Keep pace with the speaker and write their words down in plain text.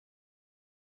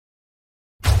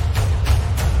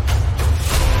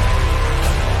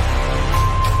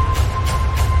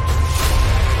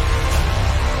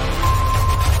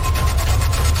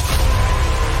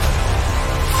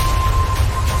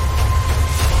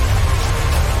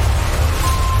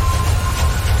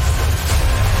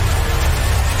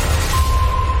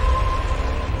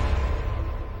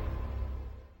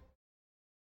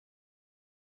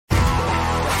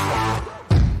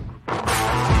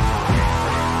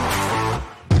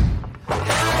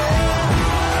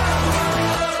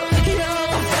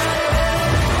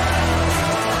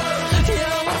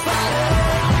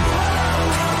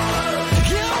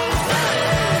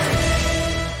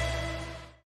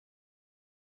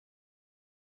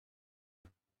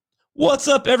What's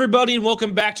up, everybody, and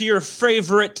welcome back to your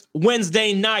favorite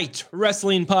Wednesday night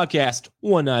wrestling podcast.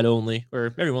 One night only,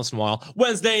 or every once in a while.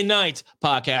 Wednesday night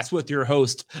podcast with your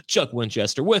host, Chuck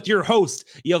Winchester, with your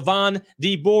host, Yvonne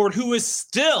DeBoard, who is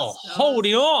still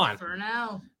holding on for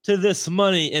now to this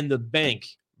Money in the Bank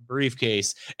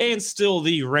briefcase, and still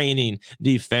the reigning,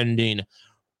 defending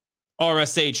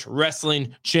RSH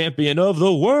Wrestling Champion of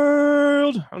the World.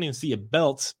 I don't even see a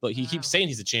belt, but he keeps saying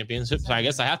he's a champion, so I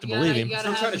guess I have to believe him.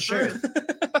 I'm trying to share it. You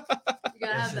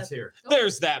gotta have that. Here.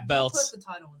 There's that belt. Put the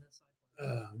title on this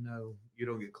side. No, you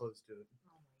don't get close to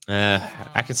it.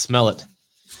 I can smell it.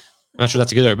 I'm not sure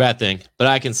that's a good or a bad thing, but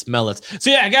I can smell it. So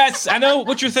yeah, guys, I know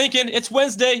what you're thinking. It's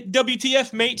Wednesday,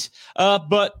 WTF, mate.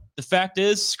 But the fact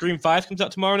is, Scream 5 comes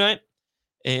out tomorrow night,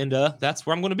 and that's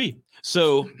where I'm going to be.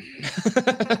 So,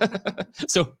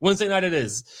 so Wednesday night it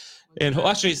is. And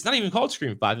actually, it's not even called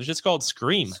Scream 5. It's just called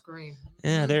Scream. Scream.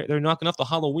 Yeah, they're knocking off the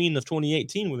Halloween of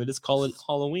 2018 when they just call it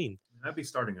Halloween. That'd be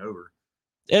starting over.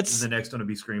 It's the next one to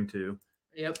be Scream 2.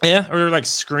 Yep. Yeah, or like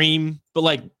Scream, but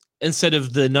like instead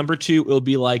of the number 2, it'll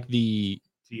be like the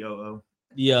TOO.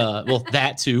 Yeah, well,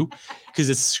 that too, because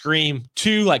it's Scream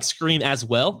 2, like Scream as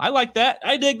well. I like that.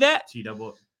 I dig that.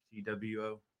 TWO.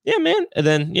 Yeah, man. And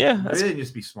then, yeah. Maybe they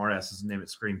just be smartasses and name it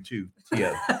Scream 2.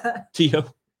 TO. T.O.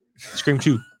 Scream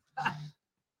 2.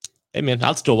 Hey, man,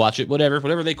 I'll still watch it.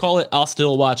 Whatever they call it, I'll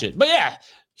still watch it. But yeah,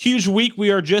 huge week.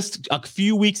 We are just a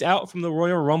few weeks out from the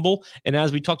Royal Rumble. And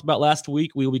as we talked about last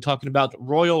week, we will be talking about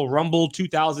Royal Rumble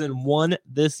 2001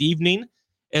 this evening.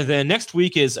 And then next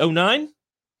week is 09.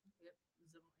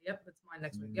 Yep, that's mine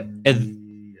next week. Yep.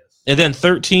 And then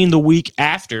 13 the week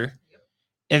after. Yep.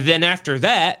 And then after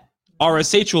that,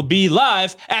 RSH will be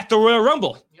live at the Royal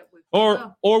Rumble. Yep,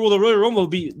 or will the Royal Rumble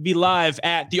be live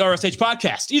at the RSH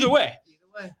podcast? Either way.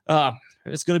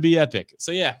 It's going to be epic.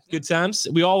 So yeah, good times.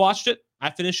 We all watched it. I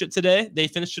finished it today. They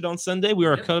finished it on Sunday. We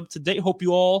are cut up to date. Hope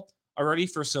you all are ready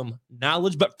for some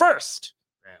knowledge. But first,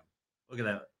 look at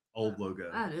that old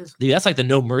logo. That is. dude, that's like the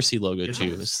No Mercy logo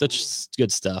too. It's such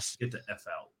good stuff. Get the F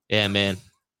out. Yeah, man.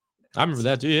 I remember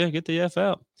that too. Yeah, get the F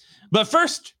out. But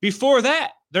first, before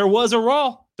that, there was a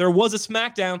Raw, there was a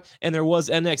SmackDown, and there was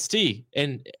NXT.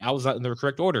 And I was not in the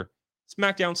correct order.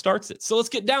 SmackDown starts it. So let's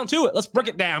get down to it. Let's break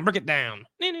it down. All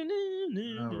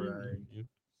right.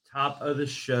 Top of the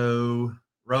show.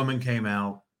 Roman came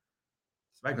out.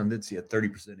 SmackDown did see a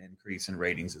 30% increase in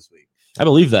ratings this week. I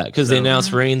believe that because they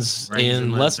announced Reigns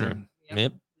and Lesnar.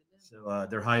 Yep. So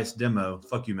their highest demo,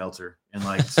 fuck you, Meltzer, and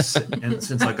like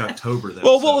since like October. Though,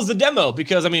 well, what was the demo?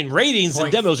 Because I mean, ratings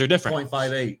and demos are different.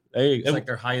 0.58. It's like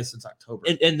their highest since October.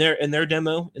 In their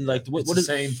demo, and like what is the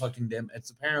same fucking demo?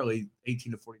 It's apparently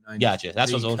 18 to 49. Gotcha.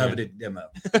 That's what's coveted demo.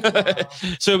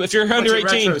 So if you're under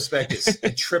 18, retrospect,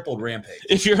 it tripled Rampage.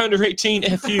 If you're under 18,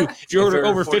 F you. If you're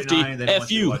over 50,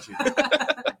 F you.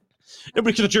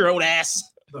 Nobody cares your old ass.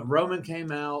 But Roman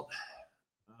came out,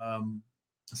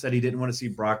 said he didn't want to see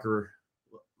Brock or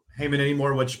Heyman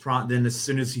anymore, which then as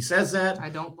soon as he says that,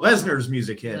 Lesnar's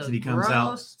music hits and he comes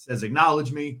out, says,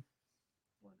 "Acknowledge me."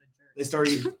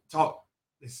 Lesnar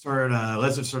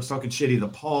starts talking shitty to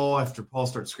Paul after Paul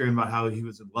starts screaming about how he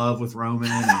was in love with Roman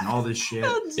and all this shit.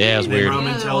 Yeah, it was weird.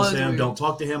 Roman tells him, "Don't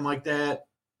talk to him like that."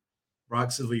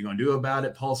 Brock says, "What are you going to do about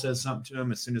it?" Paul says something to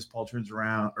him. As soon as Paul turns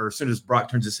around, or as soon as Brock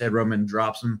turns his head, Roman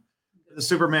drops him. The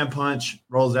Superman punch,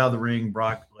 rolls out of the ring.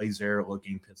 Brock lays there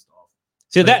looking pissed off.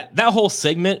 See, that whole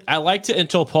segment, I liked it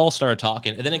until Paul started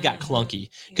talking, and then it got clunky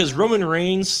because Roman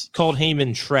Reigns called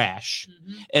Heyman trash,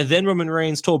 and then Roman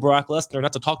Reigns told Brock Lesnar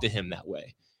not to talk to him that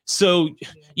way. So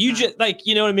you just like,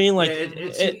 you know what I mean? Like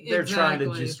they're trying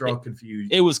to just draw confusion.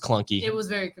 It was clunky. It was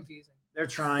very confusing. They're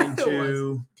trying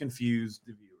to confuse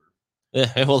the viewer.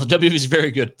 Yeah, well, the WWE is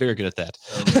very good at that.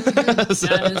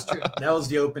 That is true. That was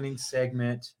the opening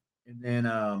segment. And then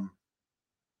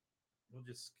we'll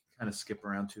just kind of skip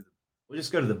around we'll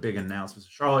just go to the big announcements.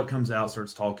 Charlotte comes out,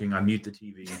 starts talking. I mute the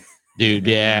TV. Dude,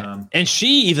 yeah. And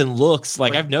she even looks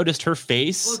like I've noticed her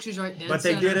face. Look, she's right. But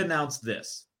they did announce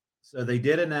this. So they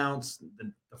did announce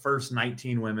the first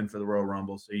 19 women for the Royal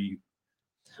Rumble. So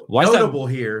notable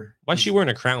here. Why is she wearing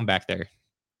a crown back there?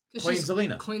 Queen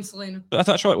Zelina. Queen Zelina. But I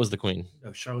thought Charlotte was the queen.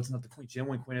 No, Charlotte's not the queen. She didn't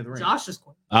win Queen of the Ring. Josh is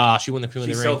queen. She won the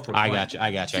Queen of the Ring. I got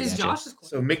you. She's Josh's queen.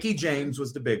 So Mickie James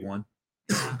was the big one.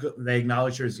 They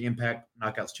acknowledged her as the Impact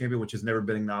Knockouts champion, which has never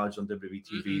been acknowledged on WWE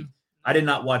TV. I did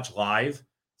not watch live.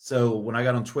 So when I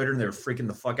got on Twitter and they were freaking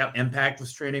the fuck out, Impact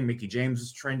was trending. Mickie James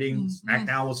was trending.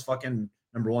 SmackDown was fucking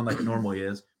number one like it normally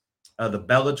is. The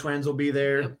Bella Twins will be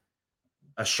there.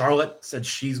 Charlotte said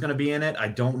she's going to be in it. I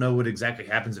don't know what exactly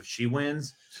happens if she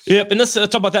wins. Yep, and let's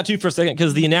talk about that too for a second,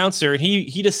 because the announcer,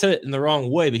 he just said it in the wrong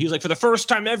way, but he was like, for the first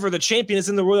time ever, the champion is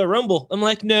in the Royal Rumble. I'm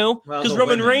like, no, Well, because the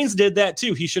Roman women's. Reigns did that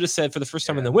too. He should have said for the first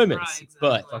time in the women's, Right, exactly.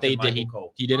 but Fucking they did. Michael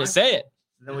Cole. He didn't say it.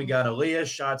 And then we got Aaliyah,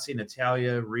 Shotzi,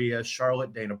 Natalia, Rhea,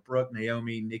 Charlotte, Dana Brooke,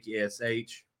 Naomi, Nikki ASH.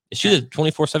 Is she the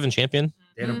 24/7 champion?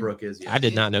 Dana Mhm. Brooke is. Yes. I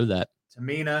did not know that.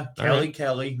 Tamina, All Kelly, right.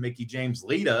 Kelly, Mickey James,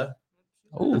 Lita,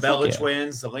 Oh, the Bella fuck yeah.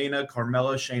 Twins, Zelina,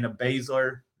 Carmella, Shayna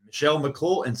Baszler, Michelle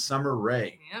McCool, and Summer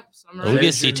Rae. Yep. Summer Oh, we Rae. get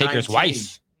to see Legend Taker's 19.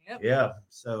 wife. Yep. Yeah.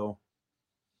 So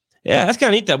Yeah, that's kind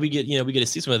of neat that we get to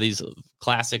see some of these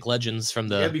classic legends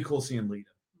from it'd the. be cool seeing Lita.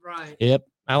 Right. Yep,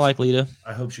 I like Lita.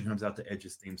 I hope she comes out to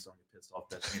Edge's theme song and pissed off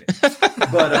that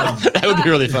minute. But, that would be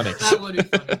really funny. That would be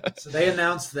funny. So they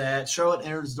announced that Charlotte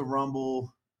enters the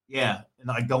Rumble. Yeah, and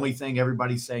like the only thing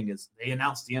everybody's saying is they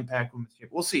announced the Impact Women's Championship.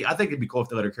 We'll see. I think it'd be cool if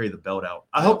they let her carry the belt out.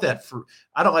 I hope that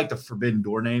I don't like the Forbidden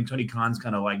Door name. Tony Khan's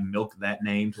kind of like milked that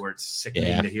name to where it's sickening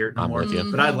Yeah, to hear it no I'm more. with you.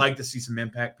 But I'd like to see some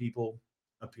Impact people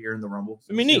appear in the Rumble.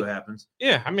 So I mean, we'll see neat. what happens.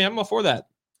 Yeah, I mean, I'm all for that.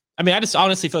 I mean, I just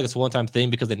honestly feel like it's a one-time thing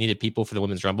because they needed people for the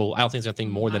women's rumble. I don't think there's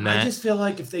anything more than I that. just feel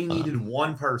like if they needed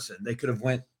one person, they could have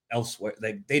went elsewhere.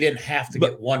 They didn't have to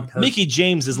But get one person. Mickey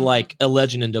James is like a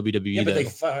legend in WWE. yeah, but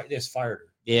though. they just fired her.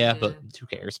 Yeah, Yeah. but who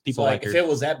cares? So People like like if her. it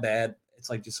was that bad, it's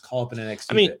like just call up an NXT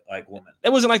I mean, like woman.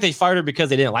 It wasn't like they fired her because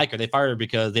they didn't like her. They fired her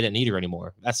because they didn't need her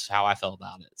anymore. That's how I felt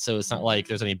about it. So it's not like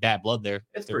there's any bad blood there.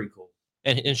 It's pretty cool.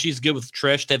 And she's good with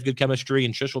Trish. They have good chemistry,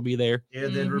 and Trish will be there. Yeah,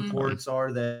 then Mhm. reports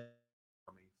are that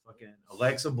fucking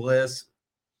Alexa Bliss,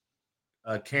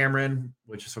 Cameron,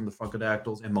 which is from the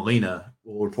Funkadactyls, and Melina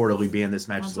will reportedly be in this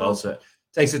match as well. So it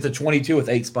takes it to 22 with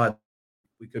 8 spots.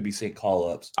 We could be seeing call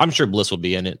ups. I'm sure Bliss will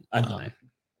be in it.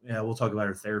 Yeah, we'll talk about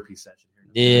her therapy session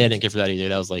here. Yeah, I didn't care for that either.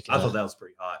 That was like I thought that was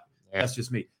pretty hot. yeah. That's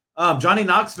just me. Johnny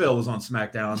Knoxville was on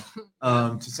SmackDown.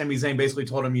 To Sami Zayn basically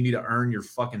told him you need to earn your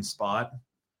fucking spot.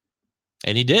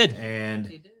 And he did. And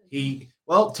He did.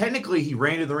 technically he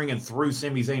ran to the ring and threw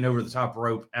Sami Zayn over the top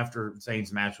rope after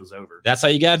Zayn's match was over. That's how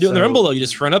you got to do it in the So- Rumble, though. You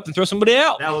just run up and throw somebody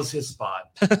out. That was his spot.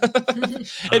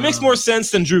 It makes more sense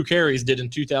than Drew Carey's did in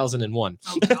 2001.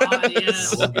 Oh God,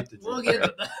 yes. We'll get to We'll get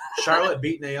to that. Charlotte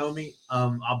beat Naomi.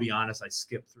 I'll be honest, I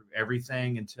skipped through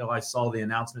everything until I saw the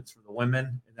announcements for the women,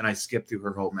 and then I skipped through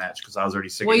her whole match because I was already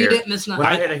sick Well, of you hearing. didn't miss When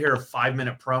nothing. I had to hear a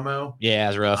 5-minute promo, Yeah,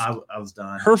 it's rough. I was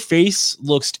done. Her face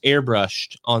looks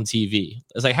airbrushed on TV.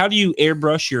 It's like, how do you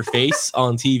airbrush your face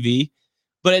on TV?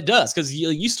 But it does, because it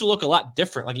used to look a lot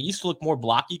different. Like it used to look more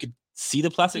blocky. You could see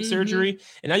the plastic Mhm. surgery,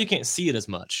 and now you can't see it as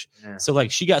much. Yeah. So like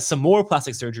she got some more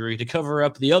plastic surgery to cover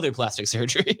up the other plastic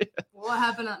surgery. What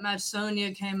happened at that match?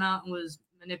 Sonya came out and was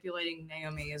manipulating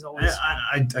Naomi as always.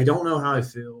 I don't know how I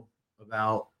feel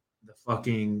about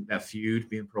that feud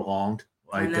being prolonged.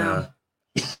 I Like, know.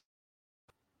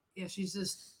 Yeah, she's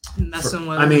just messing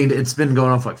with. I her. mean, it's been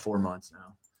going on for like 4 months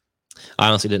now. I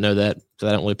honestly didn't know that, so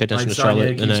I don't really pay attention Like to Sonya Charlotte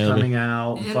and keeps Naomi. coming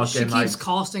out, And she fucking keeps like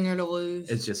costing her to lose.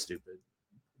 it's just stupid.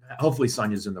 Hopefully,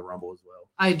 Sonya's in the Rumble as well.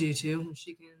 I do too.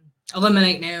 She can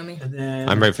eliminate Naomi. And then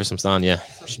I'm ready for some Sonya.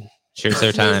 Sure, it's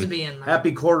their She needs to time. be in there.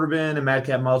 Happy Corbin and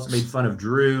Madcap Moss made fun of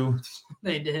Drew.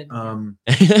 They did.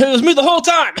 It was me the whole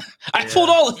time. I Yeah. fooled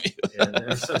all of you. Yeah,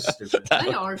 they're so stupid.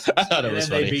 They are. I thought it And was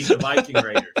then they funny. beat the Viking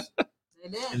Raiders. They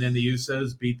did. And then the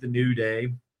Usos beat the New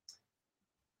Day.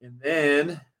 And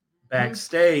then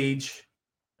backstage,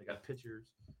 I got pictures.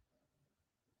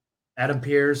 Adam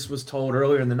Pearce was told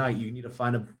earlier in the night, you need to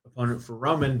find an opponent for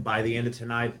Roman by the end of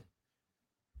tonight.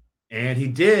 And he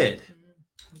did.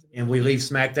 And we leave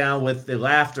SmackDown with the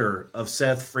laughter of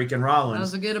Seth freaking That was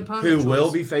Rollins, a good opponent. who will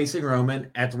choice. be facing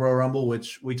Roman at the Royal Rumble,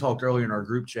 which we talked earlier in our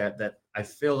group chat that I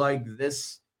feel like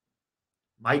this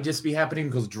might just be happening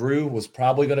because Drew was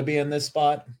probably going to be in this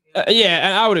spot. Yeah,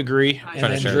 and I would agree. And I'm And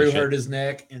trying then to share Drew this shit. hurt his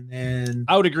neck. And then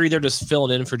I would agree they're just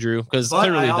filling in for Drew because but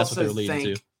clearly I that's what they're also leading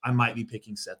think to. I might be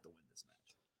picking Seth to win this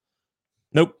match.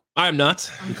 Nope, I'm not.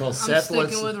 Because I'm Seth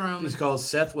sticking with Roman. because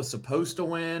Seth was supposed to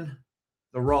win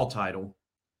the Raw title.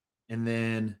 And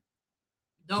then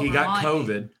Don't he got remind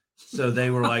me. COVID. So they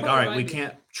were like, all right, we Remind me.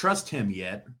 can't trust him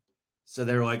yet. So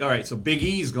they were like, all right, so Big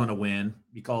E's going to win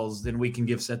because then we can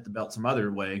give Seth the belt some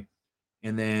other way.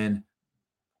 And then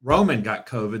Roman got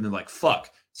COVID and they're like, fuck.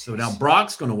 So now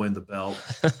Brock's going to win the belt.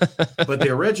 But the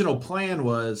original plan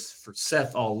was for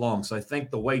Seth all along. So I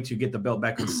think the way to get the belt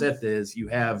back on Seth is you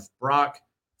have Brock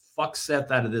fuck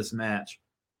Seth out of this match.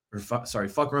 Or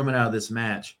fuck Roman out of this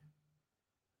match.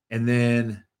 And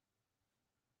then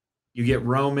you get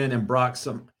Roman and Brock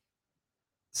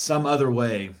some other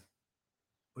way,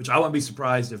 which I wouldn't be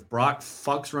surprised if Brock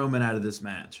fucks Roman out of this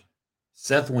match.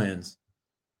 Seth wins.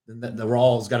 then the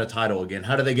Raw's got a title again.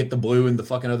 How do they get the blue and the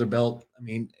fucking other belt? I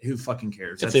mean, who fucking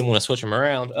cares? If they want to switch them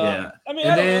around. Yeah. I mean,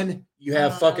 And I don't know. then you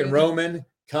have I don't fucking know. Roman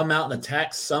come out and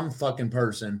attack some fucking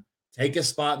person, take a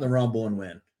spot in the Rumble and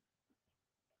win.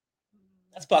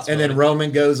 That's possible. And then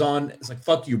Roman goes on. It's like,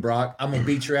 fuck you, Brock. I'm gonna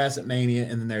beat your ass at Mania,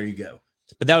 and then there you go.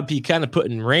 But that would be kind of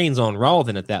putting Reigns on Raw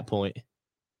then at that point,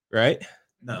 right?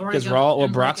 No, Break because up- Raw- well,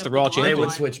 and break Brock's up the Raw line. they champion.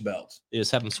 would switch belts. You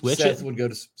just have them switch Seth it. would go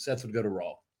to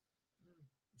Raw.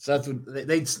 Seth would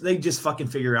they just fucking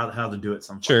figure out how to do it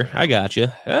sometime. Sure, I got you.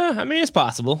 I mean, it's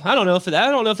possible. I don't know if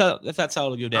that's how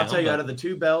it'll go down. I'll tell you, but- out of the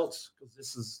two belts, because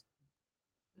this is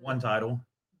one title,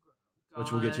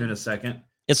 which we'll get to in a second.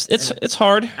 It's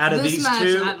hard. Out of This these match,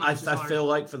 two, that I match is hard. feel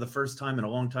like for the first time in a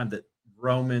long time that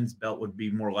Roman's belt would be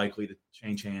more likely to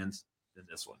change hands than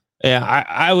this one. Yeah,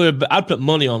 I'd put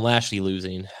money on Lashley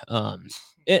losing.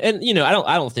 And you know,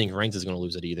 I don't think Reigns is going to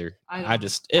lose it either. I don't.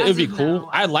 It would As be of cool. now,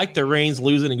 I I like think the it's- Reigns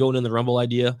losing and going in the Rumble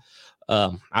idea.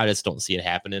 I just don't see it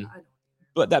happening.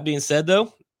 But that being said,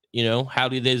 though, you know, how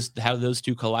do those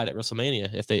two collide at WrestleMania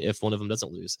if one of them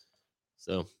doesn't lose?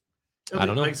 So I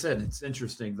don't know. Like I said, it's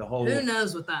interesting. The whole Who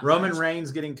knows what that Roman match-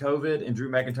 Reigns getting COVID and Drew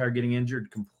McIntyre getting injured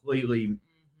completely, Mhm.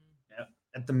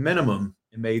 at the minimum,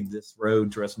 it made this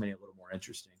road to WrestleMania a little more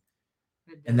interesting.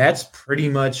 It did. And that's pretty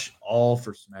much all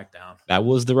for SmackDown. that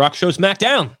was the Rock Show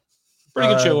SmackDown. Pretty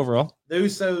good show overall. The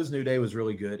Usos New Day was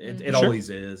really good. It Sure. always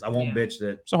is. I won't Yeah. bitch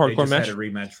that It's a hardcore they just match. had a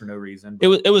rematch for no reason.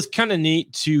 It was kind of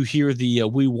neat to hear the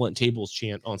 "We Want Tables"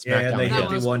 chant on Yeah, SmackDown. and they That hit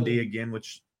the was 1D cool. again,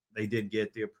 which they did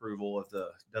get the approval of the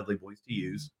Dudley Boys to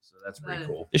use. So that's pretty Right.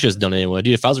 cool. It's just done anyway,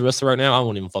 dude. If I was a wrestler right now, I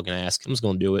wouldn't even fucking ask. I'm just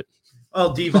gonna do it.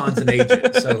 Well, Devon's an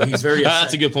agent, so he's very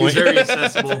That's a good point. He's very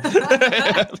accessible.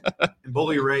 And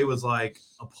Bully Ray was like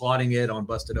applauding it on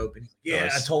Busted Open. Yeah,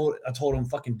 Nice. I told him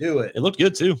fucking do it. It looked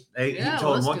good too. He Yeah, it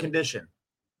told him was one good. condition.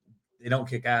 They don't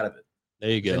kick out of it. There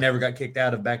you They go. never got kicked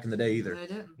out of back in the day either. They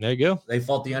didn't. There you go. They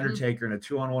fought The Mhm. Undertaker in a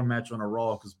 2-on-1 match on a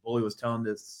Raw because Bully was telling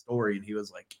this story and he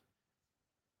was like,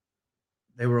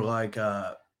 they were like,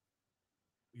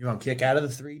 you're gonna kick out of the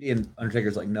 3D? And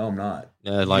Undertaker's like, no, I'm not.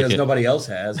 I like Because it. nobody else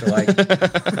has. They're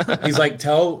like, he's like,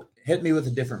 hit me with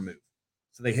a different move.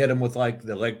 So they hit him with like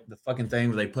the fucking thing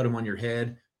where they put him on your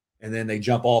head and then they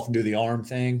jump off and do the arm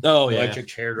thing. Oh, The yeah. electric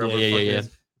chair. Yeah, yeah.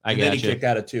 I And then got he you. kicked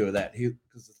out of 2 of that.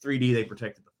 Because the 3D they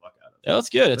protected the fuck out of. Yeah, that's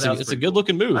good. It's That a was it's a pretty good cool.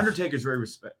 looking move. Undertaker's very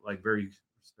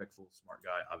respectful, smart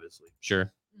guy, obviously.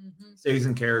 Sure. Mhm. Stays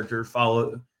in character.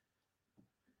 Follow.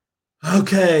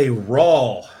 Okay,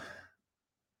 Raw.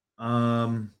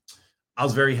 I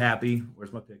was very happy.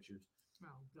 Where's my pictures? Oh,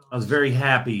 God. I was very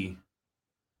happy.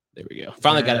 There we go.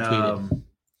 Finally got it tweeted.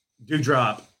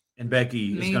 Dewdrop and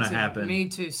Becky is Me going to too. happen. Me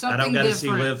too. I Something don't got to see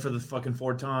different. Liv for the fucking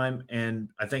 4th time, and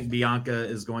I think Bianca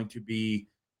is going to be.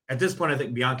 At this point, I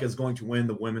think Bianca is going to win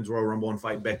the Women's Royal Rumble and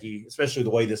fight Becky, especially the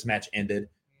way this match ended,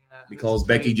 Yeah, because it's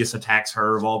Becky great. just attacks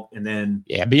her of all, and then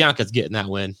Yeah, Bianca's getting that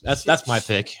win. That's my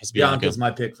pick. It's Bianca. Bianca's my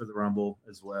pick for the Rumble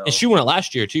as well. And she won it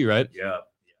last year too, right? yeah,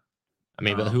 I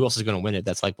mean, but who else is going to win it?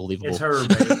 That's like believable. it's her.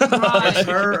 Baby. Right. It's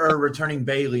her or returning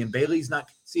Bailey, and Bailey's not.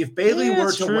 See, if Bailey Yeah, were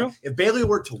it's to true. win, if Bailey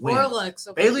were to win, Or Alexa,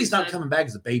 like Bailey's you not said. coming back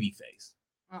as a baby face.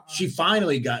 Uh-uh. She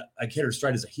finally got like hit her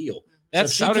stride as a heel.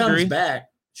 That's so I if she would comes agree. back,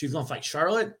 she's gonna fight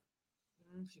Charlotte,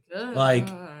 She could. like,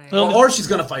 Well, or she's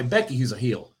gonna fight Becky, who's a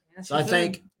heel. Yeah, so she I could.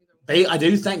 think I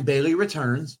do think Bailey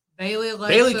returns. Bailey, Alexa,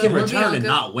 Bailey can or return and Bianca.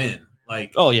 not win.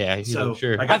 Like, Oh yeah, you so know,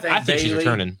 sure. like, I think she's Bailey-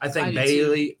 returning. I think I do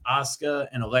Bailey, Asuka,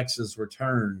 and Alexa's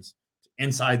returns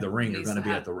inside the ring are Needs going to to be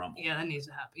at happen. the Rumble. Yeah, that needs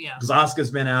to happen. Yeah. Because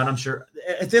Asuka's been out. I'm sure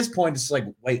at this point it's like,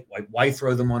 wait, why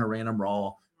throw them on a random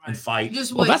Raw and Right. fight?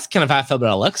 Just Well, wait. that's kind of how I felt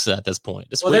about Alexa at this point.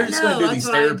 Just Well, wait. they're just going to do No, these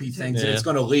that's what I therapy do. things, and Yeah. it's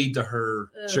going to lead to her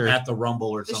Sure. at the Rumble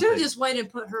or They should something. have just waited and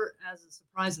put her as a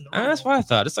surprise in the That's Rumble. what I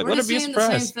thought. It's like We're let her just be a seeing the same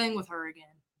surprise. thing with her again.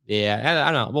 Yeah,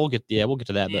 I don't know. We'll get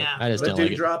to that, but Yeah. I just But don't like it.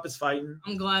 Dewdrop is fighting.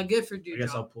 I'm glad. Good for I Dude.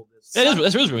 guess I'll pull this.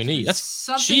 It is really neat. That's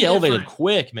Something she elevated different.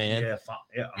 quick, man. Yeah,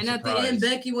 I'm And at the end, surprised.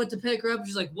 Becky went to pick her up.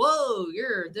 She's like, "Whoa,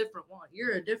 you're a different one.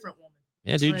 You're a different woman."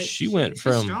 Yeah, dude, Like, she went she's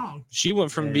from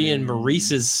strong. being And-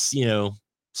 Maurice's,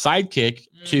 sidekick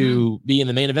Mm-hmm. to being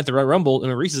the main event of the Royal Rumble,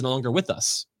 and Maurice is no longer with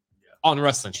us on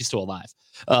wrestling. She's still alive.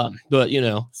 But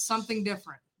Something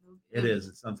different. It is.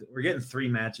 It's something. We're getting 3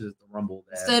 matches at the Rumble.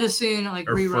 That, Instead of seeing like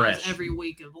Or reruns fresh. every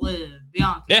week of Liv,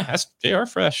 Bianca. yeah, they are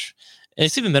fresh. And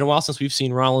it's even been a while since we've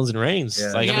seen Rollins and Reigns.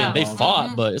 Yeah, I mean, Yeah. they fought,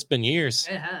 Mhm. but it's been years.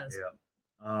 It has.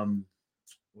 Yeah.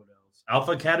 What else?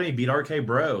 Alpha Academy beat RK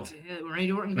Bro. Yeah,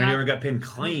 Randy Orton Randy got, Orton got pinned He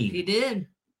clean. did.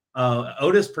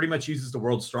 Otis pretty much uses the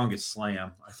world's strongest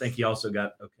slam. I think he also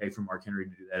got okay from Mark Henry to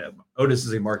do that. Otis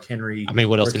is a Mark Henry. I mean,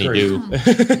 what else can he do? Very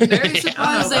I surprised don't know.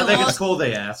 I they think it's lost. cool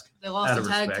they ask. They lost Out the of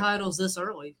tag respect. titles this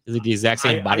early. Is it the exact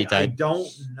same body I type? don't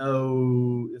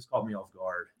know. This caught me off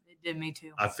guard. It did me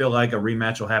too. I feel like a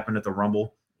rematch will happen at the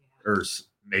Rumble or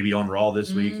maybe on Raw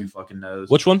this week. Mhm. Who fucking knows?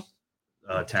 Which one?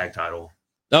 Tag title?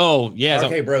 Oh, yeah. so-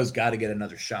 Okay, bro's got to get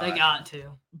another shot. They got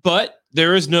to. but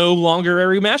there is no longer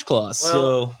a rematch clause. Well,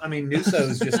 so I mean,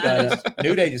 Newso's just got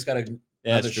New Day just got another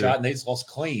that's true. shot, and they just lost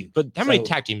clean. But how many So-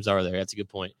 tag teams are there? That's a good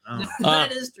point. Oh.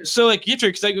 That is true. So, like,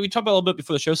 because we talked about a little bit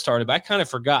before the show started, but I kind of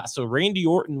forgot. So, Randy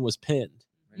Orton was pinned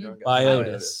by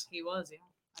Otis. He was, yeah.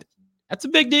 That's a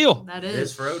big deal. That It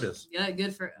is is. for Otis. Yeah,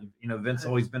 good for. You know, Vince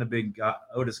always been a big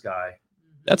Otis guy.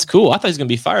 That's cool. I thought he was going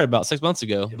to be fired about 6 months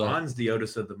ago. But Yvonne's the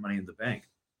Otis of the Money in the Bank.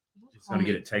 She's going to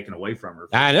get it taken away from her.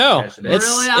 I know. Cash it in. It's-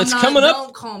 Really, I'm it's not, coming up.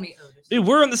 Don't call me Otis. dude,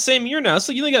 we're in the same year now.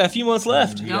 So, you only got a few months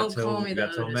left. You Don't got till- call me you got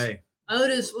the till Otis. May.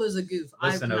 Otis was a goof.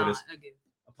 Listen, I'm not Otis. a goof.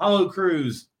 Apollo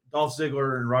Crews, Dolph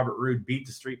Ziggler, and Robert Roode beat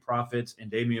the Street Profits and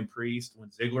Damian Priest when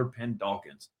Ziggler pinned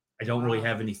Dawkins. I don't really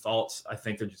have any thoughts. I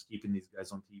think they're just keeping these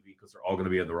guys on TV because they're all going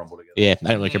to be in the Rumble together. Yeah, I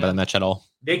didn't really care about that match at all.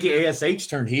 Nikki ASH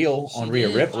turned heel on She Rhea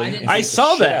did. Ripley. I and didn't- beat I the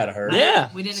saw shit that. out of her.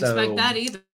 Yeah. We didn't So- expect that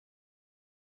either.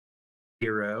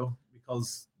 Hero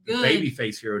because the Good.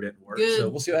 babyface hero didn't work. Good. So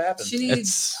we'll see what happens. She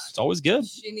needs. It's always good.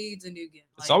 She needs a new gimmick.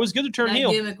 It's always good to turn that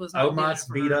heel. gimmick was not doing it Omos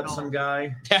for beat her up at all. some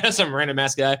guy. Yeah, some random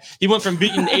ass guy. He went from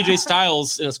beating AJ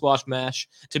Styles in a squash match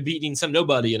to beating some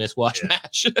nobody in a squash Yeah.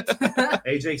 match.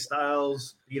 AJ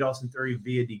Styles beat Austin Theory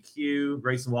via DQ.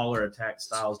 Grayson Waller attacked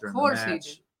Styles during Of course the he match.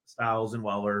 did. Styles and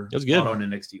Waller It was good. fought on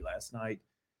NXT last night.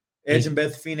 Edge and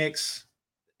Beth Phoenix.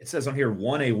 It says on here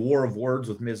won a war of words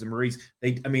with Miz and Maurice.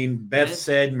 Beth Right.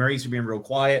 said Maurice was being real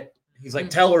quiet. He's like, Mhm.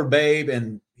 "Tell her, babe,"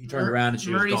 and he turned around and she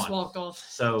Maurice was gone. walked off.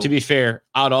 So To be fair,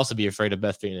 I'd also be afraid of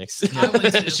Beth Phoenix. I would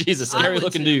too. She's a I scary would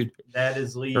looking too. dude. that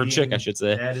is leading. Or chick, I should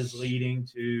say. That is leading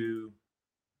to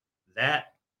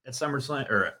that at SummerSlam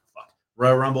or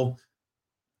Royal Rumble.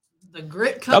 The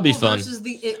grit That'll couple be fun. versus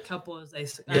the it couple, as they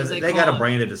Yeah, as they call got to it.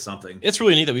 brand it as something. It's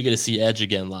really neat that we get to see Edge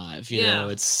again live. You know,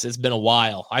 Yeah. it's been a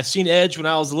while. I've seen Edge when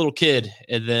I was a little kid,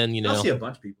 and then you I'll know, see a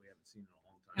bunch of people we haven't seen in a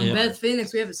long And time. Yeah. Beth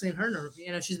Phoenix, we haven't seen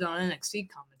her. She's been on NXT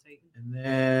commentating. And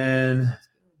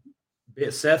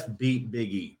then Seth beat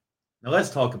Big E. Now let's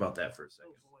talk about that for a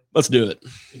second. Oh, boy. let's do it.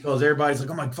 Because everybody's like,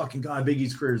 "Oh my fucking god, Big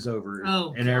E's career's over,"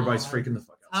 Oh, and everybody's God. freaking the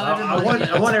fuck out. Oh, So I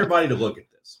everybody want is. everybody to look at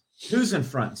this. Who's in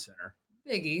front and center?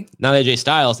 Biggie. Not AJ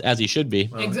Styles as he should be.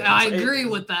 Well, I agree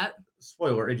with that.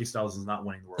 Spoiler: AJ Styles is not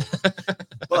winning the world,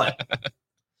 but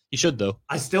He should though.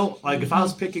 I still like if I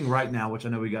was picking right now, which I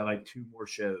know we got like 2 more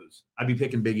shows, I'd be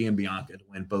picking Big E and Bianca to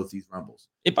win both these Rumbles.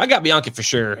 If I got Bianca for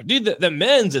sure, dude, the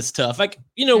men's is tough. Like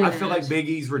you know, I feel like Big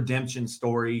E's redemption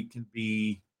story can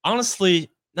be. honestly,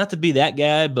 not to be that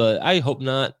guy, but I hope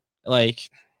not. Like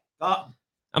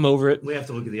I'm over it. We have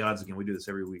to look at the odds again. We do this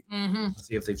every week. Mm-hmm.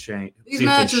 See if they've changed. These see if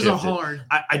they've matches are shifted. hard.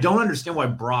 I don't understand why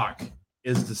Brock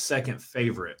is the second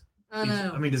favorite. I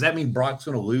know. I mean, does that mean Brock's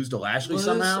going to lose to Lashley Lose,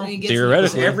 somehow? and he gets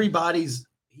Theoretically. Because everybody's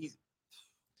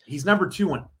he's number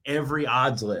 2 on every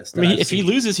odds list. I mean, if he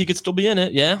loses, he could still be in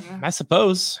it. Yeah, Yeah. I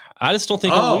suppose. I just don't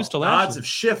think he'll lose to the odds Lashley. have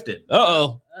shifted.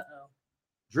 Uh-oh. Uh-oh.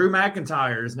 Drew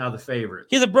McIntyre is now the favorite.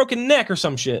 He has a broken neck or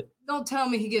some shit. Don't tell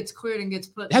me he gets cleared and gets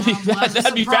put. That'd be, down. Well, that's a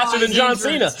that'd be faster than John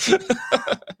surprise Cena.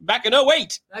 entrance. Back in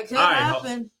 08. That could All right,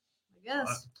 happen. I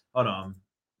guess. Hold on,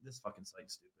 this fucking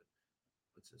site's stupid.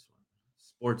 What's this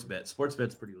one? Sports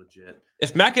bet's pretty legit.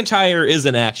 If McIntyre is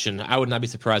in action, I would not be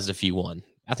surprised if he won.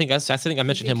 I think I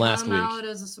mentioned him last Come week. out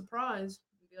as a surprise.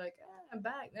 Be like, I'm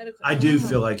back. I do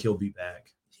feel like he'll be back.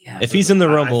 Yeah. If he's in the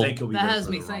Rumble, I think he'll be That there has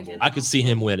for me the thinking. Rumble. I could see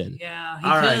him winning. Yeah. He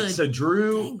All could. right, so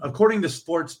Drew, Dang. according to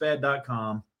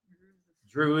sportsbet.com,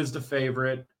 Drew is the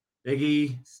favorite. Big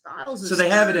E. Styles is So they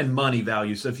have it third. in money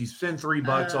value. So if you spend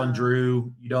 $3 on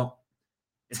Drew, you don't.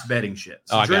 It's betting shit.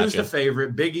 So Oh, I Drew's gotcha. the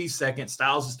favorite. Big E's second.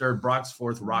 Styles is third. Brock's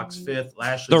fourth. Rock's fifth.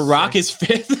 Lashley. The Rock is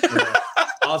fifth.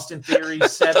 Austin Theory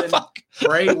 7.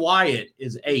 Bray Wyatt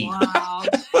is 8. Wow.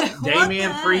 Damian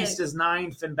What the Priest heck? is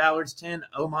 9. Finn Balor's 10.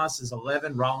 Omos is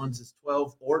 11. Rollins is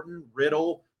 12. Orton,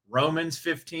 Riddle, Roman's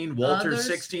 15. Walter Others?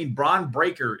 16. Braun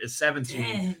Breaker is 17.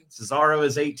 Dang. Cesaro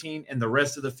is 18. And the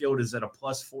rest of the field is at a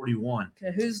plus 41.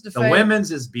 Okay, who's the The favorite?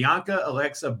 women's is Bianca,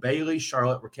 Alexa, Bailey,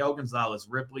 Charlotte, Raquel Gonzalez,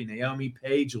 Ripley, Naomi,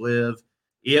 Paige, Liv,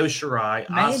 Io Shirai,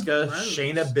 Asuka, gross.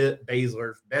 Shayna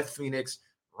Baszler, Beth Phoenix,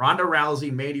 Ronda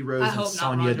Rousey, Mandy Rose, I and hope not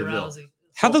Sonya Ronda Deville. Rousey.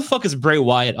 How the fuck is Bray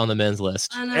Wyatt on the men's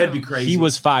list? I know. That'd be crazy. He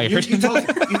was fired. You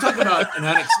talk about an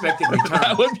unexpected return.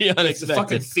 That would be If the fucking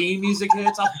unexpected. theme music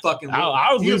hits, I'll fucking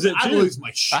I would lose it I'd too. lose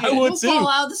my shit. I would We'll too. fall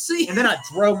out of the seat. And then I'd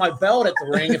throw my belt at the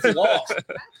ring if he lost.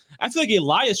 I feel like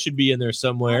Elias should be in there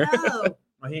somewhere. Oh,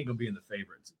 Well, he ain't gonna be in the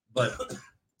favorites. But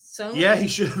so yeah, he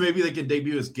should. Maybe they can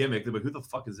debut his gimmick. They're like, who the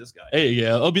fuck is this guy? There you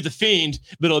go. It'll be the Fiend,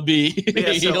 but it'll be But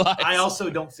yeah, so Elias. I also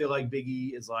don't feel like Big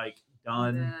E is like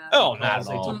done. Yeah. Oh, Because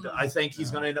not at all. I think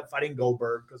he's going to end up fighting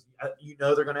Goldberg because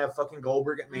they're going to have fucking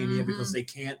Goldberg at Mania because they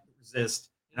can't resist.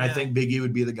 And I Yeah. think Big E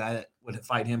would be the guy that would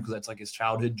fight him because that's like his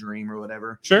childhood dream or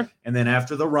whatever. Sure. And then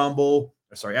after the Rumble,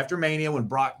 after Mania, when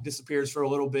Brock disappears for a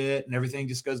little bit and everything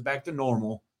just goes back to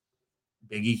normal,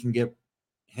 Big E can get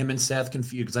him and Seth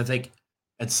confused because I think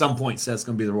at some point Seth's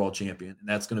going to be the world champion, and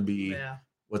that's going to be Yeah,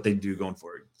 what they do going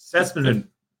forward. Seth's been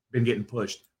getting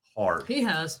pushed hard. he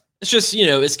has. It's just,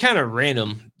 it's kind of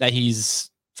random that he's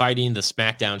fighting the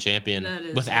SmackDown champion That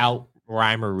is. without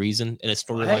rhyme or reason in a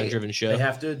storyline driven They show.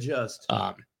 have to adjust.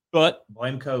 But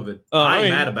Blame COVID. I I ain't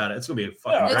mean- mad about it. It's gonna be a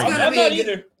fucking yeah, It's great gonna match. I'm be not a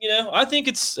either. I think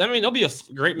it'll be a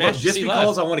great Well, match. to just see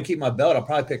because live. I want to keep my belt, I'll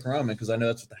probably pick Roman because I know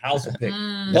that's what the house will pick.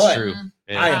 Mm, That's But true.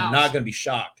 Yeah. I Wow. am not gonna be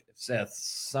shocked if Seth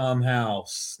somehow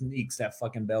sneaks that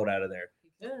fucking belt out of there.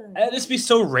 That'd just be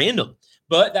so random.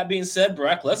 But that being said,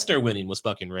 Brock Lesnar winning was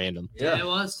fucking random. Yeah, it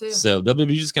was too. So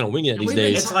WWE just kind of winging it And these we've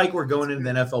been- days. It's like we're going into the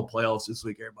NFL playoffs this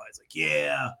week. Everybody's like,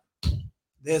 "Yeah,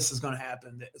 this is gonna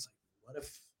happen." It's like, what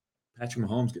if Patrick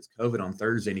Mahomes gets COVID on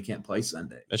Thursday and he can't play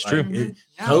Sunday? That's Like, true.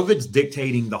 Yeah. COVID's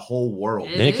dictating the whole world.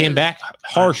 It And it came is. back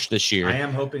harsh this year. I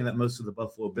am hoping that most of the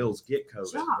Buffalo Bills get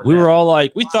COVID. Yeah. but We were that- all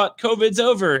like, we thought COVID's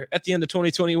over at the end of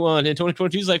 2021. And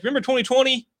 2022 is like, remember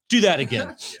 2020? Do that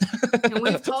again. And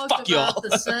we've talked Fuck y'all. about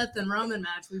the Seth and Roman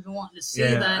match. We've been wanting to see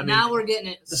Yeah, that. I mean, Now we're getting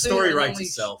it. the sooner story than writes we-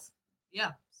 itself.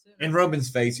 Yeah. sooner. In Roman's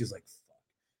face, he's like, fuck.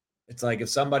 It's like if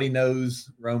somebody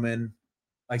knows Roman,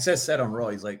 like Seth said on Raw,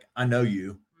 he's like, I know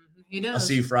you. Mhm, he does. I'll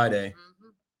see you Friday.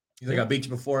 Mhm. He's like, I beat you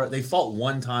before. They fought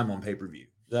one time on pay-per-view.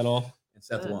 Is that all? And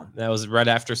Seth Good. won. That was right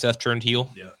after Seth turned heel.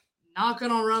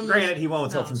 Knocking on Roman. Granted, he won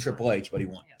with help No, from it's Triple fine. H, but he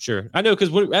won. Yeah. Sure. I know because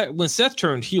when Seth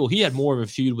turned heel, he had more of a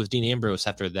feud with Dean Ambrose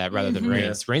after that rather than Mhm.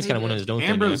 Reigns. Reigns He kind of did. went on his own thing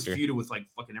Ambrose after. feuded with like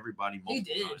fucking everybody. He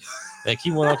multiple did. times. Like he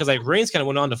went on because like Reigns kind of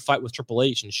went on to fight with Triple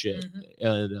H and shit.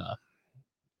 Mhm.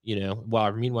 And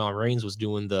while meanwhile Reigns was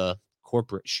doing the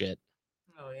corporate shit.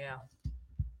 Oh yeah.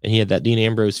 And he had that Dean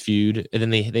Ambrose feud. And then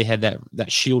they had that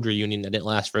Shield reunion that didn't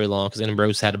last very long because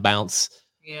Ambrose had to bounce.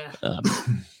 Yeah.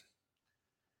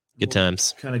 Good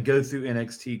times. Kind of go through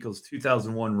NXT because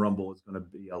 2001 Rumble is going to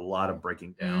be a lot of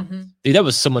breaking down. Mhm. Dude, that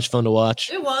was so much fun to watch.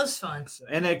 It was fun. So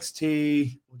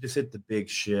NXT, we'll just hit the big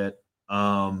shit.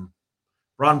 Braun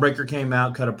Breaker came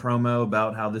out, cut a promo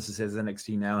about how this is his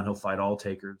NXT now and he'll fight all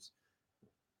takers.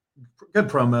 Good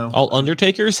promo. All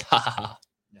Undertakers? Ha ha ha.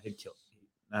 Yeah, he'd kill.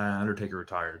 Undertaker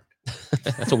retired.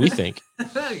 That's what we think.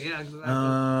 yeah, exactly.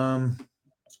 No.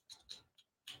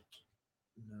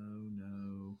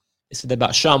 They said that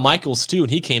about Shawn Michaels too, and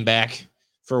he came back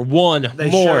for one They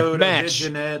more showed match. a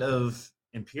vignette of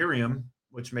Imperium,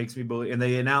 which makes me believe, and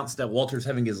they announced that Walter's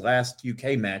having his last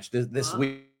UK match this Wow.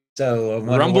 week. So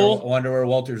I Rumble? wonder where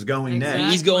Walter's going Exactly.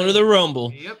 next. He's going to the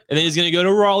Rumble, Yep. and then he's going to go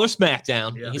to Raw or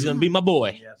SmackDown. Yeah. And he's going to be my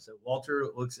boy. Yeah, so Walter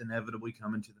looks inevitably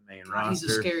coming to the main God, he's a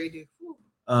roster. scary dude. Whew.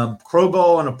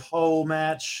 Crowball on a pole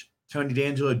match. Tony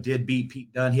D'Angelo did beat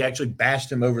Pete Dunne. He actually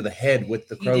bashed him over the head with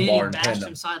the He did. He crowbar and bashed pinned him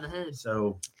him. side of the head. So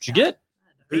What'd you get?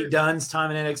 Pete Dunne's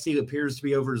time in NXT appears to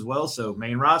be over as well. So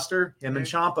main roster, him and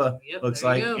Ciampa Yep, looks there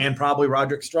like, you go. and probably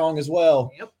Roderick Strong as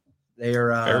well. Yep. They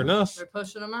are Fair enough. They're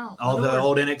pushing him out. all the door.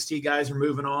 old NXT guys are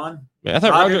moving on. Man, I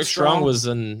thought Roderick Roderick Strong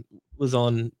Strong was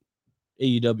on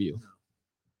AEW.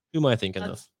 Who am I thinking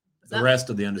That's- of? Is The that- rest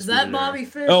of the Is undisputed. that Era. Bobby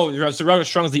Fish? Oh, so Roderick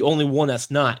Strong's the only one that's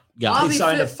not got. Bobby He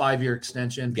signed a Fish- 5-year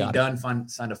extension. Got Pete it. Dunne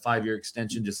signed a 5-year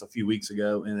extension just a few weeks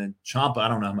ago, and then Ciampa. I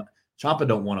don't know. Ciampa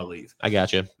don't want to leave. I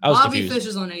got you. I was Bobby confused. Fish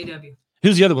is on AEW.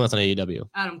 Who's the other one that's on AEW?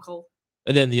 Adam Cole.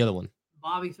 And then the other one.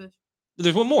 Bobby Fish.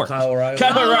 There's one more. Kyle O'Reilly.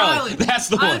 Kyle Kyle O'Reilly. O'Reilly. That's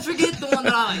the I one. forget the one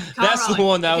that I like. Kyle That's the O'Reilly.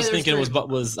 one that I Okay, was there's thinking three.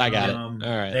 was. I got it. All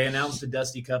right. They announced the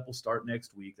Dusty couple start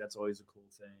next week. That's always a cool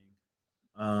thing.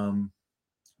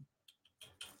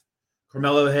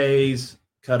 Carmelo Hayes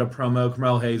cut a promo.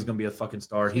 Carmelo Hayes is gonna be a fucking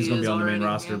star. He's He gonna be is on the main already,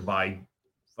 roster yeah. by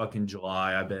fucking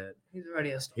July, I bet. He's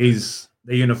already a star.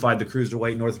 They unified the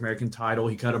Cruiserweight North American title.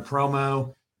 He cut a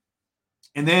promo.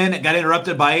 And then it got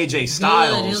interrupted by AJ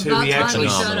Styles, It who was he about actually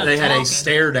time he shut up they had a talking.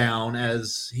 stare down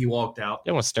as he walked out.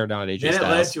 They want to stare down at AJ Then it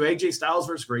led Styles. to AJ Styles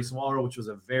versus Grayson Waller, which was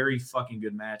a very fucking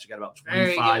good match. It got about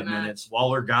Very good 25 match. minutes.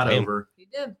 Waller got Damn. over. He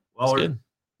did. Waller, good.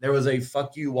 there was a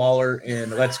 "fuck you Waller"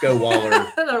 and "let's go Waller"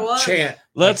 There was. chant.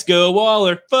 Let's go,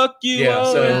 Waller. Fuck you, Yeah,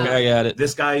 Waller. so- I got it.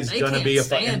 This guy's They gonna can't be a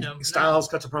stand fucking him. Styles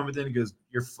cuts a promo. Then he goes,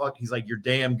 "You're fuck." He's like, "You're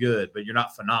damn good, but you're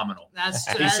not phenomenal."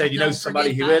 He said, "You know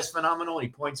somebody who is phenomenal." He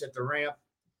points at the ramp,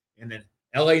 and then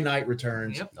LA Knight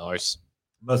returns. Yep. Nice.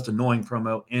 Most annoying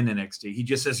promo in NXT. He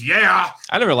just says, "Yeah."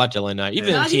 I never liked LA Knight, even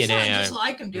Yeah. in You TNA. sound just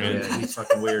like him, dude. Yeah, he's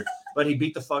fucking weird. But he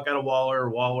beat the fuck out of Waller.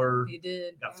 Waller He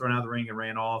did. got thrown out of the ring and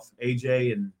ran off.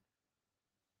 AJ and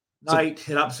Knight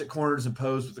hit opposite corners and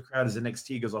posed with the crowd as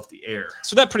NXT goes off the air.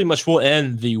 So that pretty much will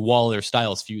end the Waller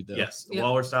Styles feud, though. Yes, the Yep.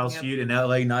 Waller Styles Yep. feud and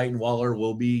LA Knight and Waller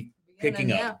will be picking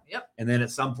Yeah, up. Yep. And then at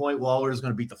some point, Waller is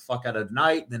going to beat the fuck out of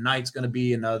Knight. The Knight's going to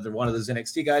be another one of those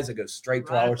NXT guys that goes straight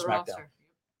to Right Waller up the SmackDown. roster.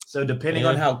 So depending Yeah.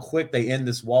 on how quick they end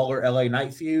this Waller LA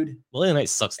Knight feud, Well, LA Knight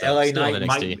sucks. Though. LA Still in Knight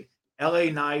NXT. might. LA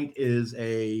Knight is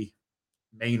a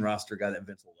main roster guy that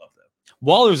Vince will love, though.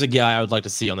 Waller's a guy I would like to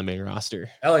see on the main roster.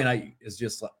 LA Knight is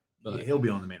just like But he'll be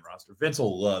on the main roster. Vince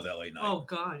will love LA Knight. Oh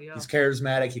God, yeah. He's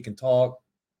charismatic. He can talk.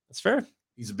 that's fair.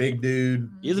 He's a big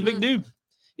dude. He's a big dude.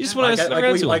 You just Yeah. want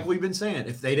Like, to like we've been saying,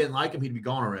 if they didn't like him, he'd be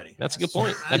gone already. That's a good That's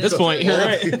point. true. At That this is point, true. you're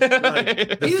Like,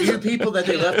 right. The He was few a- people that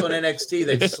they left on NXT,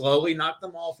 they've slowly knocked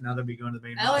them off. Now they'll be going to the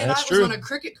main LA roster. That's Knight true. was on a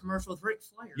cricket commercial with Ric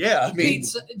Flair. Yeah, I mean,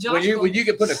 Beats Josh when you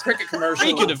can put a cricket commercial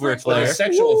Speaking of Ric with Flair, a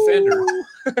sexual offender,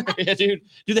 yeah, dude,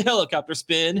 do the helicopter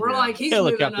spin. We're like, he's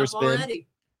Helicopter moving up spin. already.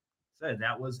 said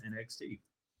that was NXT.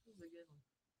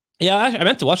 Yeah, I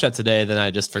meant to watch that today, then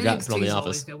I just forgot to put it on the NXT 's office.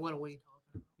 always good. What a week.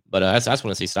 But I just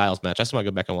want to see Styles match. I just want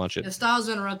to go back and watch it. If Styles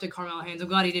interrupted Carmelo Hayes, I'm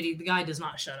glad he did. The guy does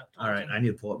not shut up. All right, I need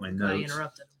to pull up my Glad he notes.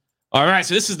 interrupted him. All right,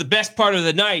 so this is the best part of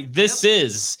the night. This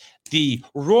is the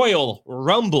Royal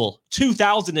Rumble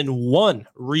 2001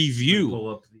 review. Pull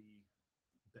up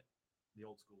the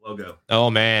old school logo. Oh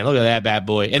man, look at that bad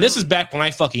boy. And this is back when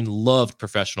I fucking loved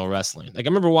professional wrestling. Like I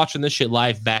remember watching this shit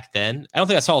live back then. I don't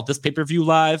think I saw this pay-per-view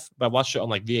live, but I watched it on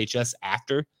like VHS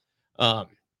after.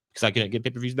 Because I couldn't get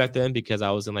pay-per-views back then because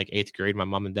I was in like 8th grade. My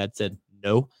mom and dad said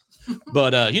no.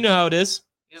 But you know how it is.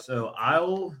 Yep. So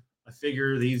I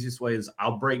figure the easiest way is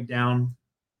I'll break down.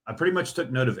 I pretty much took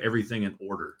note of everything in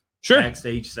order. Sure.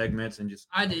 Backstage segments and just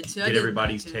I did too. I get did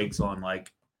everybody's that too. takes on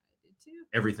like I did too.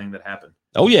 everything that happened.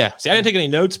 Oh yeah. See, I didn't take any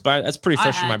notes, but that's pretty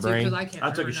fresh in my had to, brain. 'cause I can't I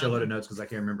took a remember shitload of nothing. notes because I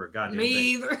can't remember a goddamn Me thing.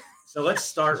 either. So let's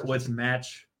start with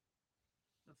match.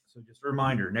 So just a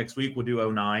reminder, next week we'll do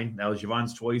 09. That was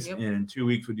Yvonne's choice. Yep. And in 2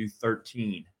 weeks we'll do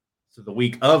 13. So the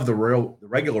week of the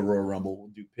regular Royal Rumble, we'll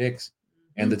do picks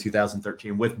and the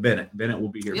 2013 with Bennett. Bennett will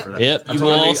be here Yep. for that. Yep. I You told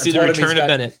will him all he- I see the told him he's return of got-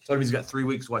 Bennett. Told him he's got 3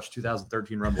 weeks to watch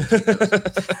 2013 Rumble.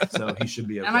 So he should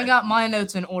be okay. And I got my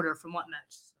notes in order from what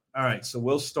match. All right. So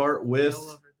we'll start with All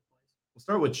over the place. We'll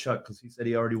start with Chuck because he said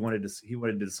he already wanted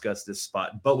to discuss this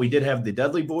spot. But we did have the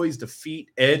Dudley Boys defeat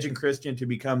Edge and Christian to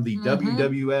become the Mhm.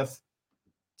 WWF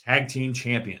Tag Team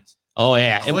Champions. Oh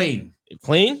yeah. And Clean.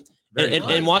 clean. Very And,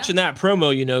 clean. and watching that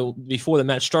promo, you know, before the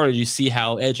match started, you see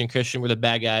how Edge and Christian were the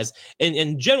bad guys.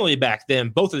 And generally back then,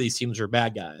 both of these teams were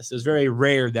bad guys. It was very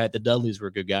rare that the Dudleys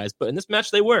were good guys, but in this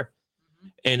match, they were.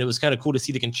 Mhm. And it was kind of cool to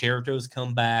see the concertos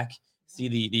come back, see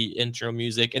the intro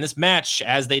music. And this match,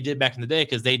 as they did back in the day,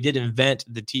 because they did invent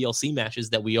the TLC matches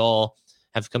that we all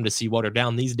have come to see watered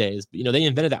down these days. But, you know, they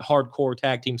invented that hardcore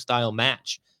tag team style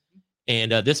match.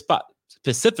 And this spot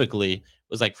specifically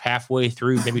was like halfway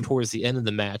through, maybe towards the end of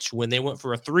the match, when they went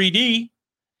for a 3D.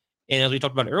 And as we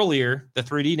talked about earlier, the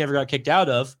 3D never got kicked out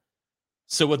of.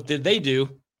 So what did they do?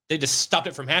 They just stopped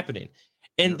it from happening.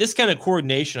 And this kind of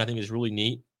coordination, I think, is really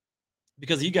neat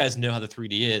because you guys know how the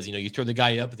 3D is. You know, you throw the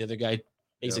guy up, and the other guy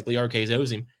basically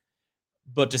RKO's him.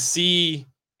 But to see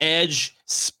Edge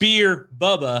spear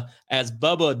Bubba as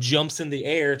Bubba jumps in the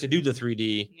air to do the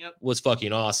 3D Yep. was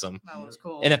fucking awesome. That was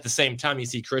cool. And at the same time, you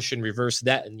see Christian reverse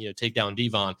that and, you know, take down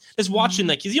Devon. Just watching, Mhm.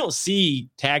 like, because you don't see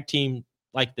tag team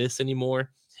like this anymore.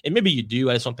 And maybe you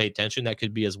do. I just don't pay attention. That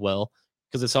could be as well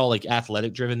because it's all like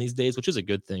athletic driven these days, which is a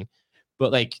good thing.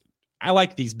 But like, I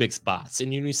like these big spots.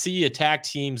 And you see attack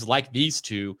teams like these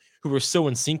two who are so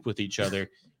in sync with each other.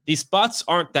 These spots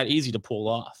aren't that easy to pull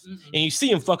off. Mhm. And you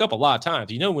see them fuck up a lot of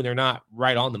times. You know when they're not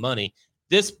right on the money.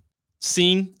 This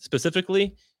scene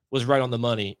specifically was right on the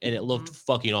money, and it looked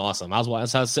fucking awesome. I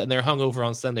was sitting there hungover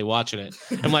on Sunday watching it.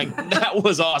 I'm like, that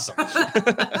was awesome.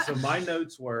 So my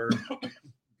notes were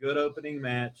good opening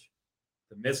match.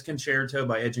 The Miss Concerto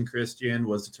by Edge and Christian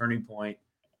was the turning point.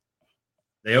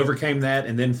 They overcame that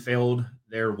and then failed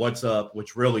their What's Up,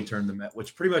 which really turned the match,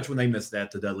 which pretty much when they missed that,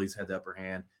 the Dudleys had the upper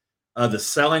hand. The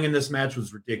selling in this match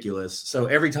was ridiculous. So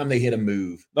every time they hit a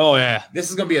move, Oh yeah, this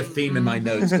is going to be a theme in my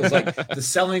notes because like the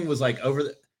selling was like over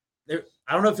the there.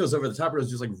 I don't know if it was over the top or it was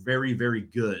just like very, very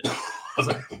good.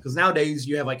 Because nowadays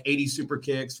you have like 80 super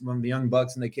kicks from the Young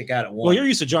Bucks and they kick out at one. Well, you're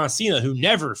used to John Cena, who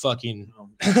never fucking,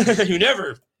 who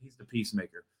never. He's the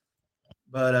peacemaker.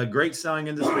 But great selling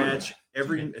in this match.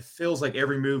 It feels like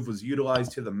every move was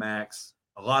utilized to the max.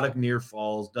 A lot of near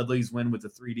falls. Dudley's win with the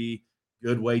 3D.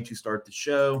 Good way to start the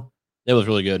show. It was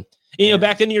really good. You know,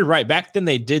 back then, you're right. Back then,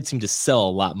 they did seem to sell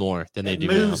a lot more than they do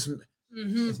moves, now.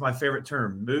 It's my favorite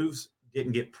term. Moves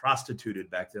didn't get prostituted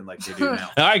back then like they do now.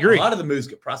 I agree. A lot of the moves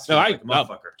get prostituted like a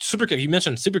motherfucker. Super kick. You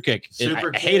mentioned super kick.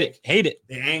 I hate it. Hate it.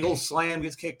 The angle slam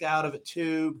gets kicked out of it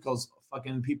too because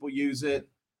fucking people use it.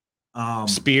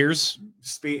 Spears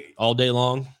all day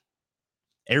long.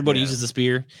 Everybody uses the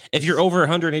spear. If you're over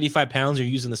 185 pounds, you're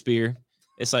using the spear.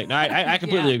 It's like I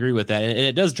completely agree with that, and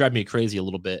it does drive me crazy a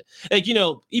little bit. Like, you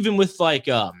know, even with like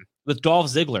with Dolph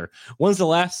Ziggler, when's the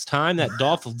last time that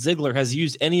Dolph Ziggler has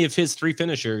used any of his 3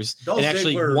 finishers and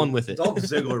actually won with it? Dolph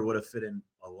Ziggler would have fit in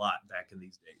a lot back in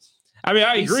these days. I mean,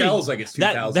 I agree. He sells like it's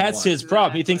 2001. That's his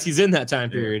problem. He thinks he's in that time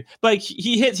period. But like,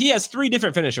 he has 3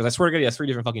 different finishers. I swear to God, he has 3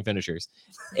 different fucking finishers.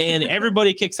 And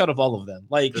everybody kicks out of all of them.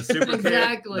 Like the super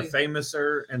kick, the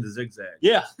famouser, and the zigzag.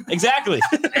 Yeah, exactly.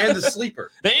 And the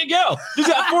sleeper. There you go. He's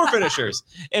got 4 finishers.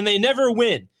 And they never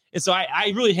win. And so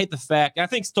I really hate the fact, I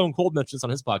think Stone Cold mentioned this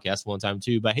on his podcast one time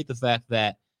too, but I hate the fact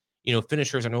that, you know,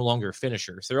 finishers are no longer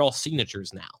finishers. They're all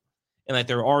signatures now. And like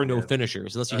there are no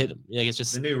finishers unless you hit them. Yeah, it's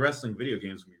just the new wrestling video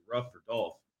games will be rough for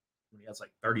Dolph. When he has like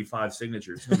 35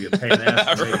 signatures, it's gonna be a pain in the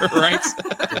ass for me. Right?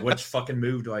 So which fucking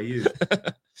move do I use?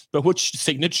 But which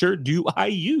signature do I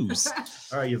use?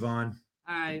 All right, Yvonne.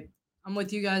 All right, I'm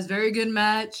with you guys. Very good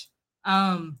match.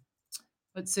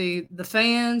 Let's see. The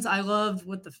fans, I loved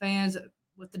with the fans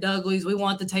with the Dudleys. We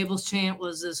want the tables chant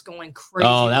was just going crazy.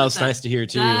 Oh, that was nice to hear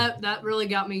too. That really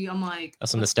got me. I'm like,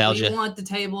 that's some nostalgia. We want the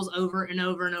tables over and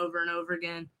over and over and over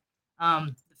again.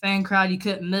 The fan crowd, you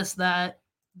couldn't miss that.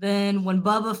 Then when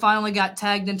Bubba finally got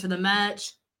tagged into the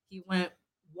match, he went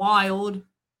wild.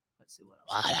 Let's see what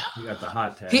else. Wow. You got the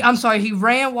hot tag. He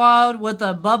ran wild with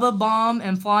a Bubba bomb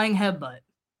and flying headbutt.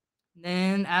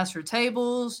 Then asked for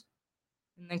tables,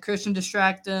 and then Christian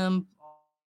distracted him.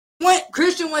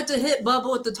 Christian went to hit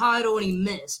Bubba with the title, and he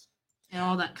missed, and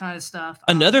all that kind of stuff.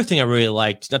 Another thing I really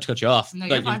liked, not to cut you off, No,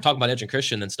 but you're talking about Edge and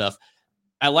Christian and stuff.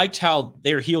 I liked how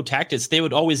their heel tactics, they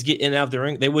would always get in and out of the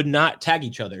ring. They would not tag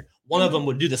each other. One of them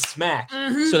would do the smack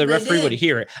so the referee would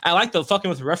hear it. I like the fucking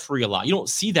with the referee a lot. You don't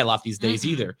see that a lot these days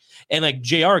either. And like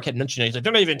JR kept mentioning, he's like,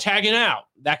 they're not even tagging out.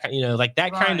 That kind, you know, like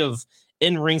that kind of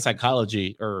in-ring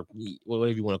psychology or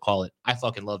whatever you want to call it. I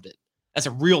fucking loved it. That's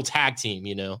a real tag team,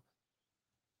 you know.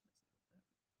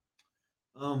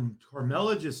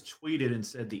 Carmella just tweeted and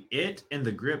said the It and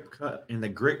the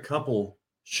Grit couple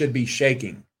should be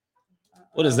shaking.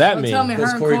 What does that mean?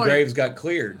 Because Corey Graves got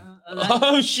cleared.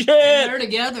 Oh shit! They're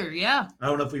together, yeah. I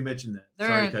don't know if we mentioned that.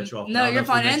 Sorry to cut you off. No, you're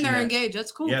fine. And they're engaged.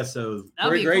 That's cool. Yeah, so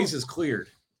Corey Graves is cleared.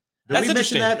 Did we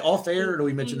mention that off air or do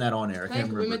we mention that on air? I can't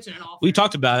remember. We mentioned it off air. We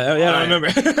talked about it. Yeah, I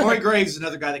remember. Corey Graves is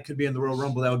another guy that could be in the Royal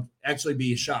Rumble. That would actually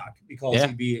be a shock because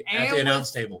he'd be at the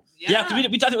announce table. Yeah,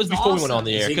 we thought it was before we went on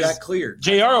the air. He got cleared.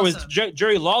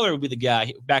 Jerry Lawler would be the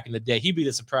guy back in the day. He'd be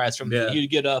the surprise from he'd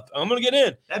get up. I'm going to get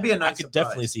in. That'd be a nice I could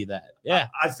definitely see that. Yeah.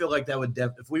 I feel like that would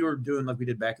if we were doing like we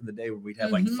did back in the day where we'd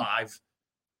have like 5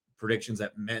 predictions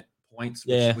that meant points,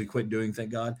 which we quit doing, thank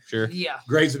God. Sure. Yeah.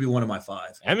 Graves would be one of my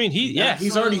 5. I mean,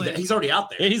 he's already out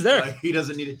there. Yeah, he's there. Like, he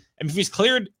doesn't need it. And if he's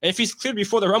cleared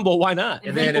before the Rumble, why not?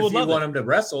 And then if you want him to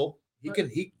wrestle, you can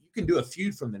do a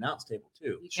feud from the announce table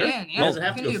too. Sure. Yeah. He doesn't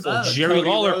have to go full. Jerry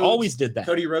Lawler always did that.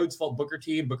 Cody Rhodes fought Booker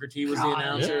T, and Booker T was the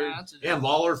announcer. Yeah,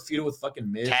 Lawler feuded with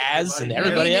fucking Miz, Taz, and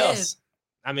everybody else.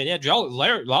 I mean,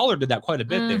 Lawler did that quite a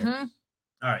bit there.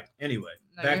 All right. Anyway,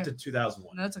 back to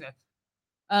 2001. No, that's okay.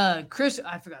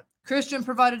 I forgot. Christian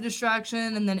provided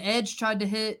distraction, and then Edge tried to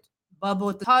hit Bubba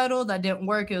with the title. That didn't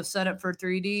work. It was set up for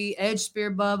 3D. Edge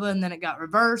speared Bubba, and then it got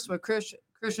reversed where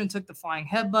Christian took the flying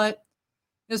headbutt. It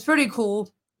was pretty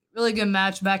cool. Really good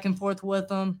match back and forth with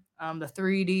them. The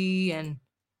 3D and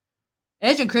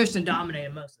Edge and Christian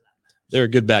dominated most of that. They're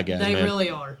good bad guys. They man.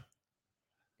 really are.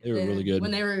 They were really good.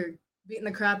 When they were beating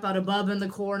the crap out of Bubba in the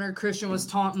corner, Christian was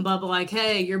taunting Bubba like,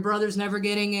 "Hey, your brother's never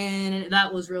getting in," and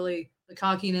that was really the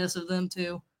cockiness of them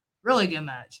too. Really good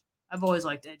match. I've always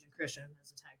liked Edge and Christian as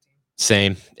a tag team.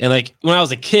 Same. And like when I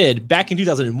was a kid, back in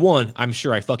 2001, I'm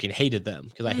sure I fucking hated them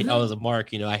because I was a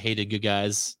mark. You know, I hated good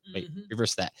guys. Wait,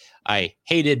 reverse that. I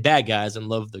hated bad guys and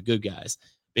loved the good guys.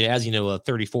 But as you know, a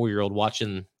 34-year-old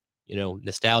watching, you know,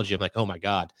 nostalgia, I'm like, oh my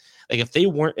god. Like if they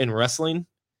weren't in wrestling,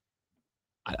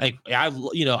 I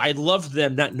loved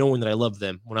them not knowing that I loved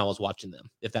them when I was watching them.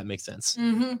 If that makes sense.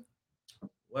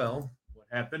 Well, what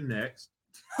happened next?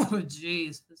 Oh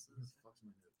jeez, this is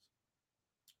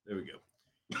There we go.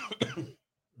 Too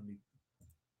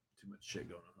much shit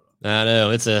going on. I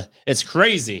know it's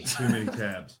crazy. Too many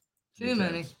tabs. Too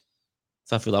many.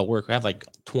 So I feel like work. I have like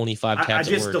 25 tabs. I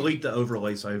just at work. delete the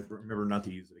overlay so I remember not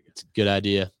to use it again. It's a good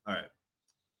idea. All right.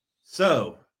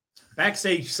 So,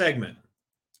 backstage segment.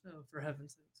 Oh, for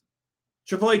heaven's sake.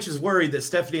 Triple H is worried that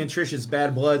Stephanie and Trish's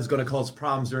bad blood is going to cause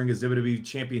problems during his WWF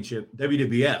championship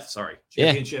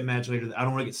match later. I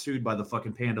don't want to get sued by the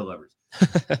fucking panda lovers.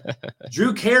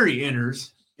 Drew Carey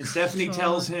enters, and Stephanie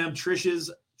tells him Trish is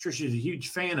a huge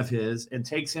fan of his and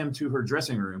takes him to her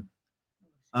dressing room.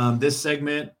 This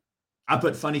segment, I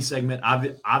put funny segment,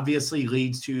 obviously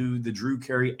leads to the Drew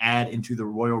Carey ad into the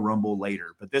Royal Rumble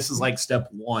later. But this is like step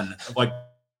one of like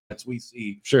as we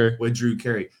see with Drew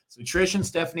Carey. So Trish and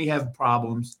Stephanie have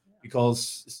problems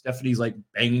because Stephanie's like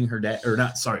banging her dad, or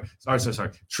not. Sorry.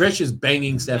 Trish is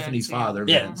banging Stephanie's father.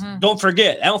 Yeah. Don't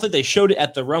forget. I don't think they showed it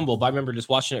at the Rumble, but I remember just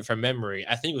watching it from memory.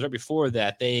 I think it was right before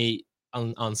that they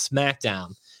on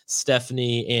SmackDown,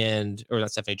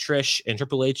 Trish and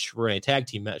Triple H were in a tag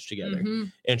team match together,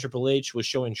 and Triple H was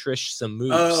showing Trish some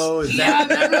moves. Oh, I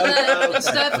remember that. When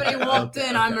Stephanie walked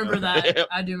in, I remember that. Yep.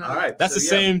 I do remember. All right, that's the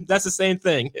same. That's the same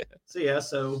thing.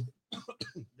 So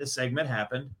this segment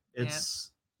happened.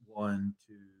 It's 1,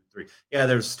 2, 3. Yeah,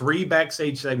 there's 3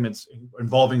 backstage segments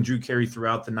involving Drew Carey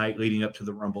throughout the night leading up to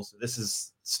the Rumble. So this is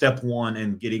step 1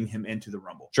 in getting him into the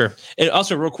Rumble. Sure. And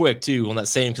also real quick too, on that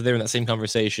same, because they were in that same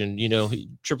conversation,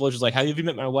 Triple H was like, have you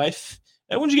met my wife?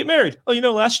 And when did you get married? Oh,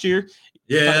 last year.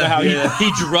 Yeah. How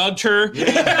he drugged her.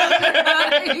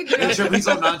 Yeah. He's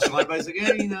so nonchalant, but he's like,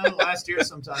 last year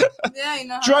sometime.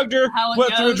 Yeah, drugged her,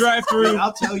 went through a drive-through.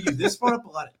 I'll tell you, this brought up a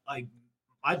lot.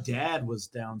 My dad was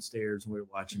downstairs when we were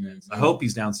watching this. I hope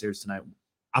he's downstairs tonight.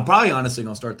 I'm probably honestly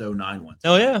going to start the 09 one.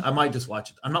 Oh, yeah. I might just watch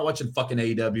it. I'm not watching fucking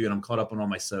AEW, and I'm caught up on all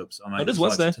my soaps. So I might just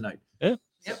watch it tonight. Yeah.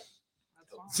 Yep.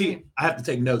 See, I have to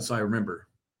take notes so I remember.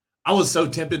 I was so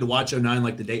tempted to watch 09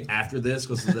 like the day after this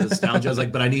because of the nostalgia. I was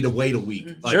like, but I need to wait a week.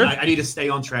 Like, sure. I need to stay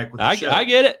on track with the show. I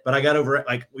get it. But I got over it.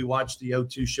 Like, we watched the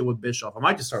 02 show with Bischoff. I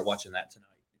might just start watching that tonight.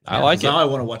 I like it. Now I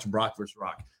want to watch Brock versus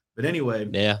Rock. But anyway.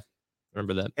 Yeah.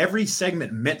 Remember that. Every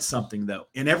segment meant something, though.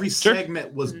 And every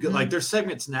segment was good. Like, there's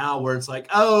segments now where it's like,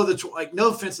 oh,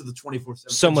 no offense to the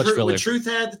 24/7. So much filler. What Truth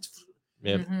had,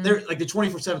 they're like the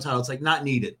 24/7 title. It's like not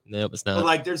needed. Nope, it's not. But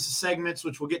like, there's the segments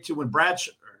which we'll get to when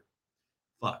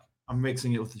I'm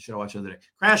mixing it with the show I watched the other day.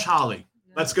 Crash Holly.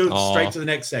 Let's go straight to the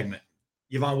next segment.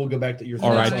 Yvonne, we'll go back to your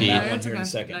R.I.P. here in a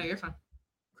second. No, you're fine.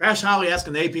 Crash Holly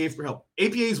asking the APA for help.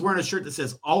 APA is wearing a shirt that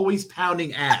says "Always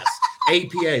Pounding Ass."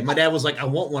 APA. My dad was like, I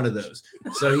want one of those.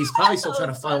 So he's probably still trying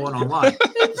to find one online.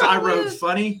 So I wrote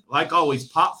funny, like always,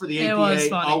 pop for the APA,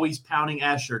 always pounding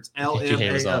ass shirts.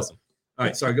 LMAO. Awesome. All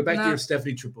right, sorry. Go back to your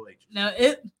Stephanie Triple H. No,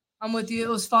 I'm with you. It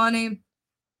was funny.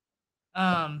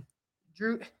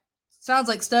 Drew sounds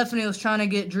like Stephanie was trying to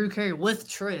get Drew Carey with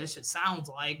Trish. It sounds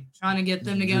like trying to get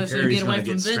them together so they get away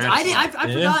from Vince. I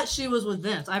forgot she was with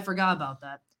Vince. I forgot about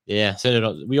that. Yeah,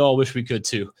 we all wish we could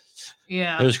too.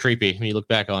 Yeah, it was creepy when you look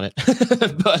back on it.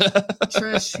 But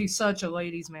Trish, she's such a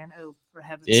ladies' man. Oh, for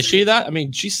heaven's sake. Is she that? I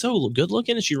mean, she's so good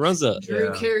looking, and she runs a.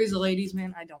 Drew Carey's a ladies'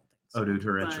 man. I don't think so. Oh, dude,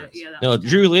 her entrance. Yeah, no,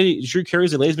 Drew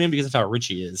Carey's a ladies' man because of how rich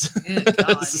he is.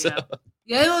 God,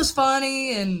 yeah, it was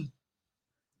funny, and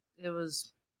it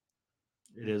was.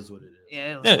 It is what it is.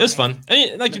 Yeah, it was fun. I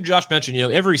mean, like Josh mentioned,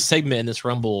 every segment in this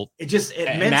Rumble, it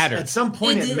mattered. At some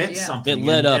point, it meant something. It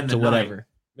led up to whatever.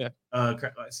 Yeah. I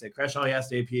say Crash Holly asked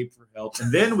the APA for help,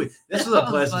 and then this was a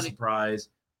pleasant surprise.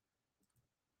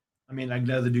 I mean, I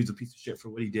know the dude's a piece of shit for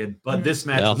what he did, but this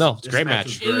match, it's a great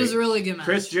match. It was a really good match.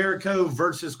 Chris Jericho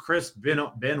versus Chris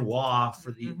Benoit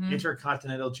for the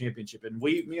Intercontinental Championship, and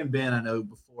me and Ben, I know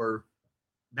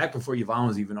back before Yvonne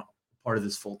was even part of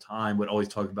this full time, would always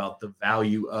talk about the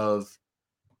value of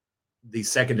the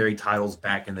secondary titles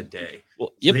back in the day.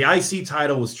 Well, so the IC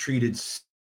title was treated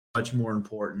much more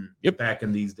important back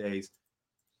in these days.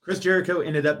 Chris Jericho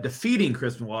ended up defeating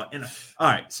Chris Benoit. And all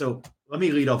right, so let me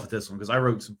lead off with this one because I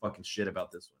wrote some fucking shit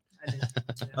about this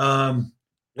one.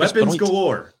 Weapons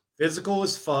galore, physical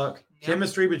as fuck.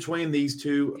 Chemistry between these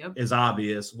two is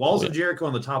obvious. Walls of Jericho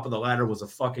on the top of the ladder was a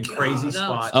fucking crazy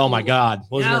spot. Oh my God.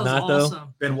 Wasn't it not though?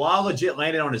 Benoit legit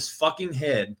landed on his fucking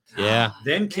head. Yeah.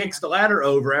 Then kicks the ladder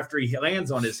over after he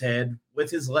lands on his head with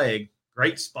his leg.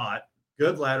 Great spot.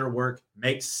 Good ladder work.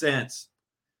 Makes sense.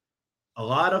 A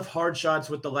lot of hard shots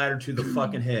with the ladder to the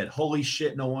fucking head. Holy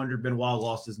shit, no wonder Benoit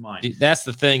lost his mind. Dude, that's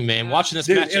the thing, man. Watching this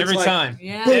match every time.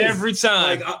 Yeah. Every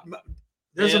time. Like,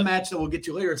 There's Yeah. a match that we'll get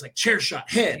to later. It's like chair shot,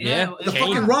 head. Yeah. The Kane.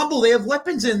 fucking Rumble, they have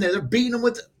weapons in there. They're beating them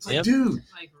with it's like, Yep. dude,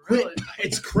 Like quit. really.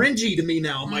 It's cringy to me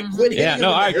now. I'm like, Mhm. quit hitting Yeah, him no,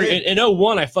 with I the agree. head. In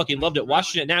 01, I fucking loved it.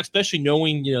 Watching it now, especially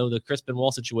knowing, the Chris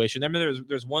Benoit situation. I mean,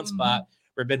 there's one Mhm. spot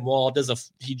where Benoit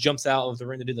he jumps out of the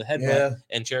ring to do the headbutt, Yeah.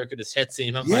 and Jericho just hits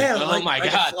him. I'm Yeah, like, oh like- my like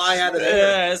a God. fly out of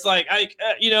there. Yeah, it's like,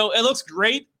 it looks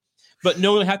great, but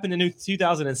knowing what happened in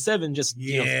 2007, just,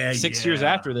 6 years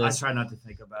after I this, try not to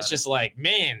think about it's it. just like,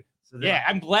 man, So then- yeah,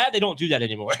 I'm glad they don't do that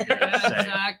anymore. Yeah,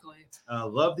 exactly.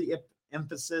 Love the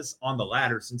emphasis on the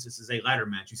ladder since this is a ladder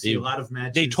match. You see Dude, a lot of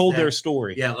matches. They told that- their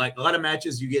story. Yeah, like a lot of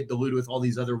matches, you get diluted with all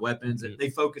these other weapons, and they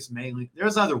focus mainly.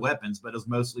 There's other weapons, but it was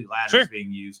mostly ladders Sure.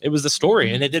 being used. It was the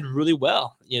story, and it did really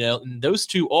well. And those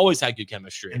two always had good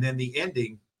chemistry. And then the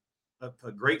ending,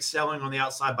 a great selling on the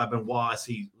outside by Benoit.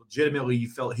 He legitimately, you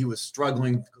felt he was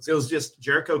struggling because it was just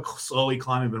Jericho slowly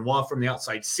climbing. Benoit from the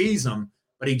outside sees him,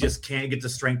 but he just can't get the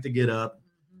strength to get up.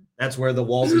 That's where the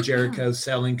walls of Jericho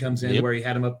selling comes in, Yep. where he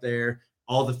had him up there.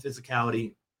 All the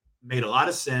physicality made a lot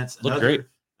of sense. Looked great.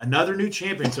 Another new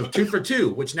champion. So 2 for 2,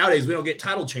 which nowadays we don't get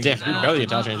title changes. Yeah, barely get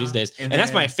title change these days. And And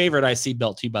that's then- my favorite IC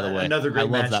belt too, by the way. Another great I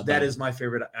love match. that. That belt. is my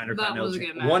favorite Intercontinental was a good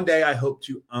champion. match. One day I hope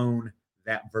to own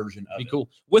that version of Be it. cool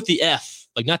with the F,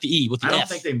 like not the E, with the I don't F.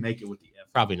 think they make it with the F.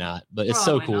 Probably not, but it's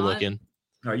so Probably cool not. looking.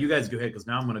 All right, you guys go ahead because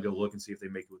now I'm going to go look and see if they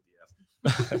make it with the F.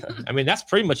 I mean, that's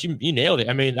pretty much you nailed it.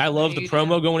 I mean, I love the You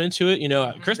promo did. going into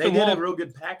it. Chris They did Benoit, a real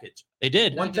good package. they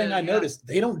did. One thing did, I yeah. noticed,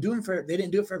 they didn't do it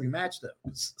for every match though.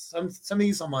 Some of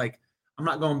these I'm like, I'm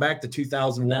not going back to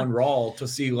 2001 Raw to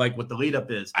see like what the lead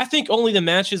up is. I think only the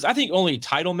matches. I think only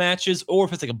title matches, or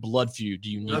if it's like a blood feud,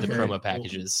 do you need the Okay, promo cool.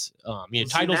 packages? Well,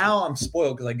 Titles. see, now I'm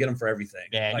spoiled because I get them for everything.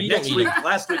 Yeah, like you don't next need week, it.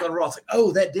 last week on Raw, it's like,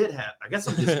 oh, that did happen. I guess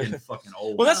I'm just getting fucking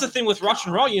old. Well, that's the thing with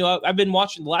watching Raw. I've been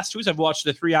watching the last 2 weeks. I've watched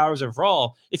the 3 hours of Raw.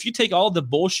 If you take all the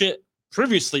bullshit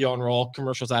previously on Raw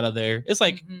commercials out of there, it's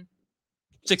like Mhm.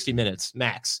 60 minutes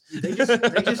max. they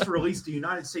just released the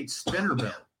United States spinner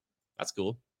belt. That's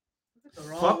cool.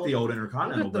 Fuck the old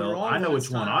Intercontinental Look at the belt. Raw I know one which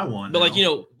this one time. I want. But like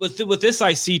now. with this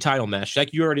IC title match,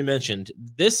 like you already mentioned,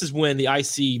 this is when the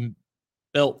IC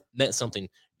belt meant something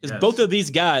because Yes. both of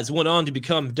these guys went on to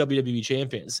become WWE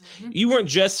champions. Mhm. You weren't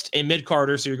just a mid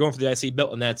carder, so you're going for the IC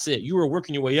belt and that's it. You were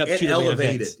working your way up it to the main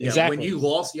elevated. event. Yeah, Exactly. When you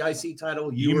lost the IC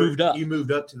title, You were- moved up. You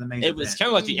moved up to the main It event. was kind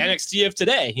of like the Mhm. NXT of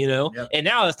today, Yep. and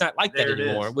now it's not like that There it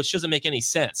anymore, is. which doesn't make any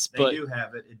sense. They But do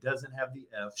have it. It doesn't have the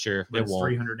F. sure, But it it's won't.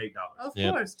 $308. Of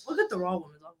Yep. course. Look at the Raw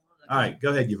women. All right, go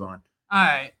ahead, Yvonne. All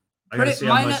right. I gotta Pretty- see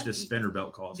how mine- much this spinner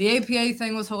belt costs. The APA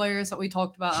thing was hilarious that we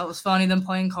talked about. That was funny. Them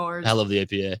playing cards I love the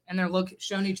APA. and they're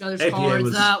showing each other's APA cards.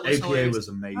 was That was APA hilarious. was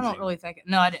amazing. I don't really think it.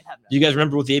 No, I didn't have that. Do you guys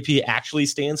remember what the APA actually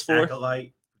stands for?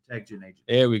 Acolyte Protection Agent.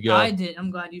 There we go. I did.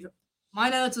 I'm glad you. My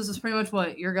notes is pretty much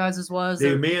what your guys' was.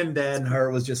 Dude, me and Dad and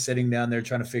her was just sitting down there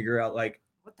trying to figure out like,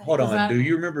 What the hold heck is on, that? do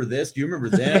you remember this? Do you remember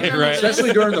that? Right.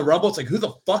 Especially during the Rumble, it's like, who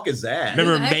the fuck is that?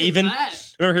 Remember Who the heck is Maven? that?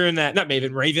 Remember hearing that? Not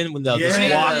Maven, Raven, when the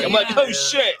Yeah, walk. I'm like, yeah. oh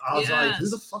shit. I was like, who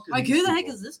Yes. the fuck is Like, these who the heck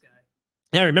people? is this guy?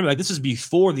 Yeah, I remember like this was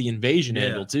before the invasion Yeah.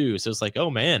 angle too. So it's like, oh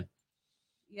man.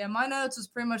 Yeah, my notes is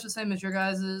pretty much the same as your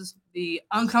guys's. The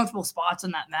uncomfortable spots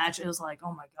in that match, it was like,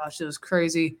 oh my gosh, it was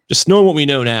crazy. Just knowing what we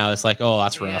know now, it's like, oh,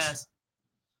 that's rough. Yes.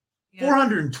 Yeah.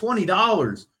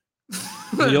 $420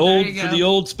 For the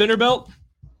old spinner belt.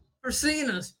 For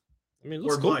Cena's. I mean, it for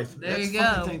looks cool. life. There That's you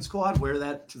fucking go. thing's cool. I'd wear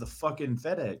that to the fucking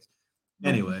FedEx.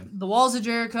 Anyway, The walls of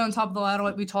Jericho on top of the ladder,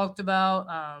 like we talked about.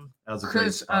 that was a great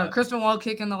Chris spot. Kristen Wall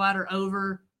kicking the ladder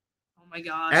over. Oh my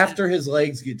gosh. After his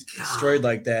legs get destroyed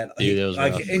like that, Dude, that was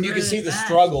like, rough. and you can see the Yes.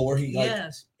 struggle where he like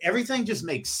Yes. everything just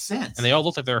makes sense. And they all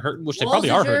look like they're hurting, which they Walls probably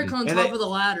of are Jericho hurting. on And top they- of the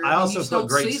ladder. I and you also just put don't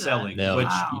great see that. selling, No, which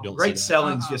Wow. you don't great see that.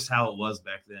 selling's Uh-huh. just how it was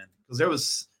back then. Because there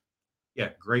was,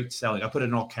 great selling. I put it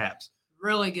in all caps.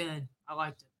 Really good. I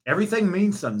liked it. Everything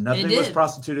means something. Nothing was did.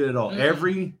 prostituted at all. Mm.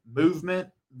 Every move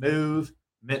meant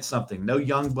something. No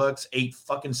Young Bucks, 8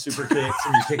 fucking super kicks,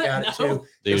 and you kick out at No. 2.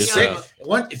 Dude, It's it's sick.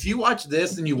 rough. If you watch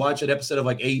this and you watch an episode of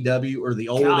like AEW or the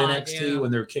old God, NXT yeah.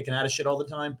 when they're kicking out of shit all the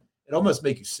time, it almost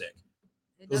make you sick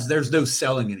It because does. there's no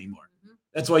selling anymore. Mhm.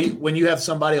 That's why when you have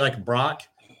somebody like Brock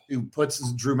who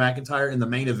puts Drew McIntyre in the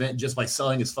main event just by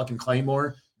selling his fucking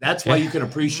Claymore, that's why you can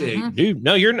appreciate. Mhm. Dude,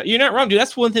 no, you're not wrong, dude.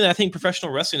 That's one thing that I think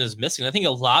professional wrestling is missing. I think a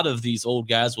lot of these old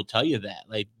guys will tell you that.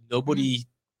 Like nobody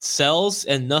sells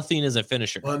and nothing is a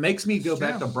finisher. Well, it makes me go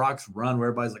back True. to Brock's run where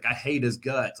everybody's like, I hate his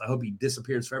guts. I hope he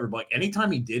disappears forever. But like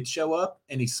anytime he did show up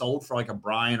and he sold for like a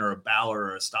Bryan or a Balor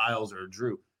or a Styles or a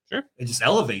Drew, Sure. it just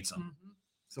elevates him. Mhm.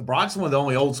 So Brock's one of the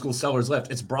only old school sellers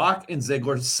left. It's Brock and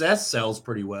Ziggler. Seth sells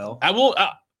pretty well. I will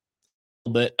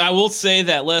say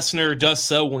that Lesnar does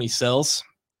sell when he sells,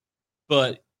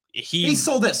 but He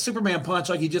sold that Superman punch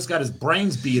like he just got his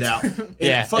brains beat out.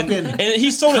 Yeah, fucking and he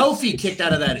sold it. Kofi kicked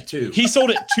out of that too. He sold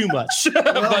it too much.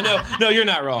 But no, you're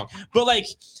not wrong. But like,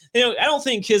 I don't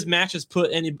think his matches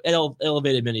put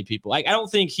elevated many people. Like, I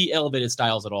don't think he elevated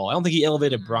Styles at all. I don't think he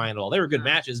elevated Bryan at all. They were good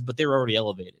matches, but they were already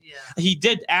elevated. Yeah. He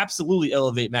did absolutely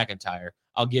elevate McIntyre.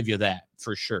 I'll give you that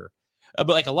for sure. But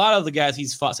like a lot of the guys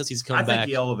he's fought since he's come back. I think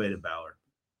he elevated Balor.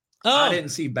 Oh. I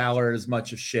didn't see Balor as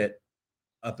much of shit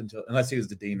up until unless he was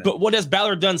the Demon. But what has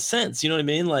Balor done since? You know what I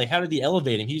mean? Like, how did he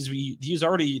elevate him? He's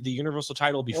already the Universal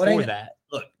title before that.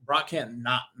 Look, Brock can't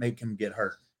not make him get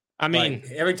hurt. I mean,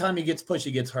 like, every time he gets pushed,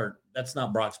 he gets hurt. That's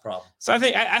not Brock's problem. So I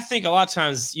think a lot of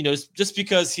times, just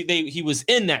because he was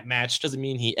in that match doesn't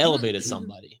mean he elevated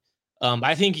somebody.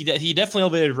 I think he definitely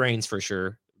elevated Reigns for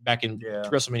sure back in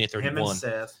WrestleMania 31. Him and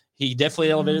Seth. He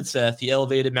definitely elevated Seth. He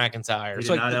elevated McIntyre. He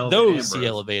so did like not those elevate he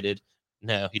elevated.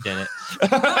 No, he didn't.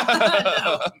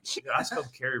 I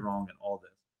spelled Kerry wrong in all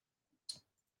this.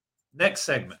 Next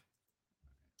segment.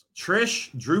 Trish,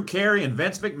 Drew Carey, and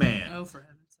Vince McMahon. Oh, for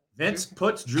heaven's sake. Vince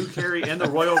puts Drew Carey in the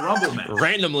Royal Rumble match.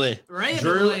 Randomly.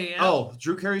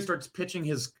 Drew Carey starts pitching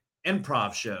his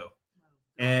improv show.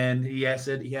 And he asked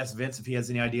Vince if he has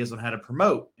any ideas on how to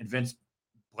promote. And Vince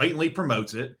blatantly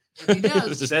promotes it. He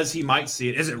does. Says he might see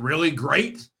it. Is it really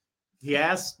great? He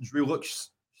asks. Drew looks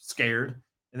scared.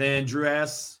 And then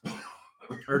Vince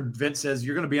says,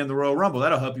 you're going to be in the Royal Rumble.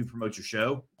 That'll help you promote your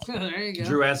show. There you go.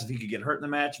 Drew asks if he could get hurt in the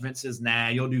match. Vince says, nah,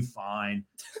 you'll do fine.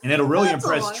 And it'll really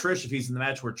impress Trish if he's in the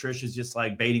match where Trish is just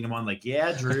like baiting him on, like,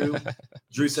 yeah, Drew.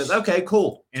 Drew says, okay,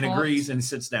 cool. And agrees and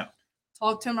sits down.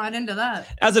 Talked him right into that.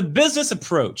 As a business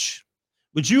approach,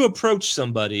 would you approach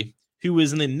somebody who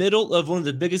is in the middle of one of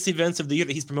the biggest events of the year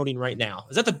that he's promoting right now?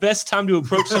 Is that the best time to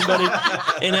approach somebody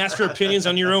and ask for opinions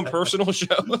on your own personal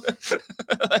show?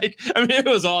 It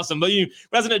was awesome. But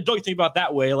as an adult, you think about it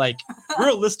that way, like,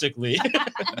 realistically.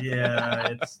 Yeah,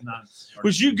 it's not.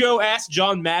 Would you go ask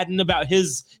John Madden about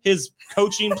his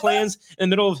coaching plans in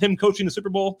the middle of him coaching the Super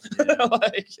Bowl?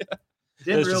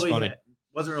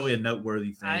 Wasn't really a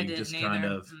noteworthy thing. I didn't just either. kind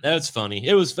of. That's funny.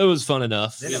 It was fun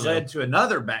enough. Then it led to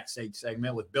another backstage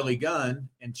segment with Billy Gunn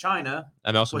in China,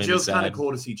 which was kind of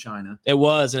cool to see China. It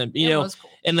was, and it was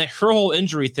cool. And her whole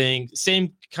injury thing,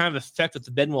 same kind of effect with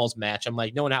the Benoit's match. I'm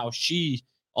like, knowing how she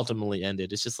ultimately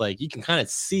ended, it's just like you can kind of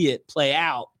see it play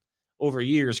out over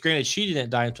years. Granted, she didn't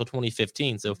die until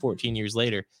 2015, so 14 years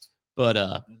later,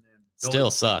 but still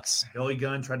sucks. Billy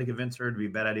Gunn tried to convince her to be a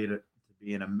bad idea to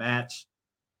be in a match.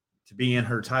 To be in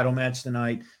her title match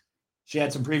tonight. She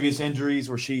had some previous injuries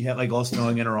where she had like lost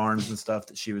feeling in her arms and stuff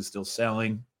that she was still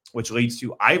selling, which leads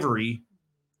to Ivory.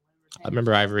 I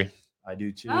remember Ivory. I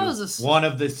do too. That was one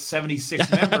of the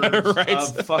 76 members right.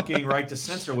 of fucking Right to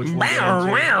Censor, which we'll get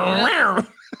into.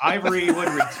 Ivory would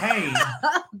retain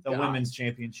the women's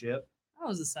championship. That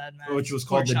was a sad match. Which was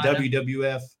called the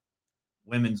WWF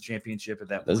Women's Championship at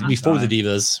that point. That was before the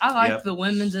Divas. I liked the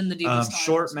women's and the Divas.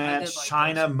 Short match.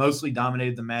 China mostly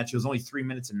dominated the match. It was only 3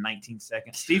 minutes and 19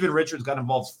 seconds. Steven Richards got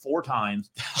involved 4 times.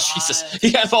 Jesus,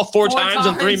 he got involved 4 times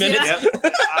in 3 minutes. Yep.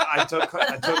 I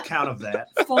took count of that.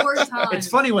 4 times. It's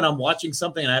funny when I'm watching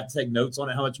something and I have to take notes on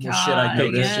it. How much more shit I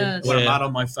notice when I'm not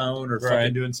on my phone or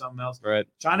fucking doing something else. Right.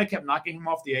 China kept knocking him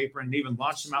off the apron and even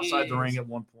launched him outside the ring at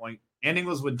one point. Ending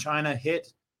was when China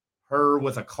hit her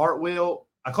with a cartwheel.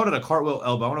 I called it a cartwheel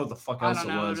elbow. I don't know what the fuck else it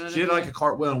was. She did like a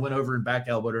cartwheel and went over and back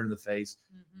elbowed her in the face.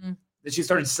 Mm-hmm. Then she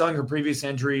started selling her previous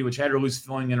injury, which had her loose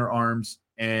feeling in her arms,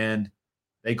 and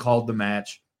they called the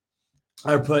match.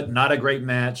 I put not a great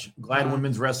match. Glad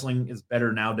women's wrestling is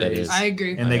better nowadays. I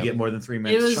agree. And they get more than 3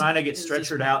 minutes. China gets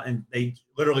stretchered out, and they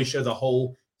literally show the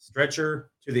whole stretcher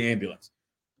to the ambulance.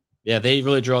 Yeah, they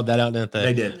really drove that out, didn't they?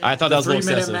 They did. I thought that was a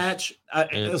 3-minute match.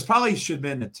 It was probably should have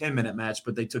been a 10-minute match,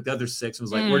 but they took the other 6 and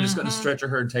was like, we're just going to stretcher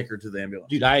her and take her to the ambulance.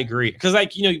 Dude, I agree. Because,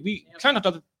 we kind of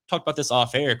talked about this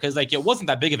off air because, it wasn't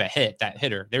that big of a hit that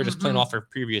hit her. They were just playing off her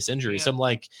previous injury. So I'm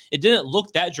like, it didn't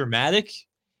look that dramatic.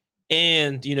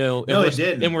 And, it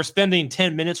didn't. And we're spending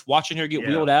 10 minutes watching her get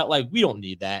wheeled out. Like, we don't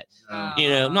need that.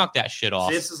 Knock that shit off.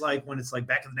 See, this is like when it's like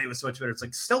back in the day with so much better. It's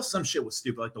like still some shit was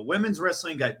stupid. Like the women's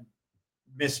wrestling got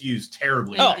misused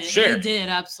terribly. Sure. It did,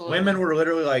 absolutely. Women were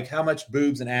literally like, how much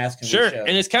boobs and ass can we show?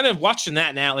 And it's kind of watching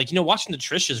that now, watching the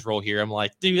Trish's role here. I'm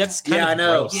like, dude, that's kind of I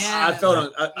know. gross. Yeah.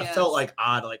 I felt like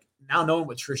odd, like now knowing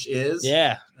what Trish is.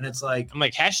 Yeah. And it's like, I'm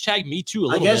like, hashtag me too a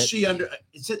little bit. I guess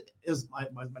bit. it was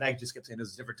my dad just kept saying it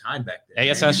was a different time back then. I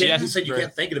guess he said you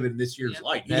can't think of it in this year's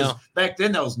light. Back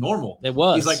then that was normal. It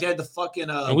was. He's like, they had the fucking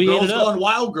we Girls Gone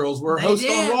Wild Girls were hosts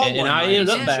on Raw. And I ended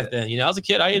up back then. I was a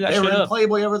kid. I ate that shit up. They were in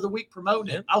Playboy every the week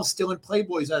promoting it. I was still in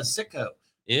Playboys as a sicko.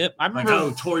 Yep, I Like, remember.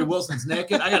 oh, Tori Wilson's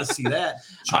naked. I got to see that.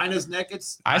 China's naked.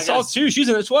 I saw gotta it too. She's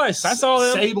in it twice. I saw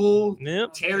them. Sable,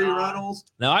 Yep. Terry God. Runnels.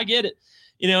 No, I get it.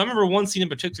 You know, I remember one scene in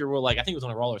particular where, like, I think it was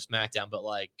on a Raw or SmackDown, but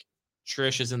like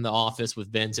Trish is in the office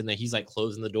with Vince, and then he's like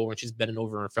closing the door, and she's bending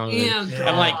over in front of him. Yeah,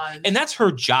 I'm like, God. and that's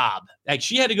her job. Like,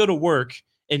 she had to go to work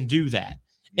and do that.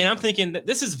 And I'm thinking that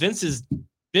this is Vince's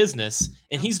business,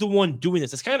 and he's the one doing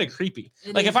this. It's kind of creepy.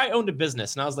 It Like, is. if I owned a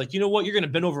business and I was like, you know what, you're gonna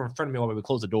bend over in front of me while we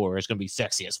close the door. It's gonna be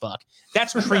sexy as fuck.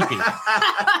 That's creepy.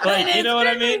 Like, you know what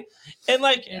I mean? And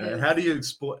like, It is. How do you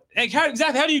exploit? like how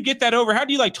do you get that over? How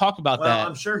do you like talk about Well, that?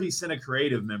 I'm sure he sent a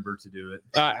creative member to do it.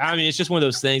 I mean, it's just one of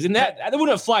those things, and that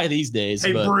wouldn't fly these days.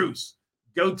 Hey, but Bruce,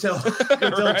 go tell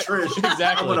Right. Trish. Exactly.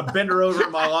 I'm gonna bend her over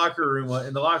in my locker room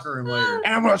in the locker room later.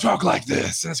 and I'm gonna talk like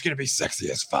this, and it's gonna be sexy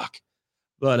as fuck.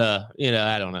 But you know,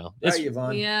 I don't know. It's, Hey,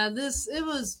 Yvonne. Yeah, it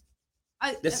was.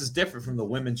 This is different from the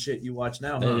women shit you watch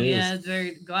now, It huh? is. Yeah, it's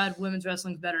very glad women's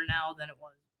wrestling's better now than it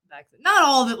was back then. Not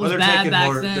all of it Well, was they're bad taking back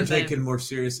more. then. They're but- taking more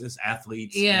serious as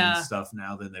athletes Yeah. and stuff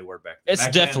now than they were back then. It's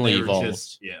Back then, definitely they were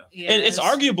evolved. yeah. Yeah, and it's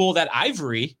arguable that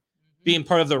Ivory, being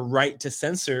part of the right to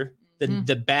censor the, Mhm.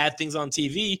 the bad things on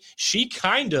TV, she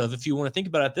kind of, if you want to think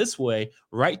about it this way,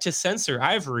 right to censor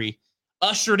Ivory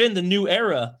ushered in the new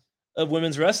era of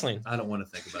women's wrestling. I don't want to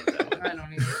think about it that way. I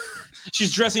don't even.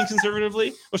 She's dressing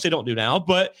conservatively, which they don't do now,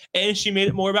 and she made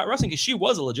it more about wrestling because she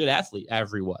was a legit athlete.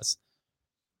 Ivory was.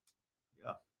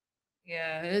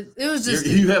 Yeah, it was just.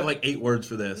 You have like 8 words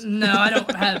for this. No, I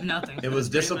don't have nothing. It was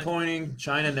Pretty much. disappointing.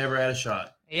 China never had a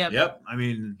shot. Yep. Yep. I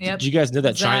mean, Yep. Did you guys know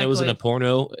that China was in a Exactly.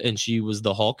 porno and she was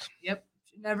the Hulk? Yep.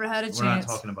 She never had a we're not chance.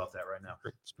 talking about that right now.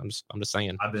 I'm just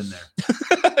saying. I've been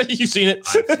there. You seen it?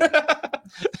 I've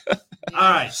seen All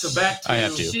right. So back to I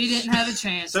have to. She didn't have a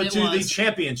chance. So it to the was.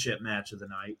 championship match of the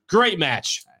night. Great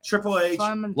match. Triple H.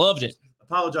 Simon- Loved it.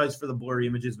 Apologize for the blurry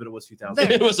images, but it was 2000.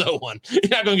 There. It was 01. You're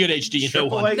not going to get HD in Triple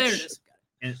 01. H There it is.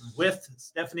 and with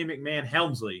Stephanie McMahon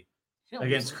Helmsley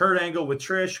against Kurt Angle with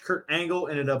Trish. Kurt Angle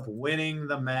ended up winning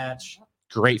the match.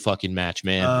 Great fucking match,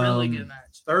 man. Really good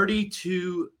match.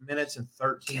 32 minutes and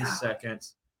 13 God.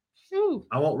 seconds. Whew.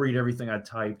 I won't read everything I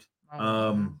typed.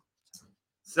 Oh.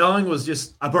 Selling was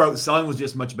just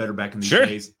much better back in these Sure.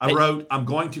 days. I Hey. wrote, I'm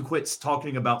going to quit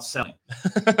talking about selling.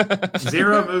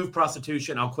 Zero move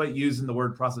prostitution. I'll quit using the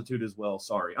word prostitute as well.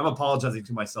 Sorry. I'm apologizing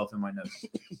to myself in my notes.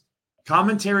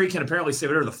 Commentary can apparently say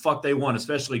whatever the fuck they want,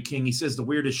 especially King. He says the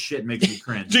weirdest shit makes me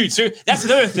cringe. Dude, so that's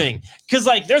another thing. Because,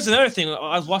 like, there's another thing.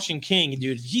 I was watching King,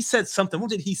 dude. He said something. What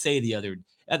did he say the other?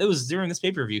 It was during this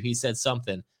pay-per-view. He said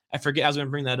something. I forget. I was going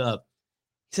to bring that up.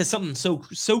 He said something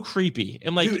so creepy.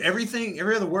 And like, Dude, every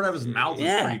other word out of his mouth is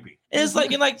Yeah. creepy. it's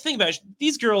like, and like, think about it.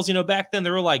 These girls, you know, back then they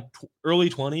were like early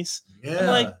 20s. Yeah.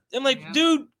 I'm like, Yeah.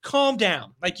 dude, calm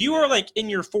down. Like, you are like in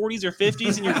your 40s or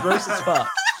 50s and you're gross as fuck.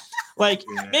 Like,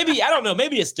 Yeah. maybe, I don't know,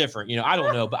 maybe it's different, you know, I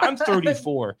don't know, but I'm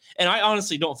 34 and I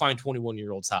honestly don't find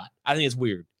 21-year-olds hot. I think it's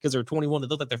weird because they're 21, they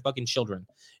look like they're fucking children,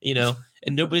 you know,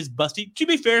 and nobody's busty. To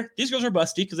be fair, these girls are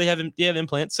busty because they have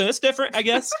implants, so it's different, I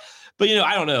guess. But, you know,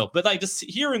 I don't know. But like, just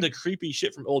hearing the creepy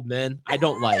shit from old men, I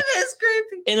don't like. It is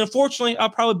creepy. And unfortunately, I'll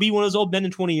probably be one of those old men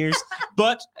in 20 years.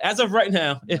 But as of right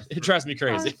now, it drives me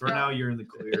crazy. For now, you're in the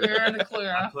clear. You're in the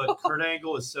clear. I put Kurt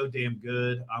Angle is so damn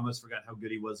good. I almost forgot how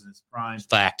good he was in his prime.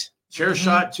 Fact. Chair Mhm.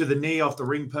 shot to the knee off the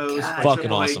ring post. God. by Fucking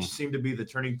Triple H awesome. seemed to be the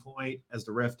turning point as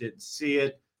the ref didn't see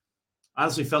it. I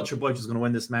honestly felt Triple H was going to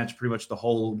win this match pretty much the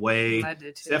whole way. I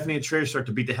did too. Stephanie and Trish start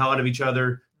to beat the hell out of each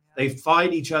other. They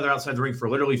fight each other outside the ring for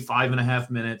literally 5.5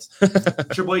 minutes.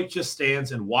 Triple H just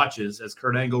stands and watches as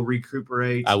Kurt Angle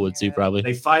recuperates. I would too, probably.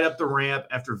 They fight up the ramp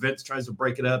after Vince tries to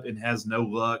break it up and has no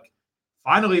luck.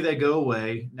 Finally, they go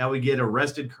away. Now we get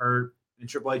arrested Kurt, and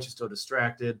Triple H is still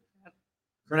distracted.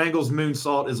 Kurt Angle's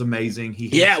moonsault is amazing. He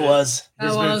hits Yeah, it was.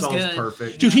 His That was moonsault is good.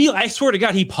 perfect. Dude, I swear to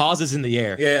God, he pauses in the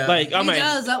air. Yeah. Like, I'm He like,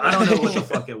 does. That I don't know was what the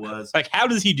fuck it was. like, how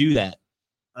does he do that?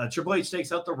 Triple H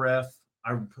takes out the ref.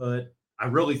 I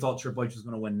really thought Triple H was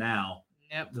going to win now.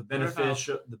 Yep. The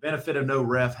benefit of no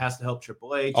ref has to help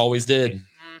Triple H. Always did.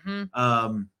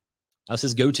 Mm-hmm. That's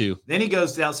his go-to. Then he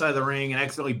goes to the outside of the ring and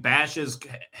accidentally bashes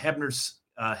Hebner's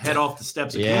head off the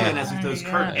steps again Yeah. as he throws Yeah.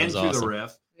 Kurt That was into the awesome.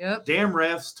 ref. Yep. Damn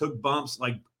refs took bumps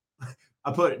like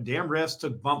damn refs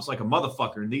took bumps like a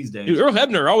motherfucker in these days. Dude, Earl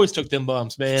Hebner always took them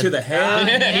bumps, man. To the head.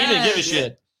 he didn't give a Yes.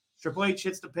 shit. Triple H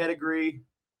hits the pedigree,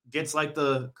 gets like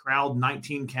the crowd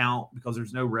 19 count because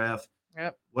there's no ref.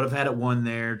 Yep. Would have had it one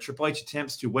there. Triple H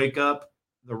attempts to wake up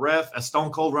the ref as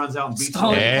Stone Cold runs out and beats Stone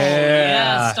Cold. him.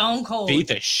 Yeah. Stone Cold. Beat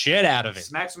the shit out of it.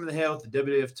 Smacks him in the head with the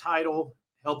WWF title,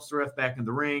 helps the ref back in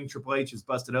the ring. Triple H is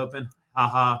busted open.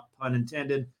 Haha, pun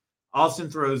intended. Austin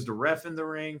throws the ref in the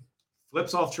ring,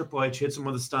 flips off Triple H, hits him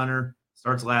with a stunner.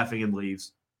 starts laughing and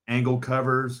leaves. Angle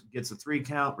covers, gets a 3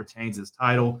 count, retains his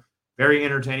title. Very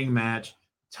entertaining match.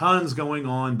 Tons going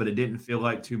on, but it didn't feel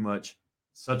like too much.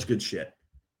 Such good shit.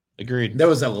 Agreed. There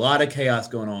was a lot of chaos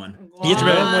going on.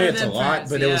 Normally it's a lot,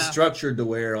 but it was structured to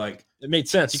where like it made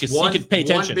sense. You could pay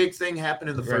attention. One big thing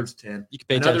happened in the first 10. You could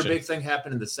pay Another attention. big thing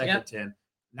happened in the second 10.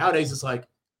 Nowadays it's like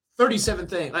 37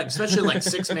 things, like especially like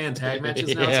 6-man tag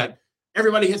matches. Now it's like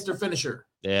everybody hits their finisher.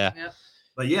 Yeah. Yep.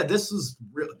 But yeah, this was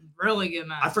really good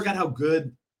match. I forgot how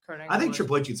good. Kurt I think Angle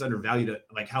Triple H is undervalued at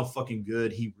like how fucking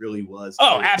good he really was.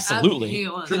 Oh, Like, absolutely. He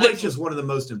was. Triple H is one of the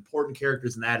most important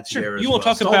characters in the Attitude Sure, Era. you as won't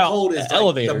well. talk Stone about Cold is like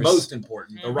elevators. the most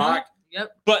important. The Mhm. Rock,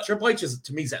 Yep. But Triple H is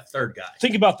to me is that third guy.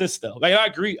 think about this though. Like I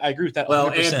agree with that. Well,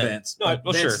 100%. and Vince. No, But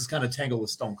well, Vince sure. is kind of tangled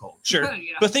with Stone Cold. Sure.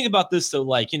 Yeah. But think about this though,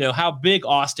 like, how big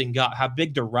Austin got, how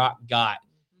big The Rock got.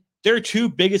 Their two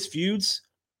biggest feuds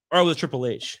are with Triple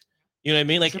H. You know what I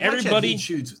mean? Like Triple H had everybody. heat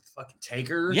feuds with fucking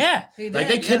Taker. Yeah. He Like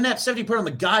did, they kidnapped 70 put on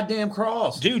the goddamn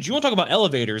cross. Dude, you want to talk about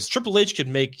elevators? Triple H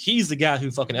he's the guy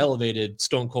who fucking elevated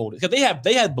Stone Cold. Because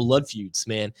they had blood feuds,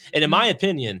 man. And in my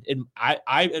opinion,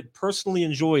 I personally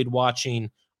enjoyed watching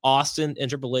Austin and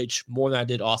Triple H more than I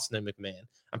did Austin and McMahon.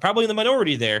 I'm probably in the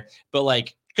minority there, but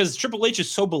like, because Triple H is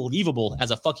so believable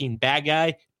as a fucking bad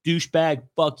guy, douchebag,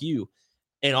 fuck you.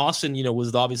 And Austin,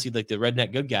 was obviously like the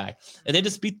redneck good guy. And they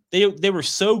just they were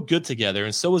so good together.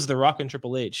 And so was The Rock and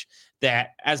Triple H,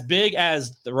 that as big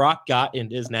as The Rock got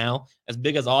and is now, as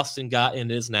big as Austin got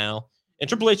and is now, and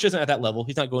Triple H isn't at that level.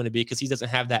 He's not going to be because he doesn't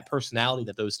have that personality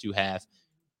that those two have.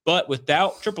 But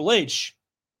without Triple H,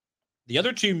 the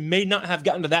other two may not have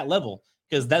gotten to that level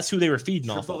because that's who they were feeding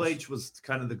off Triple of. H was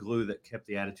kind of the glue that kept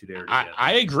the Attitude Era together.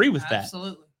 I agree with that.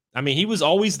 Absolutely. I mean, he was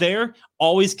always there,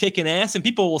 always kicking ass, and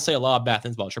people will say a lot of bad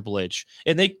things about Triple H,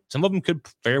 and some of them could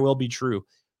very well be true.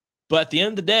 But at the end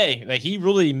of the day, like, he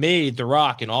really made The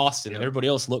Rock and Austin and everybody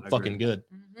else look fucking good.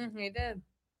 He did.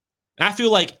 And I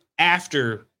feel like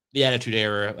after the Attitude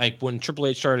Era, like when Triple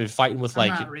H started fighting with I'm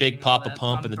like not Big reading Papa all that.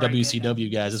 Pump I'm and the breaking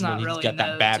WCW guys, is It's when not he really got that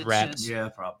notes, bad it's rap. just- Yeah,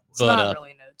 probably. It's But, not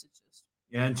really notes. It's just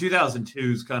Yeah, in 2002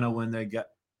 is kind of when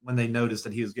they noticed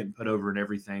that he was getting put over and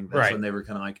everything. That's Right. when they were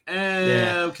kind of like,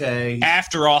 Yeah. okay.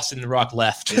 After Austin and The Rock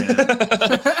left.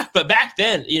 Yeah. But back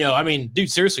then, I mean,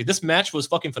 dude, seriously, this match was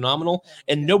fucking phenomenal,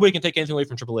 and nobody can take anything away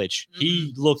from Triple H.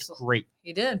 He looked great.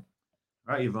 he did.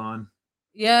 All right, Yvonne.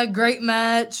 Yeah, great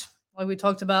match. Like we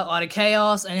talked about, a lot of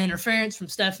chaos and interference from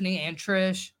Stephanie and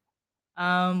Trish.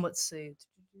 Let's see.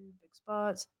 Big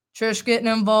spots. Trish getting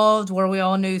involved where we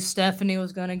all knew Stephanie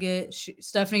was going to get.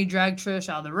 Stephanie dragged Trish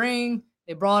out of the ring.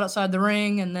 They brought outside the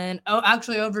ring and then,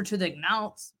 actually over to the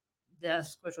announce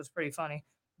desk, which was pretty funny.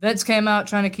 Vince came out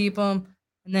trying to keep him.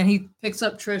 And then he picks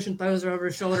up Trish and throws her over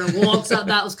his shoulder and walks out.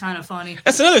 That was kind of funny.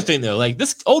 That's another thing, though. Like,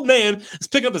 this old man is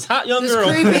picking up this hot young This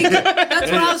girl. creepy-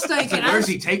 That's what I was thinking. Where's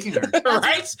he taking her?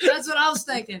 Right? That's what I was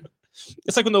thinking.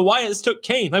 It's like when the Wyatts took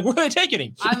Kane. Like, where are they taking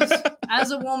him? As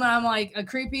a woman, I'm like, a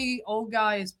creepy old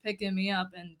guy is picking me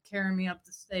up and carrying me up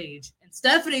the stage. And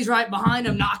Stephanie's right behind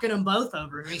him, knocking them both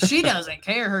over. I mean, she doesn't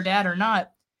care, her dad or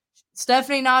not.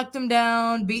 Stephanie knocked him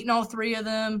down, beating all three of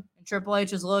them. And Triple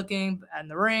H is looking in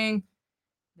the ring.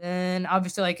 Then,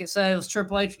 obviously, like it said, it was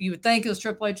Triple H. You would think it was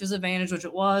Triple H's advantage, which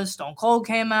it was. Stone Cold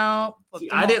came out. See,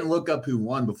 I didn't look up who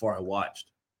won before I watched.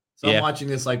 So Yeah. I'm watching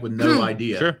this like with no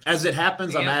idea. Sure. As it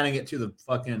happens, I'm Yeah. adding it to the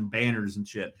fucking banners and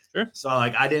shit. Sure. So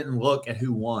like I didn't look at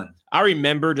who won. I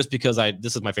remember just because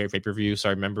this is my favorite pay-per-view, so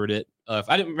I remembered it. If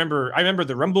I didn't remember, I remember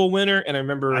the Rumble winner, and I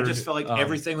remember. I just felt like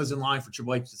everything was in line for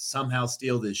Triple H to somehow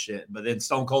steal this shit. But then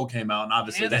Stone Cold came out, and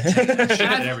obviously Yeah. that changed that shit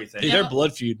and everything. Dude, their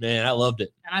blood feud, man. I loved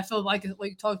it. And I feel like you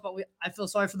talked about, I feel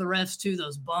sorry for the refs too,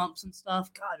 those bumps and stuff.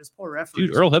 God, this poor referee.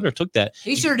 Dude, Earl Hebner took that.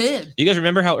 He sure did. You guys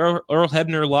remember how Earl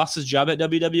Hebner lost his job at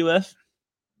WWF?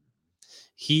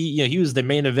 He was the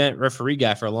main event referee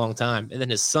guy for a long time, and then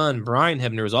his son Brian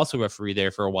Hebner was also a referee there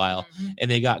for a while, Mhm.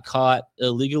 and they got caught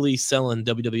illegally selling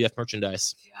WWF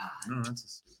merchandise. God, No, that's a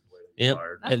stupid way to be Yep.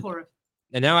 fired. that And- poor.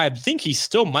 And now I think he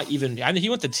still might even. I know he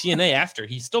went to TNA after.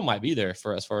 He still might be there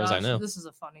for as far as I Gosh, know. This is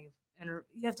a funny interview.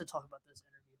 You have to talk about this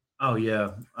interview. Oh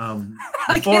yeah.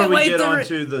 I Before can't we wait get to on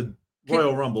to the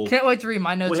Royal Rumble, Can't wait to read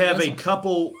my notes. we for have this a one.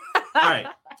 couple. All right.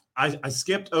 I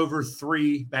skipped over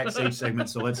 3 backstage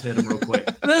segments, so let's hit them real quick.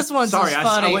 This one's Sorry, just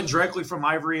I funny. went directly from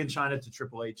Ivory in China to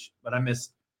Triple H, but I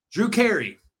missed Drew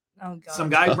Carey. Oh God. Some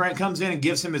guy Brent comes in and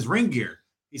gives him his ring gear.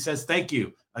 He says, "Thank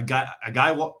you." A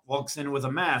guy walks in with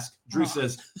a mask. Drew Oh.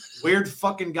 says, "Weird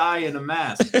fucking guy in a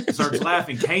mask." Starts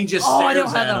laughing. Kane just Oh, I stares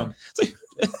don't have at that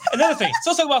him. Another thing.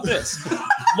 So let's talk about this.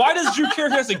 Why does Drew Carey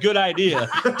have a good idea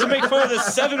to make fun of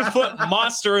this 7-foot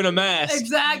monster in a mask?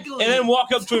 Exactly. And then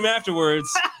walk up to him afterwards.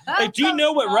 Like, do you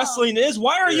know what wrestling is?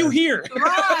 Why are you here?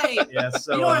 Right. Yeah,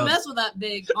 so You don't want to mess with that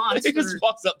big monster. He just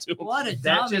walks up to him. What a that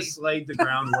dummy. just laid the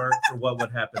groundwork for what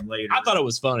would happen later. I thought it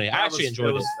was funny. I actually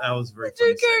enjoyed it. That was very Drew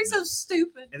funny. Carey's so segment.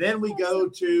 stupid. And then we go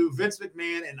to Vince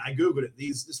McMahon, and I googled it.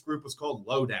 This group was called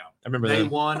Lowdown. I remember They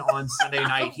that. won on Sunday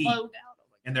Night Heat Low down.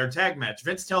 in their tag match.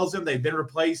 Vince tells them they've been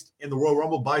replaced in the Royal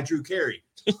Rumble by Drew Carey.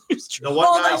 The one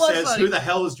Oh, that guy was says, funny. "Who the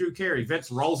hell is Drew Carey?" Vince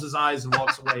rolls his eyes and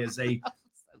walks away as they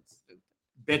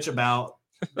bitch about.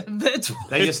 Bitch.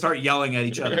 They just start yelling at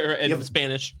each other. in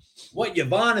Spanish. What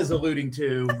Yvonne is alluding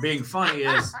to, being funny,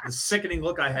 is the sickening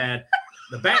look I had.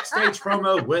 The backstage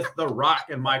promo with The Rock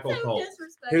and Michael Cole,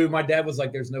 who my dad was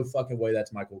like, "There's no fucking way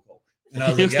that's Michael Cole." And I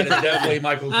was like, "Yeah, it's definitely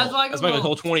Michael That's Cole." like That's like a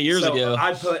whole 20 years So ago.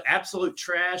 I put absolute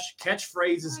trash.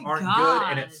 Catchphrases Oh my aren't good,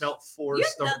 and it gosh. felt You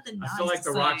forced. have nothing I feel nice like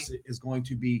to The Rock say. is going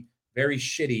to be very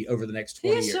shitty over the next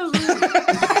 20 He's years. so rude.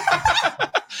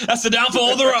 That's the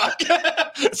downfall of The Rock.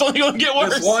 It's only going to get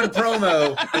worse. This one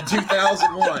promo in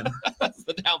 2001. That's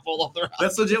the downfall of The Rock.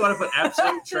 That's legit what I put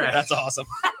absolute trash. That's awesome.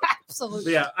 Absolutely. So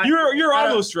yeah, You're out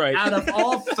of- almost right. out of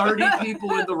all 30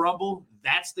 people in the Rumble,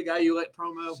 that's the guy you let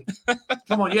promo.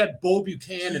 Come on, you had Bull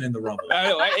Buchanan in the Rumble. I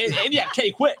know, and yeah,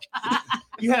 K quick.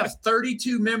 You have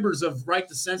 32 members of Right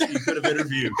to Censor you could have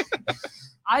interviewed.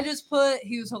 I just put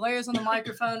he was hilarious on the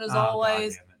microphone as Oh,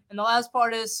 always. God damn it. And the last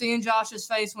part is seeing Josh's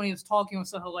face when he was talking was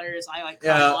so hilarious. I like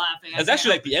Yeah. cried laughing. It's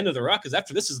actually like the end of The Rock, because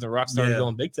after this is The Rock started Yeah.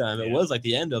 going big time. It Yeah. was like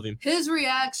the end of him. his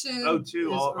reaction. Oh,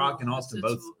 too. is- All Rock and Austin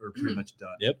it's- both are pretty much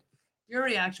done. Yep. Your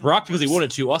reaction. Rock was because he worse.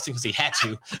 wanted to, Austin because he had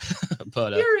to.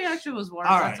 But Your reaction was worse.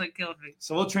 All That's right. what killed me.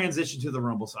 So we'll transition to the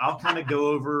Rumble. So I'll kind of go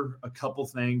over a couple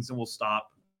things and we'll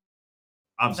stop.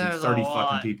 Obviously, There's a 30 fucking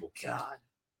lot. people. God.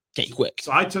 K quick.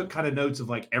 So I took kind of notes of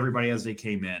like everybody as they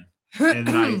came in. And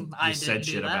then I just said didn't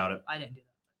do shit that. about it. I didn't do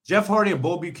that. Jeff Hardy and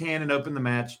Bull Buchanan opened the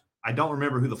match. I don't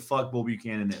remember who the fuck Bull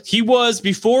Buchanan is. He was,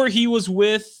 before he was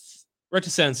with Right to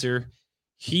Censor,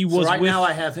 he So was right with. now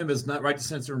I have him as not Right to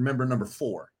Censor member number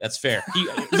 4. That's fair. He,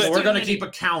 So we're gonna keep a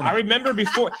count. I remember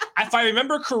before, if I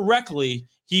remember correctly,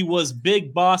 he was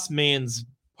Big Boss Man's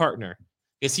partner.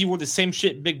 Because he wore the same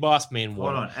shit Big Boss Man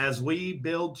wore. Hold on. As we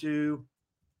build to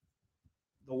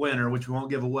the winner, which we won't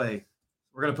give away,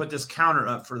 we're gonna put this counter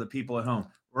up for the people at home.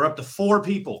 We're up to 4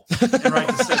 people in Right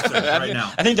to Censor right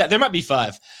now. I think that there might be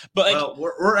 5. But like, Well,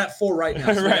 we're at 4 right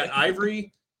now. So we Right. got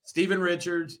Ivory, Steven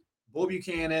Richards, Bull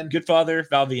Buchanan. Goodfather,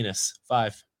 Val Venus,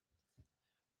 5.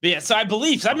 But yeah, so I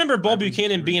believe, 'cause I remember Bull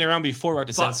Buchanan being around before Right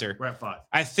to 5. Censor. We're at 5.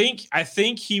 I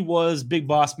think he was Big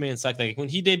Boss Man. Like when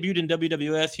he debuted in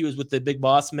WWF, he was with the Big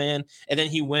Boss Man, and then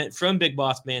he went from Big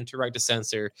Boss Man to Right to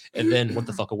Censor, and then went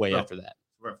the fuck away Bro. after that.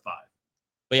 We're at 5.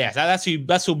 But yeah, that's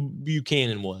who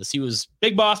Buchanan was. He was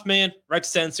Big Boss Man, Right to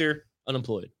Censor,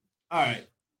 unemployed. All right.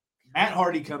 Matt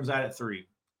Hardy comes out at 3.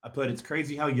 I put it's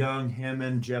crazy how young him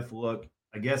and Jeff look.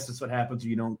 I guess that's what happens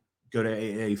when you don't go to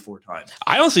AA 4 times.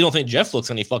 I honestly don't think Jeff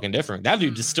looks any fucking different. That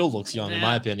dude just still looks young, in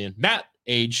my Yeah. opinion. Matt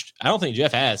aged. I don't think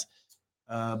Jeff has.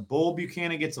 Bull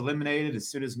Buchanan gets eliminated as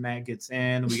soon as Matt gets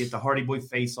in. We get the Hardy Boy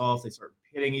face off. They start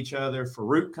hitting each other.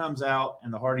 Farouk comes out,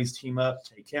 and the Hardys team up,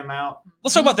 take him out.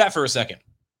 Let's talk about that for a second.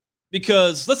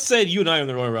 Because let's say you and I are in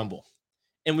the Royal Rumble,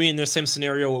 and we in the same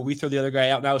scenario where we throw the other guy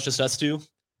out. Now it's just us two.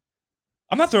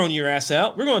 I'm not throwing your ass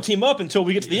out. We're going to team up until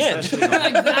we get to the end. Especially the-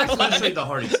 Exactly. especially the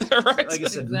Hardys. Right? Like I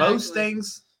said, most Exactly.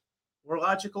 things were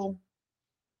logical.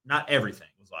 Not everything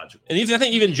was logical. And even I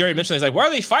think even Jerry mentioned, he's like, why are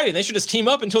they fighting? They should just team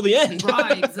up until the end.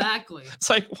 Right, exactly. It's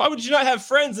like, why would you not have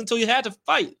friends until you had to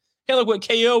fight? Kind of like what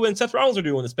KO and Seth Rollins are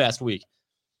doing this past week.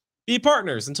 Be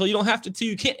partners until you don't have to, till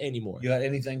you can't anymore. You got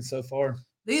anything so far?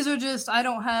 These are just I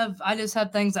just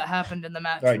have things that happened in the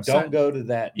match. All right, So- don't go to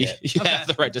that You, yet. you Okay. have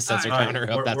the right to censor All right. counter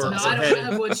We're- up. That's we're- No, awesome. I headed- don't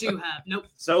have what you have. Nope.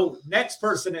 So next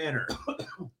person to enter.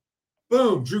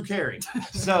 Boom, Drew Carey.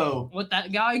 So What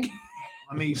that guy?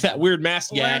 I mean, That weird mask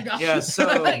guy. Yeah,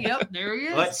 so- yep, there he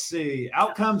is. let's see.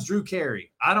 Out comes Drew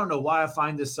Carey. I don't know why I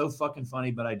find this so fucking funny,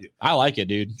 but I do. I like it,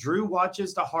 dude. Drew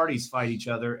watches the Hardys fight each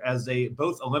other as they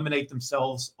both eliminate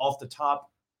themselves off the top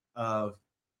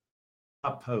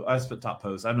pose. I just put top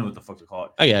pose. I don't know what the fuck to call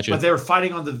it. I got you. But they were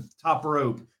fighting on the top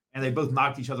rope and they both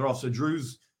knocked each other off. So Drew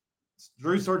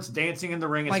starts dancing in the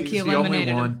ring as Like he's he the only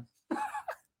eliminated one.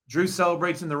 Drew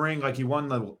celebrates in the ring like he won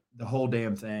the whole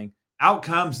damn thing. Out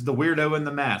comes the weirdo in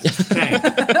the mask, Kane.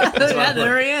 Yeah,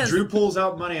 there he is. Drew pulls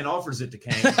out money and offers it to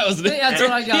Kane. That was the, That's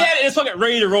what I He got. had it. It's fucking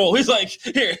ready to roll. He's like,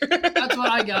 here. That's what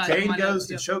I got. in Kane my goes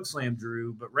notes, to chokeslam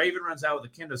Drew, but Raven runs out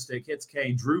with a kendo stick, hits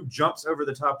Kane. Drew jumps over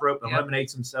the top rope and Yep.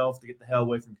 eliminates himself to get the hell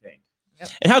away from Kane.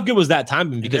 And how good was that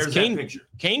timing? And Because there's that picture.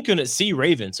 Kane couldn't see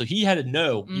Raven, so he had to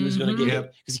know he was going to get Mhm.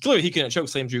 it because clearly he couldn't choke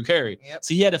slam Drew Carey. Yep.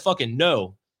 So he had to fucking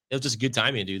know. It was just good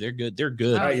timing, dude. They're good. They're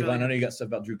good. All right, really Yvonne, I know you got stuff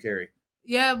about Drew Carey.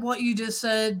 Yeah, what you just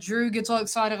said. Drew gets all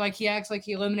excited, like he acts like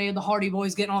he eliminated the Hardy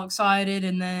Boys, getting all excited,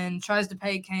 and then tries to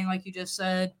pay Kane, like you just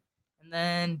said. And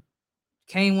then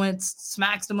Kane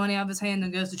smacks the money out of his hand,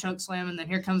 and goes to choke slam. And then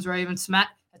here comes Raven,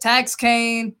 attacks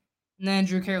Kane, and then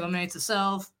Drew Carey eliminates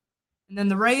himself. And then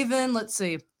the Raven, let's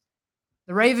see.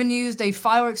 The Raven used a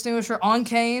fire extinguisher on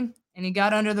Kane, and he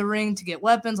got under the ring to get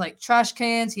weapons like trash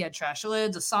cans. He had trash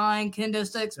lids, a sign, kendo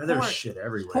sticks. There was shit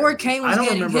everywhere. poor Kane was I don't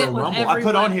getting remember hit a with rumble. every I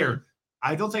put on weapon. here.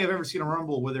 I don't think I've ever seen a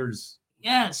rumble where there's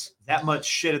Yes. that much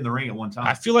shit in the ring at one time.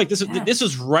 I feel like this Yeah.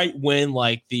 is right when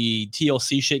like the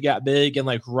TLC shit got big, and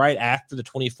like right after the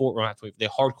the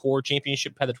hardcore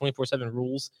championship had the 24/7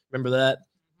 rules. Remember that?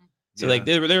 So like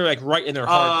they were like right in their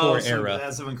hardcore era.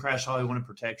 That's when Crash Holly wanted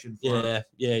protection. For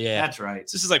Yeah. That's right.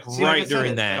 So this is like See, like I right said,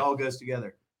 during it that. all goes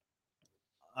together.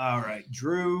 All right,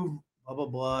 Drew, blah blah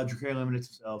blah. Drew Carey eliminates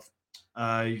himself.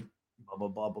 Blah blah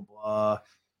blah blah blah.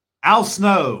 Al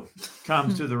Snow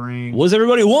comes to the ring. Was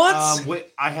everybody wants?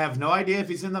 I have no idea if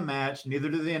he's in the match. Neither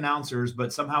do the announcers.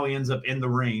 But somehow he ends up in the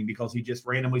ring because he just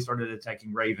randomly started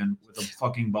attacking Raven with a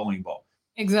fucking bowling ball.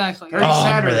 Exactly. Perry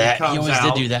I remember Saturn that. He comes always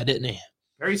out. did do that, didn't he?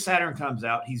 Perry Saturn comes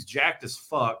out. He's jacked as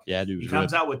fuck. Yeah, dude. He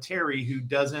comes out with Terry, who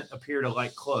doesn't appear to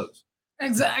like clothes.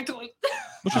 Exactly.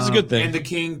 Which was a good thing. And the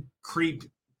King creep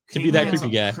To be that creepy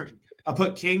guy. I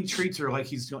put King treats her like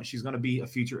she's going to be a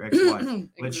future ex-wife,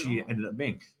 which she ended up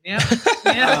being. Yeah.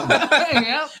 Yeah.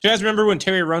 Yeah. Do you guys remember when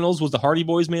Terry Reynolds was the Hardy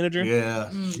Boys manager, Yeah,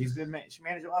 Mm. she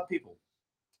managed a lot of people.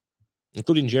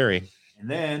 including Jerry? And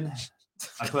then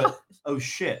I put, oh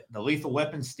shit, the Lethal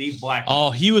Weapon, Steve Blackman. Oh,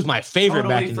 he was my favorite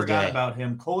Totally back in the forgot day. about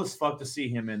him. Cool as fuck to see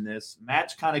him in this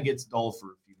match. Kind of gets dull for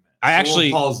a few minutes. I So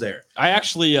we'll pause there. I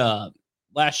actually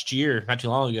last year, not too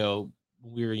long ago,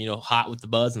 when we were hot with the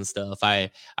buzz and stuff, I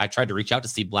tried to reach out to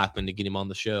Steve Blackman to get him on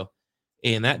the show,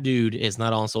 and that dude is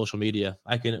not on social media.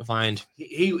 I couldn't find.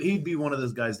 He'd be one of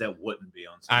those guys that wouldn't be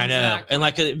on. I know,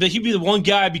 Exactly. and but he'd be the one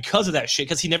guy because of that shit,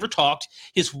 because he never talked.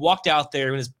 He just walked out there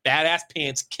in his badass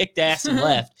pants, kicked ass, and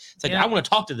left. It's like Yeah. I want to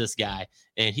talk to this guy,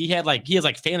 and he has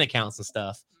like fan accounts and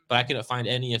stuff, but I couldn't find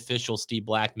any official Steve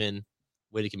Blackman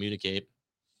way to communicate.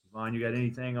 Vaughn, you got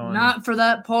anything on? Not for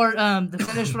that part. To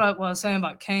finish what I was saying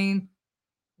about Kane,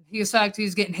 he's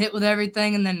getting hit with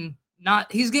everything, and then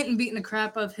he's getting beaten the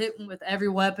crap of, hitting with every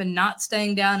weapon, not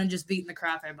staying down and just beating the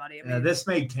crap out of everybody. I mean, This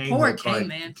made Kane. Poor look Kane, like-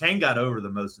 man. Kane got over the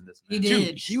most in this He match. did.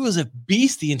 Dude, he was a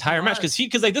beast the entire He match was.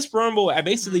 because like this Rumble, I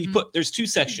basically Mhm. put there's two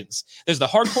sections. There's the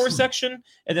hardcore section,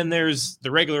 and then there's the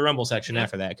regular Rumble section Yep.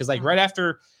 after that. Because like right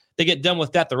after they get done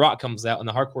with that, The Rock comes out and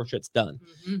the hardcore shit's done.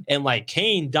 Mhm. And like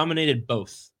Kane dominated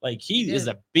both. Like he He is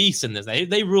did. a beast in this.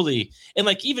 They really, and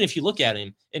like even if you look at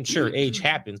him, and sure Mm-hmm. age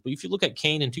happens, but if you look at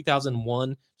Kane in 2001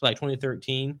 to like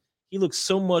 2013, he looks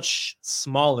so much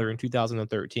smaller in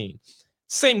 2013.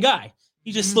 Same guy.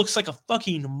 He just Mhm. looks like a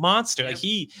fucking monster. Like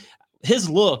Yep. his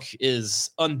look is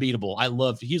unbeatable. I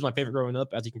loved. He was my favorite growing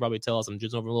up, as you can probably tell as I'm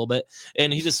jizzing over a little bit.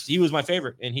 And he was my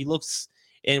favorite. And he looks,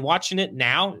 and watching it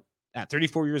now at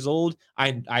 34 years old,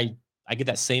 I get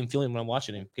that same feeling when I'm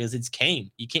watching him because it's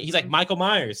Kane. He's like Michael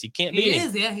Myers. You can't He beat him.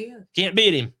 is. Yeah, he is. Can't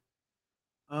beat him.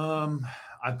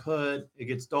 I put it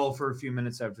gets dull for a few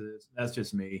minutes after this. That's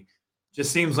just me.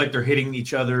 Just seems like they're hitting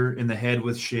each other in the head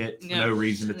with shit for Yeah. no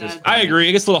reason at this Yeah. point. I agree.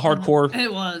 It gets a little hardcore.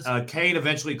 It was. Kane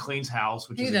eventually cleans house,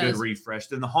 which He is a does. good refresh.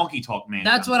 Then the honky tonk man.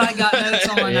 That's comes what I in. got notes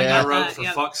on. I I got wrote that. for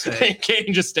Yep. fuck's sake.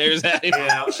 Kane just stares at him.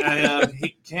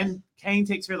 Yeah, Kane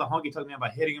takes care of the honky tonk man by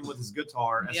hitting him with his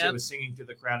guitar as he Yep. was singing to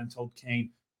the crowd and told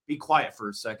Kane, "Be quiet for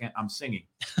a second. I'm singing."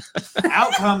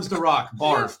 Out comes the Rock,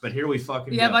 barf. But here we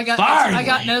fucking Yep, go. I got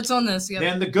Finally. notes on this. Yep.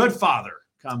 Then the Good Father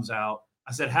comes out.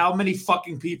 I said, "How many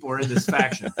fucking people are in this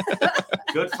faction?"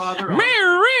 Good Father.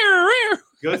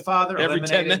 Good Father. Every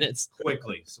 10 eliminated minutes.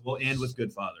 quickly. So we'll end with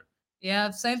Good Father.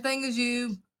 Yeah, same thing as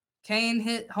you. Kane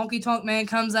hit Honky Tonk Man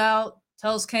comes out,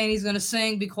 tells Kane he's gonna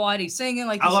sing. Be quiet. He's singing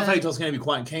like I you love how he said. tells Kane to be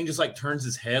quiet. And Kane just like turns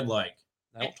his head like.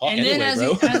 I don't talk And anyway, then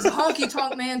bro. as Honky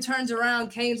Tonk Man turns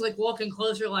around, Kane's like walking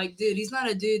closer, like, dude, he's not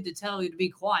a dude to tell you to be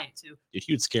quiet to. Dude,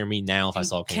 he would scare me now if I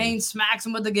saw Kane. Kane smacks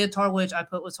him with the guitar, which I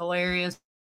put was hilarious.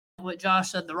 What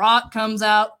Josh said, The Rock comes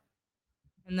out,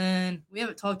 and then we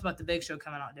haven't talked about the Big Show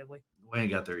coming out, did we? We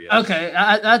ain't got there yet. Okay,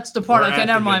 that's the part. We're Okay, at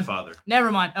never the Good mind. Father.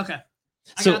 Never mind. Okay,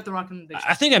 I So, got The Rock and the Big Show.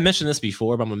 I think I mentioned this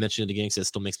before, but I'm gonna mention it again because it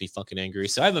still makes me fucking angry.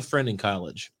 So I have a friend in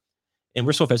college, and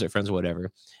we're still Facebook friends or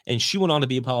whatever. And she went on to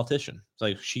be a politician. It's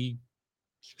like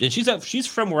she's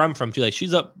from where I'm from too. Like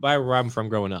she's up by where I'm from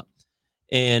growing up,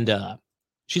 and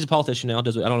She's a politician now. I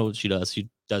don't know what she does. She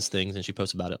does things and she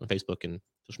posts about it on Facebook and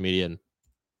social media and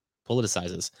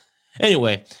politicizes.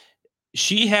 Anyway,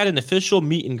 she had an official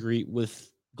meet and greet with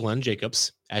Glenn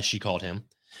Jacobs, as she called him,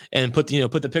 and put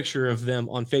the picture of them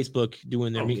on Facebook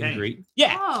doing their meet and greet.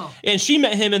 Yeah. Oh. And she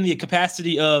met him in the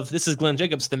capacity of, this is Glenn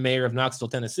Jacobs, the mayor of Knoxville,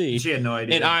 Tennessee. She had no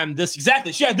idea. And I'm this,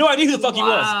 exactly. She had no idea who the fuck he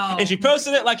was. And she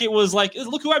posted it like it was like,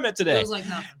 look who I met today. It was like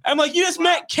nothing. I'm like, you just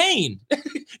met Kane.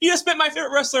 You just met my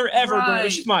favorite wrestler ever. Right.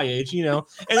 She's my age, and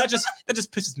that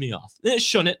just pisses me off. And it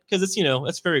shouldn't, because it's,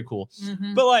 that's very cool.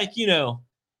 Mhm. But like,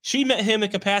 she met him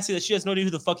in capacity that she has no idea who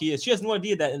the fuck he is. She has no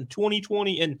idea that in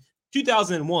 2020 and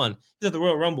 2001, he's at the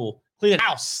Royal Rumble cleaning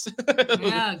house.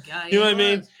 Yeah, guy. You know what I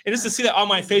mean? And just to see that on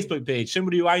my Facebook page,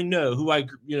 somebody who I know, who I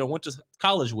went to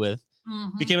college with,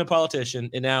 Mhm. became a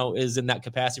politician, and now is in that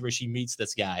capacity where she meets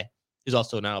this guy who's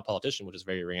also now a politician, which is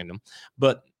very random.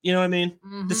 But you know what I mean?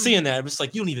 Mhm. Just seeing that, I'm just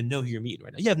like, you don't even know who you're meeting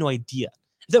right now. You have no idea.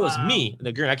 If that was me, and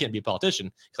again, I can't be a politician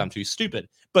because I'm too stupid.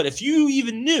 But if you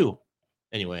even knew,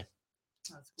 anyway,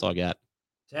 that's all I got.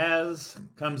 Taz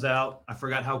comes out. I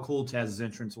forgot how cool Taz's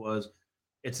entrance was.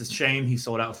 It's a shame he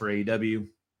sold out for AEW.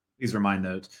 These are my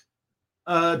notes.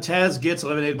 Taz gets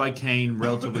eliminated by Kane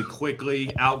relatively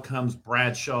quickly. Out comes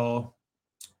Bradshaw.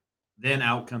 Then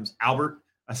out comes Albert.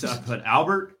 I put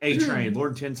Albert, A-Train,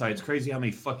 Lord Tensai. It's crazy how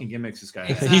many fucking gimmicks this guy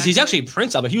has. He's actually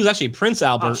Prince Albert. He was actually Prince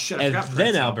Albert, shit, I and forgot then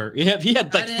Prince Albert. Yeah, he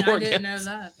had like I four didn't know gimmicks.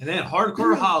 that. And then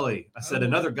Hardcore Holly. I said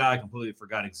another guy I completely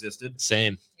forgot existed.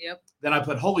 Same. Yep. Then I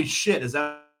put, holy shit, is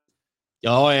that?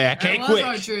 Oh yeah, That can't was quit.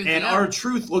 R-Truth, And yeah.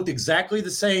 R-Truth looked exactly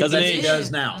the same Doesn't as age. he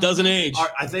does now. Doesn't age.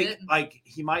 I think like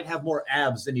he might have more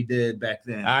abs than he did back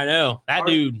then. I know that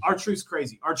dude. R-Truth's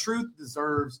crazy. R-Truth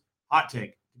deserves, hot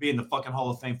take, to be in the fucking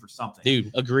Hall of Fame for something. Dude,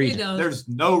 He agreed. does. There's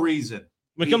no reason.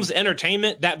 When it comes to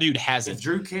entertainment, that dude has If it.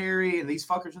 Drew Carey and these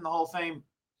fuckers in the Hall of Fame,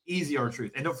 easy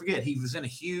R-Truth. And don't forget, he was in a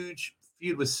huge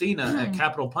feud with Cena at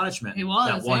Capital Punishment. He was,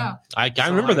 that one. yeah. I So,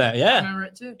 remember like, that. I Yeah, remember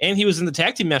it too. and he was in the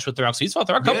tag team match with The Rock. So he's fought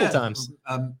The Rock a couple Yeah. times.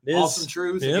 Awesome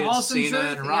Truth Yeah. against Awesome Cena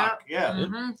Truth, and Rock. Yeah.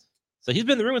 Mhm. So he's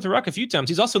been in the ring with The Rock a few times.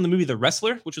 He's also in the movie The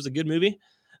Wrestler, which was a good movie.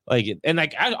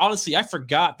 I honestly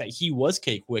forgot that he was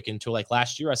K-Quick until like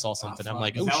last year I saw something. I'm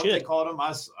like, Is oh that what they shit. called him? I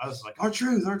was like,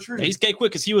 R-Truth, R-Truth. Yeah, he's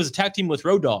K-Quick because he was a tag team with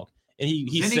Road Dogg, and he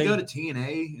Didn't he sang- go to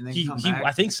TNA and then come back?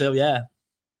 I think so. Yeah,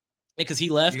 because he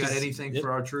left. You got 'cause- anything Yep.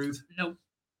 for R-Truth? Nope.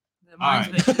 All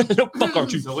Mine's right. big. No, fuck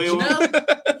R-Truth. So we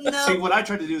No. see what I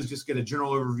tried to do is just get a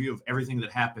general overview of everything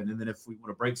that happened, and then if we want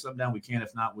to break something down, we can.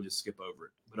 If not, we'll just skip over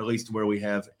it. But at least where we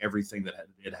have everything that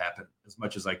did happen, as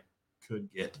much as I could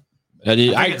get. I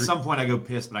think at some point I go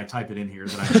piss, but I type it in here.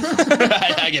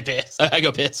 That I get pissed. I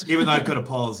go pissed. even though I could have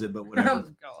paused it, but whatever. Oh,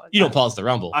 God. You don't pause the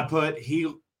Rumble. I put he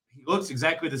looks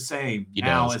exactly the same He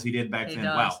now does. as he did back He then.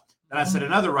 does. Wow. Then I said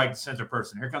another right center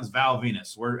person. Here comes Val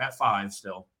Venus. We're at 5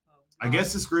 still. I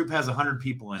guess this group has 100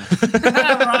 people in it.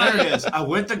 There it is. I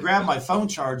went to grab my phone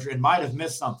charger and might have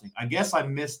missed something. I guess I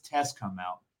missed Test come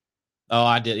out. Oh,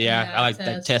 I did. Yeah, Yeah, I like that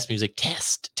test. test music.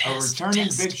 Test. A returning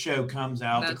test. Big Show comes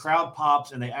out. The That's- crowd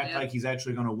pops and they act Yep. like he's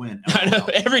actually going to win. I know. LOL.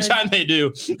 Every time they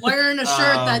do. Wearing a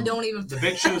shirt that Um, don't even The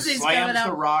Big Show He's coming slams out.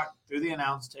 the Rock through the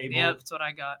announce table. Yep, that's what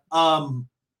I got.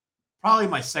 Probably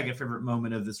my second favorite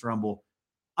moment of this Rumble.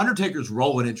 Undertaker's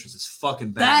rolling entrance is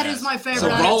fucking badass. That is my favorite So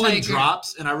rolling Undertaker.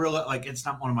 drops, and I really like. It's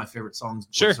not one of my favorite songs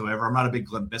Sure. whatsoever. I'm not a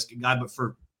big Limp Bizkit guy, but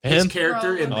for his Him?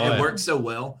 character, Oh, and yeah. it works so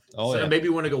well. Oh, so yeah. maybe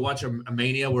want to go watch a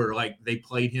Mania where like they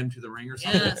played him to the ring or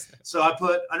something. Yes. So I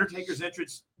put Undertaker's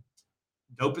entrance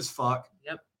dope as fuck.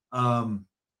 Yep.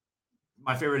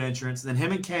 My favorite entrance. Then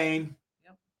him and Kane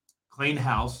Yep. clean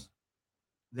house.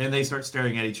 Then they start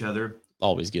staring at each other.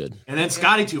 Always good. And then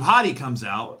Scotty Too Hottie comes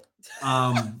out,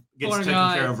 gets Poor taken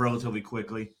guy. care of relatively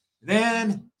quickly.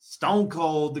 Then Stone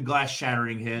Cold, the glass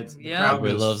shattering hits. The Yeah. crowd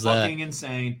Everybody goes loves that. fucking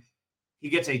insane. He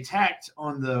gets attacked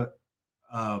on the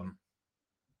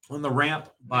ramp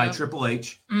by Yep. Triple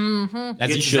H. Mm-hmm. As he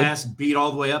Gets his should. ass beat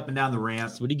all the way up and down the ramp.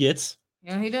 That's what he gets.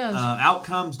 Yeah, he does. Out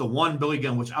comes the one Billy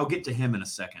Gunn, which I'll get to him in a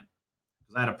second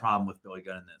because I had a problem with Billy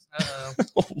Gunn in this.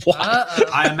 Uh-oh. Why?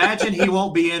 Uh-oh. I imagine he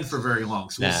won't be in for very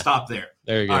long, so we'll Nah. stop there.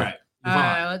 There you go. All right. All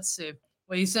right, let's see.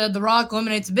 Well, you said The Rock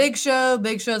eliminates Big Show.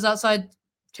 Big Show's outside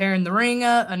tearing the ring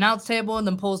up, announce table, and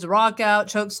then pulls The Rock out,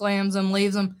 choke slams him,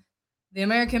 leaves him. The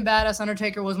American Badass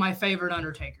Undertaker was my favorite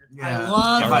Undertaker. I Yeah,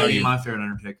 love he might Hard be the, my favorite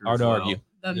Undertaker. Hard as to well. argue.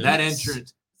 the That mix.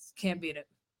 entrance. Can't beat it.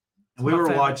 And we my were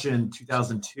favorite. watching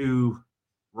 2002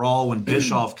 Raw when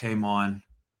Bischoff came on,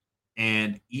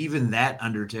 And even that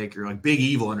Undertaker, like Big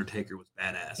Evil Undertaker, was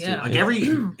badass. Too. Yeah. Like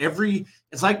every,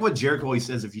 it's like what Jericho always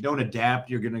says: if you don't adapt,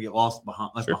 you're gonna get left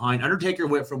behind. Undertaker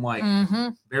went from like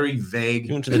very vague.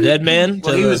 He went to the Dead Man.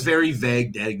 Well, he was very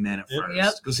vague, Dead Man at first,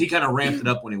 Yep. because he kind of ramped it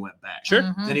up when he went back.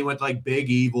 Sure. Then he went to like Big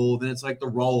Evil. Then it's like the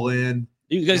Roll In.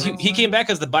 Because he came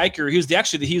back as the biker. He was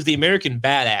the American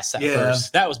badass at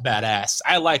first. That was badass.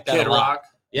 I like that Kid a lot. Rock.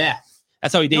 Yeah.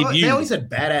 That's how he debuted. They always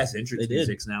had badass entrance They did.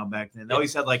 musics now back then. They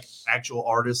always had like actual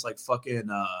artists, like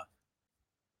fucking. I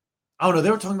don't know.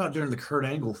 They were talking about during the Kurt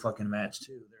Angle fucking match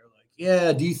too. They're like,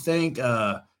 yeah, do you think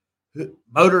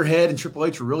Motorhead and Triple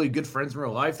H were really good friends in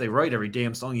real life? They write every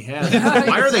damn song he has.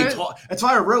 Why are they talk? That's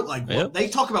why I wrote like they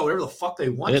talk about whatever the fuck they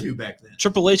want to back then.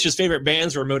 Triple H's favorite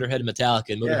bands were Motorhead and Metallica,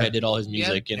 and Motorhead did all his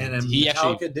music. And he Metallica,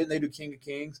 actually didn't they do King of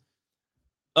Kings?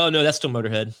 Oh no, that's still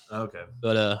Motorhead. Okay,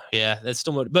 but yeah, that's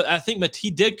still But I think he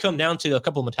did come down to a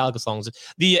couple of Metallica songs.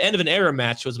 The End of an Era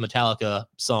match was a Metallica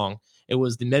song. It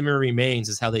was The Memory Remains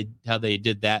is how they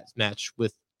did that match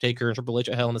with Taker and Triple H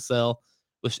at Hell in a Cell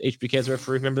with HBK as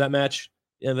referee. Remember that match?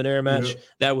 The End of an Era match? Yeah.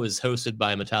 That was hosted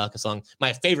by a Metallica song.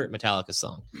 My favorite Metallica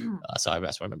song. So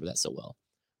that's why I remember that so well.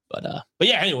 But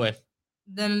yeah, anyway.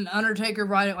 Then Undertaker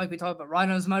riding, like we talked about, riding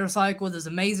on his motorcycle with his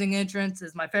amazing entrance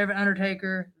is my favorite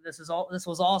Undertaker. This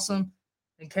was awesome.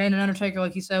 And Kane and Undertaker,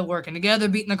 like you said, working together,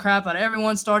 beating the crap out of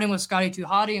everyone, starting with Scotty 2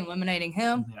 Hotty and eliminating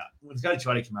him. Yeah, when Scotty 2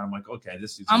 Hotty came out, I'm like, okay,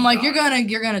 this is. I'm like, you're gonna die.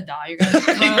 You're gonna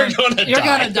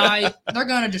die. They're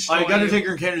gonna destroy like you.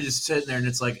 Undertaker and Kane are just sitting there, and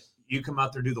it's like you come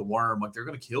out there, do the worm, like they're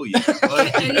gonna kill you.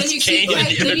 And then you see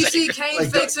Kane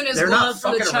Like, fixing his they're not glove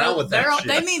for the fucking around choke. with that shit.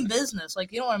 They mean business.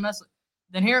 Like you don't want to mess with.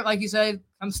 Then here, like you say,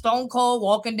 comes Stone Cold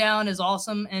walking down his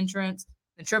awesome entrance.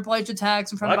 Then Triple H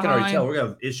attacks him from I can behind. already tell we're gonna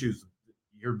have issues.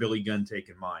 Your Billy Gunn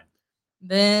taking mine.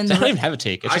 Then I don't even have a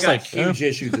take. It's I just got like huge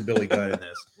issues with Billy Gunn in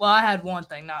this. well, I had one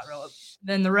thing, not really.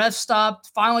 Then the ref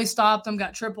finally stopped him,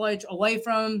 got Triple H away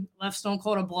from him, left Stone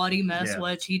Cold a bloody mess, Yeah.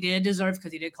 which he did deserve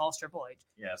because he did cost Triple H.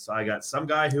 Yeah, so I got some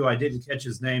guy who I didn't catch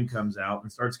his name comes out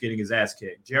and starts getting his ass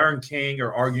kicked. JR and King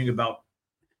are arguing about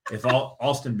if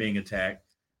Austin being attacked.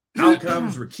 Out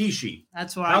comes Rikishi.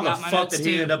 That's where How I the got my fuck notes did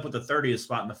he too. end up with the 30th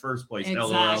spot in the first place?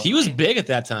 Exactly. LOL. he was big at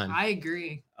that time. I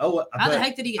agree. Oh, How the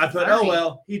heck did he get I put, 30? oh,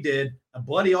 well, he did. A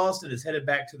bloody Austin is headed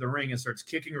back to the ring and starts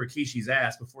kicking Rikishi's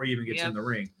ass before he even gets in the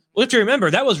ring. Well, if you remember,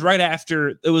 that was right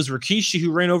after it was Rikishi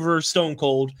who ran over Stone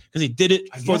Cold because he did it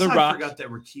for The Rock. I forgot that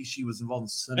Rikishi was involved in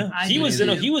Center. He was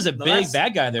a big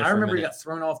bad guy there. I for a remember he minute. got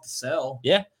thrown off the cell.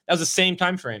 Yeah, that was the same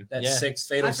time frame. That yeah. six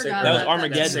fatal I six. forgot That was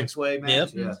Armageddon. Six-way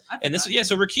match. Yep. Yeah. And this,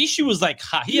 so Rikishi was like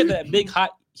hot. He had that big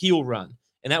hot heel run,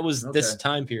 and that was this Okay.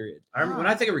 time period. When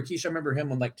I think of Rikishi, I remember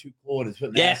him on like Too Cold and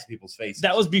putting Yeah. ass in people's faces.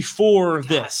 That was before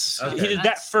this. Okay. He did that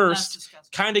That's first, disgusting.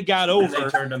 kind of got And they over,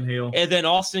 turned him heel. and then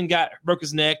Austin broke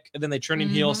his neck, and then they turned him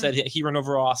heel. Mhm. Said he ran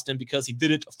over Austin because he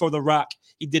did it for The Rock.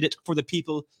 He did it for the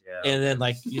people, Yeah. and then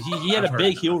like he had I've a heard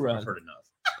big enough. heel I've run, heard enough.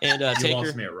 and You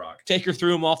lost me at Rock. Taker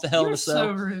threw him off the Hell in You're a Cell.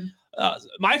 so rude.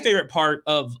 My favorite part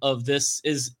of this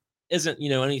isn't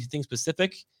anything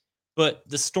specific, but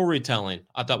the storytelling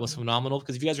I thought was phenomenal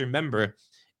because if you guys remember,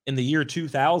 in the year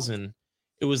 2000,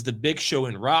 it was the Big Show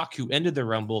and Rock who ended the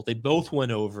Rumble. They both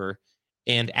went over,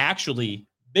 and actually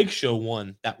Big Show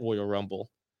won that Royal Rumble,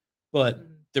 but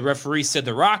the referee said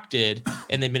The Rock did,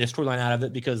 and they made a storyline out of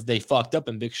it because they fucked up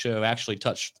and Big Show actually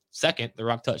touched second. The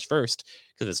Rock touched first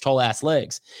because of his tall ass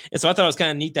legs. And so I thought it was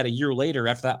kind of neat that a year later,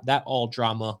 after that all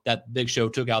drama, that Big Show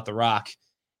took out The Rock.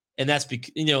 And that's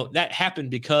that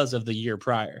happened because of the year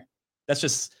prior. That's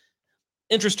just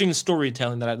interesting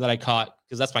storytelling that I caught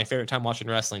because that's my favorite time watching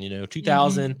wrestling.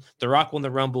 2000, The Rock won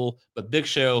the Rumble, but Big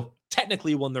Show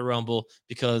technically won the Rumble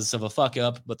because of a fuck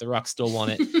up, but The Rock still won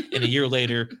it. And a year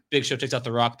later, Big Show takes out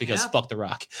The Rock because fuck The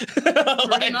Rock.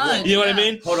 Pretty much, You know what I yeah.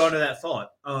 mean? Hold on to that thought.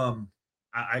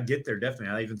 I get there definitely.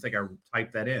 I even think I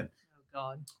typed that in. Oh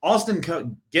God.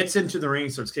 Austin gets into the ring,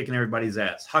 starts kicking everybody's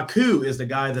ass. Haku is the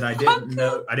guy that I didn't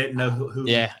know. I didn't know who.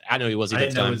 Yeah, I know he was I at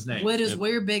didn't the know time. his name. With his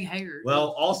weird big hair.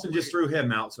 Well, Austin just threw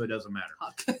him out, so it doesn't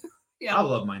matter. Yeah. I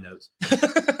love my notes. So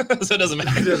it doesn't It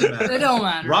matter. doesn't matter. It don't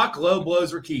matter. Rock low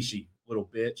blows Rikishi, little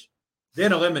bitch,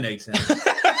 then eliminates him.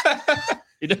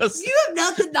 He does. You have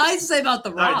nothing nice to say about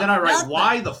the All right, Rock. then I write, Nothing.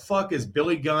 why the fuck is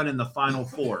Billy Gunn in the final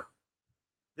four?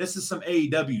 This is some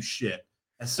AEW shit.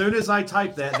 As soon as I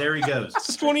type that, there he goes. It's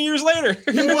just 20 years later.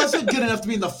 He wasn't good enough to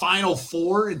be in the Final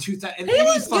Four in 2000. He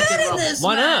was good in this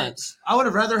Why not? match. I would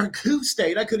have rather Haku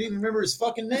stayed. I couldn't even remember his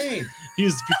fucking name. He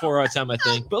was before our time, I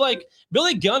think. But like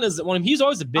Billy Gunn is one of he's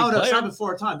always a big No, it's player. not before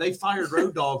our time. They fired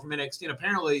Road Dogg from NXT, and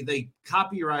apparently they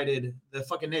copyrighted the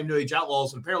fucking name New Age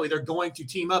Outlaws, and apparently they're going to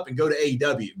team up and go to AEW.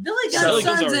 Billy Billy Gunn's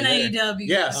Gunn's son's in already AEW.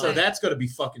 Yeah, so Right. that's going to be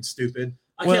fucking stupid.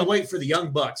 I Well- can't wait for the Young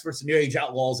Bucks versus New Age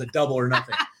Outlaws at Double or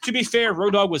Nothing. To be fair,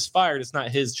 Road Dogg was fired. It's not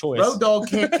his choice. Road Dogg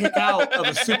can't kick out of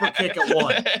a super kick at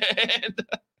one.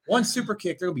 One super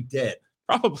kick, they're going to be dead.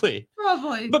 Probably.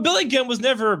 Probably. But Billy Gunn was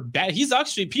never bad. He's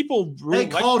actually people They really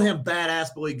like, called him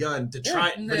Badass Billy Gunn to try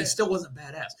it, but he Yeah. still wasn't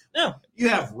badass. No. You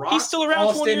have Rock. he's still around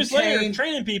 20 Austin, years later Kane.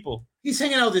 training people. He's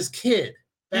hanging out with his kid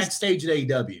backstage at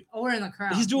AEW. Or in the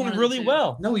crowd. He's doing one of the really two.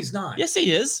 well. No, he's not. Yes,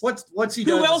 he is. What's he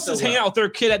doing? Who else so is hanging well? out with their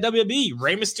kid at WWE?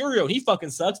 Rey Mysterio. He fucking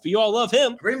sucks, but you all love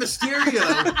him. Rey Mysterio.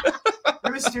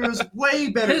 Rey Mysterio's way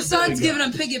better. His than Billy son's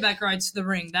Gunn. giving him piggyback rides to the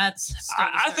ring. That's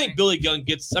I think Billy Gunn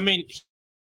gets. I mean, he's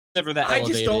never that. I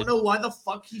just elevated. don't know why the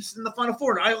fuck he's in the Final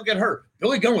Four. And I look at her.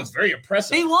 Billy Gunn was very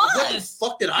impressive. He What the was.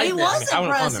 fuck did I He miss? I, mean, was I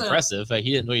wouldn't call him impressive. impressive. Like,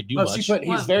 he didn't really do No, much. she put, he's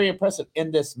Wow. very impressive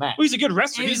in this match. Well, he's a good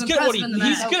wrestler. He He's was good at what he. impressive in the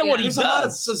He's match. good at what he There's a lot of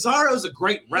does. Cesaro's a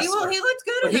great He, wrestler, he looked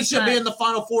good but in he this should be match. in the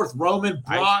Final Four with Roman,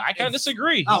 Brock. I kind of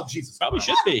disagree. Oh Jesus! Probably Christ.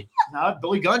 should be. No,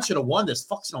 Billy Gunn should have won this.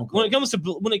 Fuck Stone When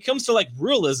Cold. it comes to like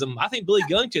realism, I think Billy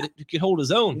Gunn could hold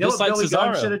his own, You know just what like Billy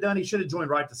Gunn should Cesaro. have done? He should have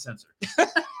joined Right to Censor.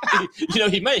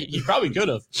 He probably could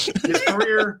have. His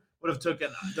career would have taken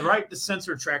the Right to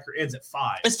Censor tracker ends at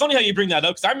 5. It's funny how you bring that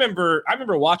up because I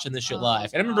remember watching this shit Oh,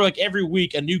 live, and I remember God. like every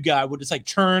week a new guy would just like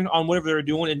turn on whatever they were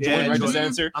doing and Yeah, join Right to join-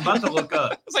 Censor. I'm about to look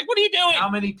up It's like, what are you doing? how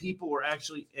many people were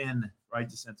actually in Right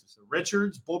to Censor. So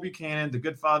Richards, Bull Buchanan, The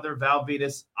Good Father, Val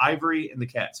Vetus, Ivory, and the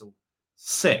Cat. So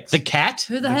 6. The cat?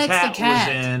 Who the heck's the cat?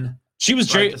 was in. She was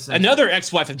Right Jerry, to Censor. another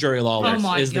ex-wife of Jerry Lawler Oh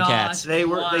my is the gosh. cat. They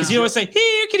were. Wow. They Because he always say,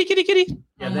 "Here, kitty, kitty, kitty."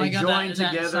 Yeah, Oh my they God, joined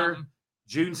that is together something.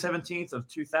 June 17th of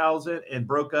 2000 and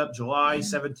broke up July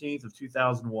 17th of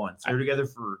 2001. So they were together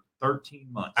for 13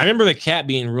 months. I remember the cat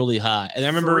being really hot, and I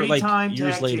remember like Three-time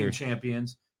years tag later. team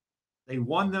champions. They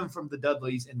won them from the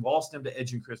Dudleys and lost them to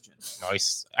Edge and Christian.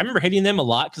 Nice. I remember hating them a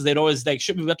lot because they'd always like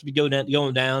shit was about to be going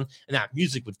down, and that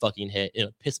music would fucking hit. It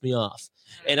would piss me off.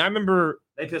 And I remember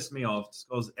They pissed me off just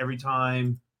because every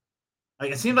time,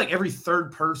 like it seemed like every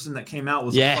third person that came out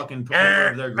was Yeah. a fucking member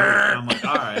of their group. And I'm like,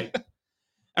 all right,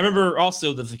 I remember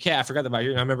also that the cat. I forgot about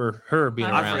her. I remember her being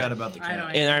I around. I forgot about the I cat.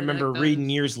 don't And I like remember those. reading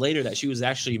years later that she was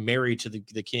actually married to the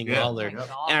King Yeah. Lawler. Yep.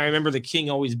 And I remember the King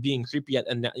always being creepy at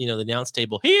the announce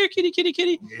table. Here, kitty, kitty,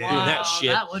 kitty. Yeah. Doing that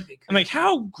shit. That would be. I'm like, creepy.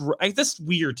 how? Like, that's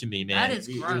weird to me, man. That is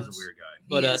He was gross. a weird guy.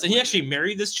 But is so he weird. actually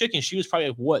married this chick, and she was probably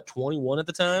like, what 21 at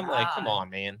the time. Like, come God. on,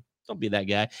 man, don't be that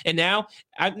guy. And now,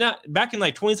 I'm not back in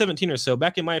like 2017 or so.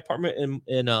 Back in my apartment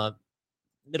in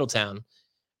Middletown,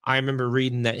 I remember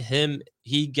reading that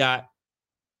he got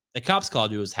the cops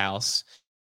called to his house,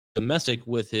 domestic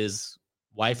with his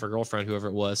wife or girlfriend, whoever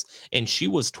it was, and she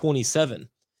was 27.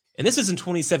 And this is in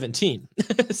 2017.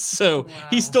 So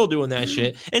he's Wow. still doing that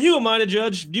shit. And who am I to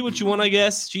judge? Do what you want, I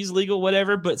guess. She's legal,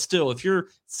 whatever. But still, if you're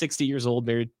 60 years old,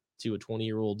 married to a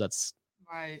 20-year-old, that's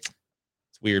Right.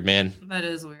 it's weird, man. That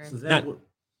is weird. So then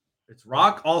it's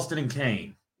Rock, Austin, and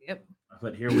Kane. Yep.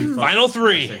 But here we Final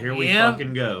three. So here we Yep.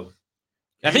 fucking go.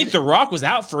 I think The Rock was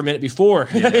out for a minute before.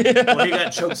 Yeah. Well, he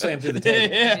got chokeslammed through the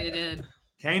table. Yeah. They did.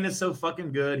 Kane is so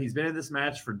fucking good. He's been in this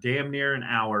match for damn near an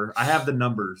hour. I have the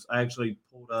numbers. I actually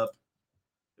pulled up.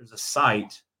 There's a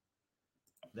site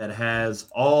that has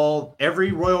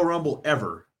every Royal Rumble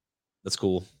ever, That's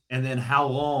cool. and then how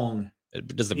long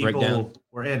Does the people breakdown?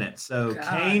 were in it. So God.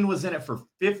 Kane was in it for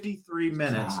 53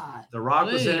 minutes. God. The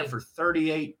Rock was in Really? it for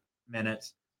 38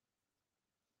 minutes,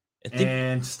 And think,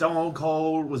 and Stone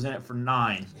Cold was in it for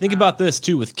 9. think about this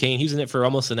too with Kane. He was in it for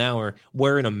almost an hour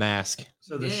wearing a mask.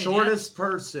 So the Yeah, yeah. shortest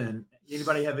person.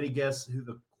 Anybody have any guess who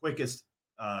the quickest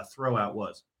throw out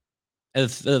was?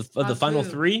 Of the final Haku.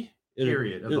 three?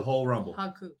 Period of the whole Rumble.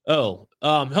 Haku. Hold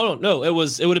on. No, it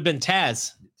would have been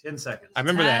Taz. 10 seconds. I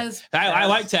remember Taz. that. I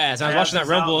like Taz. I was Taz watching that is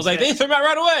Rumble. I was like, they out. threw him out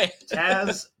right away.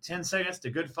 Taz, 10 seconds to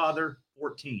Good Father,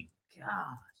 14. God.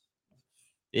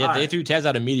 Yeah, All they right. threw Taz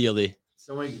out immediately.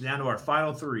 So we down to our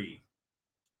final 3.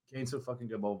 Kane's so fucking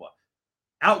good, blah, blah, blah.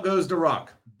 Out goes The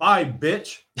Rock. Bye,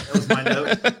 bitch. That was my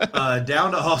note.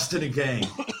 Down to Austin and Kane.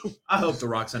 I hope The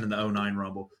Rock's in the 09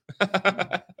 Rumble.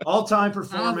 All-time I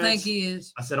performance. don't think he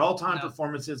is. I said all-time No.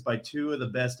 performances by 2 of the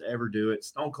best to ever do it.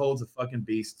 Stone Cold's a fucking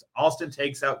beast. Austin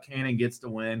takes out Kane and gets the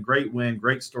win. Great win,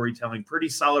 great storytelling. Pretty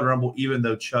solid Rumble, even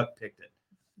though Chuck picked it.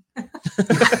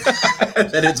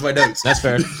 That ends my notes. That's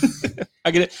fair.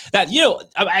 I get it. That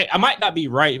I might not be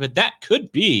right, but that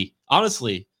could be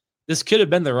honestly. This could have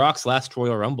been The Rock's last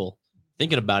Royal Rumble.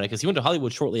 Thinking about it, because he went to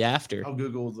Hollywood shortly after. I'll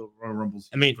Google the Royal Rumbles.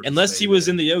 I mean, unless he was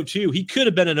in the 02, he could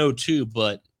have been an 02,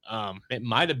 but it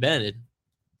might have been it.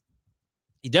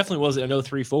 He definitely wasn't an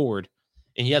 03 forward,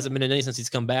 and he hasn't been in any since he's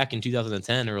come back in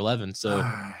 2010 or 11. So,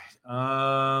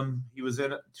 he was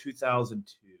in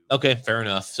 2002. okay, fair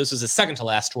enough. So this is his second to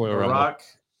last Royal The Rumble. Rock.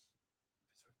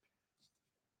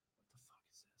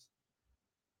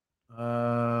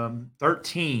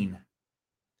 13.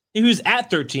 He was at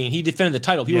 13. He defended the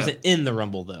title. He Yeah. wasn't in the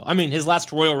Rumble, though. I mean, his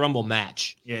last Royal Rumble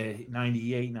match. Yeah,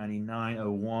 98, 99,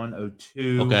 01,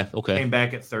 02. Okay. Came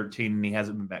back at 13, and he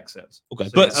hasn't been back since. Okay,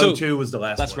 So, but yeah, so 02 was the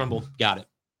last one. Rumble. Got it.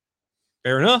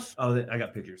 Fair enough. Oh, I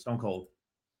got pictures. Stone Cold.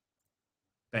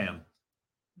 Bam.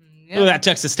 Yeah. Look at that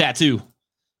Texas tattoo.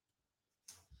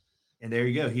 And there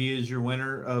you go. He is your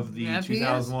winner of the Yep, he is.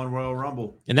 2001 Royal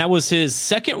Rumble. And that was his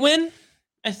second win,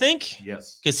 I think,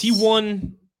 Yes. because he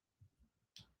won.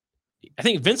 I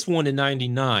think Vince won in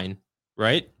 99,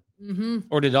 right? Mm-hmm.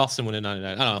 Or did Austin win in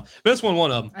 99? I don't know. Vince won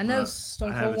one of them. I know I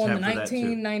Stone have Cold a won the tab for that, too.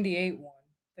 1998 one.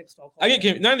 I think Stone Cold. I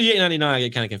get 98, 99. I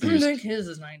get kind of I confused. think his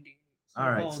is 90. All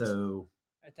right. Cold's, So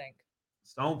I think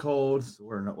Stone Cold, so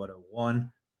we're not what,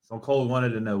 01. Stone Cold won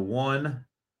it in 01,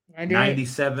 98.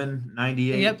 97,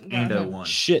 98, Yep, and got him. 01.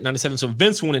 Shit, 97. So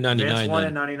Vince won in 99. Vince won then.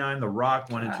 in 99. The Rock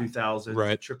won in God. 2000.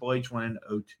 Right. Triple H won in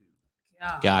 02.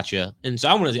 Yeah. Gotcha. And so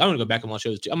I'm gonna go back and watch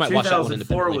those too. I might watch that one 2004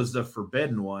 independently. was the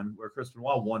Forbidden one, where Chris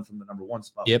Benoit won from the number 1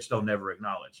 spot, Yep. which they'll never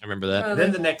acknowledge. I remember that. Oh, Then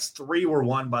they- the next 3 were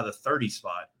won by the 30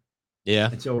 spot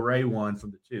Yeah. until Ray won from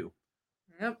the 2.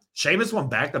 Yep. Sheamus won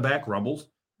back-to-back Rumbles.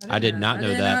 I did not know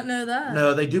I did that. not know that.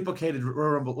 No, they duplicated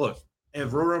Royal Rumble. Look,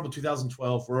 and Royal Rumble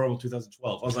 2012, Royal Rumble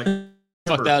 2012. I was like,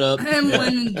 Fuck that up. Him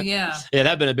winning, yeah, Yeah,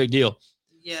 that'd been a big deal.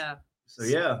 yeah. so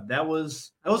yeah, that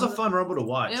was a fun Rumble to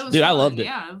watch. It was Dude, I fun, loved it.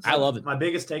 Yeah, was I love it. My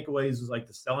biggest takeaways was like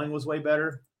the selling was way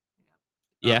better.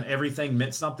 Yeah. Everything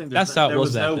meant something. That's how it there was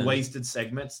was back no then. wasted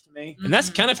segments to me. And that's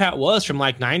kind of how it was from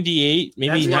like 98,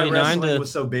 maybe That's why 99 wrestling to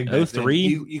was so big. back then. 03.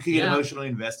 You could get Yeah. emotionally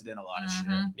invested in a lot of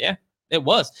Mhm. shit. it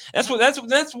was. That's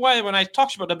why when I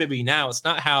talk about WWE now, it's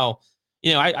not how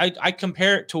I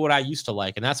compare it to what I used to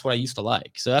like, and that's what I used to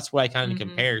like. So that's what I kind of Mhm.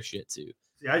 compare shit to.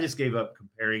 See, I just gave up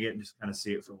comparing it and just kind of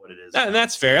see it for what it is. And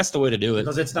that's fair. That's the way to do it.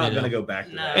 because it's not you know. going to go back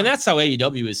to No. that. And that's how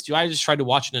AEW is too. I just try to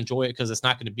watch and enjoy it because it's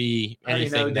not going to be I already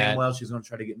know anything damn that. well she's going to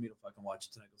try to get me to fucking watch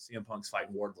it tonight. CM Punk's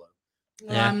fighting Wardlow.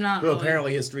 No, Yeah. I'm not. Well, really.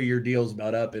 apparently his 3-year deal is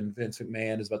about up, and Vince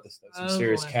McMahon is about to throw some Oh,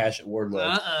 serious boy. cash at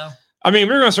Wardlow. Uh-oh. I mean,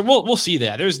 we're gonna start. We'll see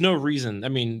that. There's no reason. I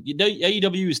mean,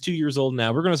 AEW is 2 years old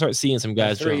now. We're gonna start seeing some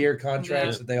guys. The Jump. 3-year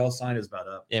contracts Yeah. that they all signed is about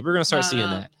up. Yeah, we're gonna start seeing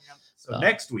that. Yep. So So-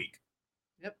 next week,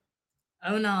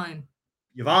 09.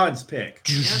 Yvonne's pick.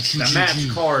 The match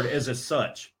card is as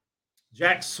such: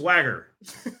 Jack Swagger.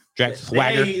 Jack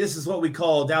Swagger. This is what we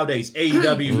call nowadays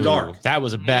AEW Ooh, Dark. that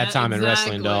was a bad Yeah, time in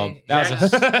wrestling, dog.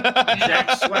 exactly. That was Jack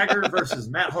Swagger versus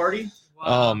Matt Hardy.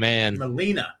 Oh man,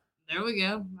 Melina. There we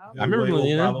go. I remember who we will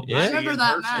Melina, probably yeah. I see remember in that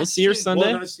person. match. we'll see her too. Sunday. We're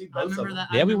going to see I both of remember them. that.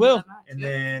 Yeah, I we remember will. that match, And yep.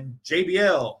 then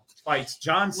JBL fights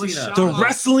John With Cena. Shawn the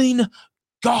wrestling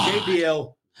god.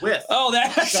 JBL with Oh,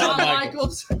 that's Shawn Shawn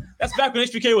Michaels. Michaels. that's back when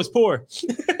HBK was poor.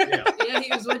 Yeah. Yeah, he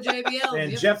was with JBL.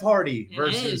 And yep. Jeff Hardy And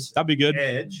versus That'd be good.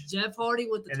 Edge. Jeff Hardy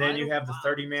with the And then you title. have the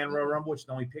Wow. 30-man Royal Rumble, which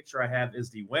the only picture I have is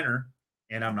the winner.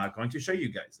 And I'm not going to show you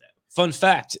guys that. Fun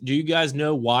fact: do you guys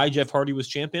know why Jeff Hardy was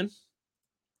champion?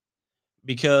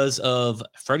 Because of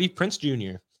Freddie Prinze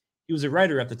Jr. He was a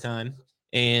writer at the time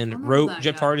and remember wrote that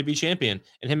Jeff guy. Hardy to be champion.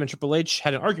 And him and Triple H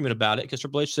had an argument about it because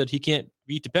Triple H said he can't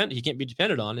be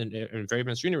dependent on. And Freddie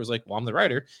Prinze Jr. was like, "Well, I'm the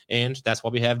writer, and that's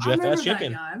why we have I Jeff remember as that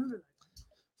champion." guy. I remember that.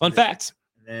 Fun fact.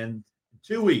 And then in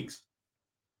 2 weeks.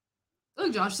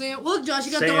 Look, Josh. Look, Josh.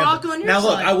 You got The Sam- Rock on your Now,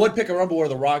 look, side. I would pick a Rumble where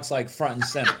The Rock's like front and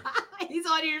center. He's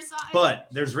on your side. But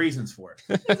there's reasons for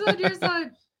it. He's on your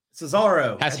side.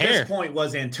 Cesaro Has at hair. this point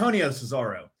was Antonio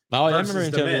Cesaro. Oh, I Versus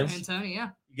remember The Antonio. Miz. Antonio, yeah.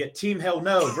 You get Team Hell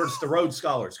No versus the Rhodes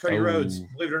Scholars. Cody Oh. Rhodes,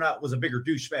 believe it or not, was a bigger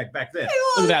douchebag back then.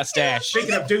 Look at that stash.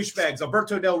 Speaking of douchebags,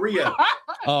 Alberto Del Rio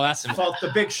Oh, that's. fought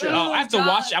the Big Show. Oh, I have to God.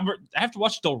 watch. I have to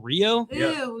watch Del Rio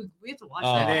Yeah. Ew, we have to watch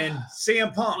Oh. that. And then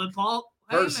CM Punk With Paul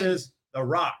Heyman. versus The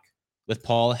Rock. with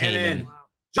Paul And Heyman. then- Wow.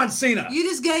 John Cena. You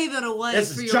just gave it away.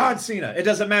 This for is your John Cena. It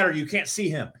doesn't matter. You can't see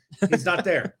him. He's not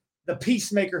there. The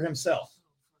Peacemaker himself.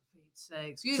 For Pete's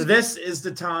sakes. You So this is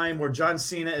the time where John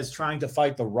Cena is trying to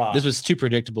fight The Rock. This was too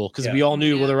predictable because Yeah. we all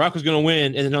knew Yeah. well The Rock was going to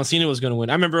win and then John Cena was going to win.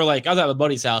 I remember like I was at my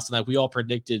buddy's house and like we all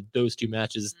predicted those two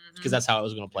matches because Mhm. that's how it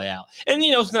was going to play out. And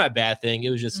it's not a bad thing. It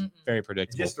was just Mm-mm. very And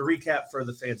predictable. just to recap for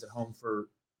the fans at home for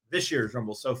this year's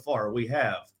Rumble so far, we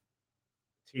have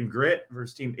Team Grit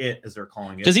versus Team It, as they're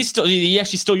calling it. Does he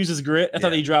actually still uses grit? I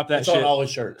thought Yeah. he dropped that It's shit. on all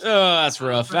his shirts. Oh, that's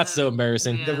rough. That's so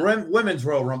embarrassing. Yeah. The women's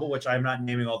Royal Rumble, which I'm not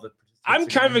naming all the participants I'm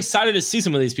kind of again. excited to see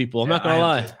some of these people. I'm Yeah, not gonna I am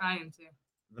lie. too. I am too.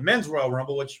 The men's Royal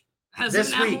Rumble, which Has this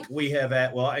it now? week we have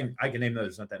I can name those,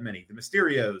 there's not that many. The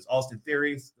Mysterios, Austin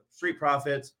Theories, Street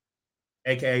Profits,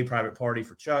 aka Private Party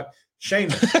for Chuck,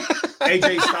 Sheamus,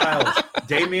 AJ Styles,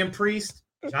 Damian Priest,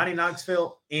 Johnny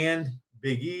Knoxville, and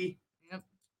Big E. Yep.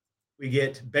 We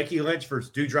get Becky Lynch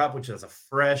versus Doudrop, which is a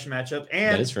fresh matchup. That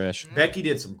And is fresh. Becky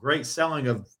did some great selling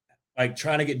of like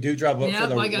trying to get Doudrop up for Yep,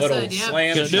 the like I little said, yep.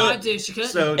 slam Couldn't do shot. Tried to, she couldn't.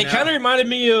 So It now- kind of reminded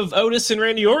me of Otis and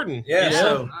Randy Orton. yeah, you know?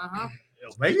 so Uh-huh.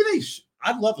 maybe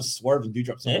I'd love a swerve and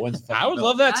Doudrop someone wins the fucking I would belt.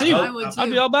 love that too. I would I'd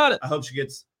too. be all about it. I hope she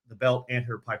gets the belt and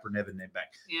her Piper Niven name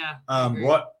back. Yeah. I agree.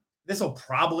 What this will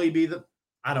probably be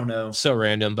I don't know. So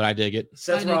random, but I dig it.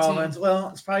 Seth I do too. Rollins. Well,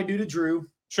 it's probably due to Drew.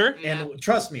 Sure. Yeah. And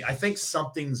trust me, I think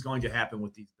something's going to happen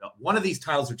with these belts. One of these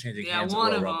titles are changing Yeah, hands. at one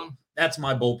Royal of Rumble. them. That's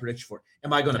my bold prediction for it.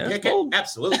 Am I going to That's pick bold. it?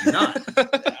 Absolutely not.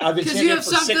 I've been Because champion you have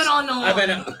for something on the I've been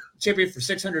line. a champion for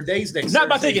 600 days next Not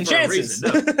by Thursday taking for a chances.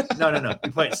 reason. No.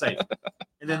 You play it safe.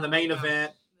 And then the main Oh, God.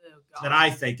 event Oh, God. that I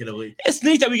think it'll be. It's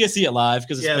neat that we get to see it live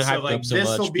because it's Yeah, been so hyped like up so this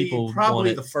much. will be People want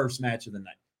probably it. the first match of the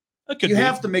night. It could You be.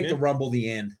 have to make Yeah. the Rumble the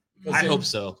end. I hope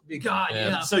so. God, Yeah.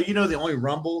 yeah. So you know the only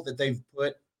Rumble that they've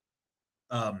put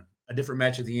a different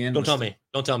match at the end. Don't was tell me.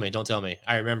 Don't tell me. Don't tell me.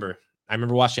 I remember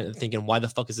watching it and thinking, why the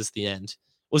fuck is this the end?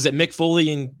 Was it Mick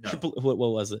Foley and No. Triple? What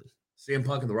was it? CM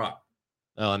Punk and The Rock.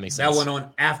 Oh, that makes That sense. went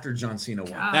on after John Cena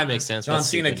won. God. That makes sense. John That's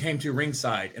Cena stupid. came to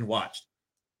ringside and watched.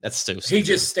 That's so stupid. He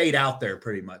just stayed out there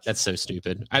pretty much. That's so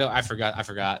stupid. I forgot.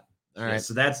 All Yeah, right.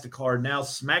 so that's the card. Now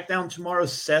SmackDown tomorrow.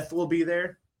 Seth will be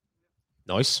there.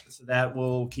 Nice. So that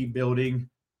will keep building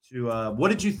to what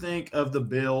did you think of the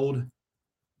build?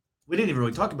 We didn't even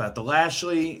really talk about the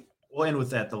Lashley. We'll end with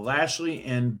that. The Lashley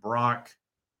and Brock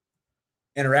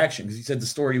interaction because he said the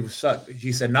story was sucked.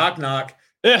 He said knock knock,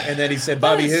 Yeah. and then he said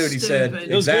Bobby That's who, and he said stupid.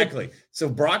 It was good. exactly. So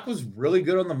Brock was really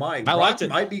good on the mic. I Brock liked it.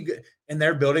 Might be good, and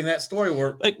they're building that story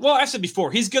where. Like, well, I said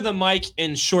before, he's good on the mic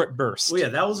in short bursts. Well, yeah,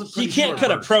 that was a. He pretty can't short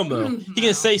cut a burst. promo. He No.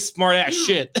 can say smart ass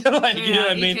shit. Like, you know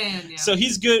what I he mean? can, yeah. So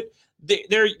he's good.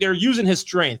 They're using his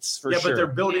strengths for Yeah, sure. but they're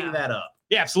building Yeah. that up.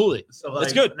 Yeah, absolutely. So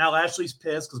That's like, good. Now Lashley's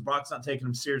pissed because Brock's not taking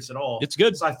him serious at all. It's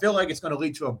good. So I feel like it's going to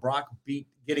lead to a Brock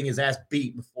getting his ass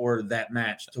beat before that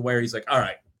match, to where he's like, "All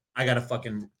right, I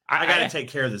gotta take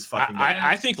care of this fucking guy."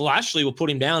 I think Lashley will put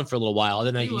him down for a little while.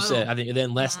 Then, like He you said, will. I think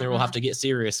then Lesnar will have Mhm. to get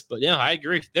serious. But yeah, I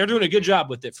agree. They're doing a good job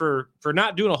with it for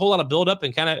not doing a whole lot of build up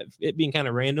and kind of it being kind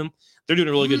of random. They're doing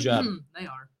a really good job. They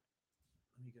are.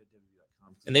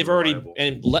 And they've already,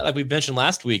 like we mentioned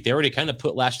last week, they already kind of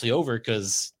put Lashley over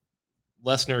because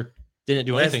Lesnar didn't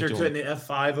do anything Lesnar to him. couldn't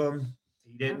F5 him.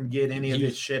 He didn't get any of He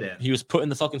his was- shit in. He was putting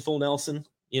the fucking full Nelson,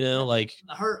 like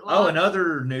The hurt. Oh, Lock. and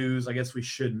other news, I guess we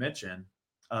should mention.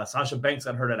 Sasha Banks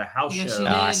got hurt at a house Yes, show. she Oh,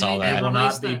 I did. saw They that. And will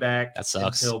released not be that. back That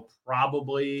sucks. until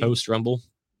probably post Rumble.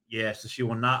 Yeah, so she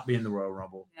will not be in the Royal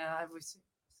Rumble. Yeah, I've seen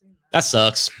That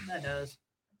sucks. that does.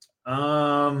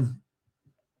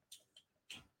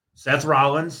 Seth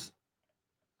Rollins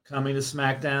coming to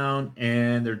SmackDown,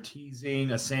 and they're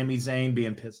teasing a Sami Zayn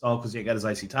being pissed off because he got his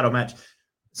IC title match.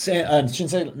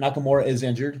 Shinsuke Nakamura is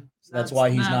injured, so that's why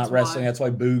he's That's not wrestling. why. That's why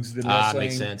Boog's been wrestling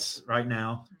Makes sense. right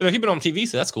now. They're keeping it on TV,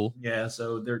 so that's cool. Yeah,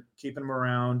 so they're keeping him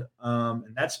around,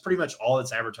 and that's pretty much all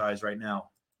that's advertised right now.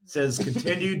 It says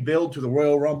continued build to the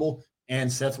Royal Rumble,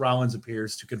 and Seth Rollins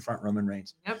appears to confront Roman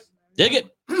Reigns. Yep. Dig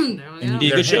it. There we And go. Did a they're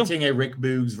good show. hinting a Rick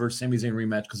Boogs versus Sami Zayn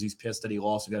rematch because he's pissed that he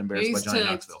lost and got embarrassed He's by Johnny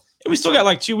ticked. Knoxville. And we still got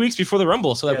like 2 weeks before the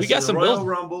Rumble, so like, Yeah, we so got the some Royal build.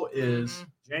 Rumble is Mhm.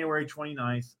 January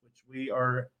 29th, which we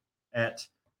are at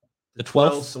The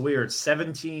 12th. 12th. So we are at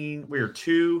 17. We are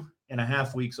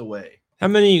 2.5 weeks away. How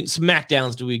many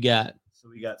SmackDowns do we got? So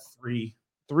we got three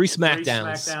 3 three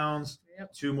SmackDowns. SmackDowns,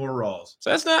 Yep. 2 more Raws.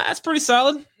 So that's pretty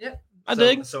solid. Yep. I so,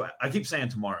 dig. So I keep saying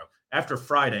tomorrow. After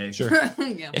Friday. Sure.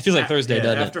 Yeah. It feels like Thursday, Yeah,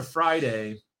 doesn't it? after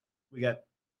Friday, we got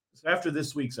so after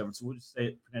this week's episode, so we'll just say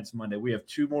it next Monday. We have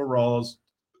 2 more Raws,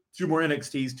 2 more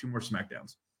NXTs, 2 more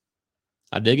SmackDowns.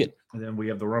 I dig it. And then we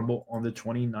have the Rumble on the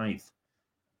 29th,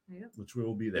 Yep. which we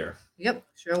will be there. Yep.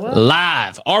 Sure will.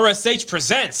 Live, RSH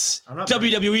presents I'm not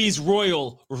WWE's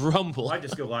Royal Rumble. I might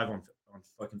just go live on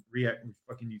fucking react,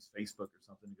 fucking use Facebook or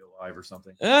something to go live or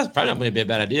something. That's probably not going to be a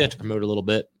bad idea to promote a little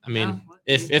bit. I mean,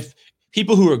 Yeah. if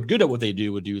people who are good at what they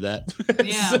do would do that.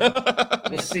 Yeah.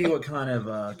 We'll see what kind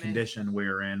of condition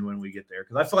we're in when we get there,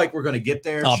 because I feel like we're going to get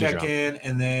there, I'll be check drunk. in,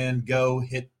 and then go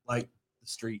hit like the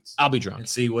streets I'll be drunk. and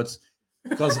see what's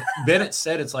because Bennett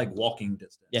said it's like walking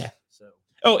distance. Yeah. So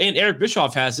Oh, and Eric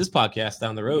Bischoff has his podcast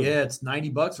down the road. yeah, it's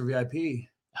 $90 for VIP.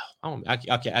 I don't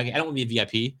want to be a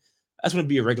VIP. I just want to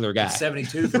be a regular guy. It's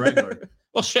 72 for regular.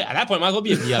 Well, shit. At that point, might as well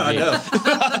be a VIP. I know.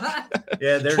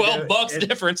 Yeah, they're $12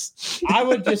 difference. I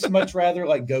would just much rather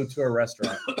like go to a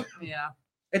restaurant. Yeah.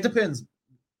 It depends.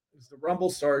 Does the Rumble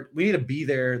start? We need to be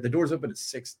there. The doors open at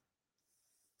 6,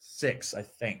 I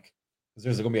think. Because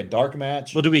there's going to be a dark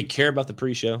match. Well, do we care about the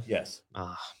pre-show? Yes.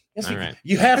 Yes, All right.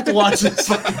 You have to watch this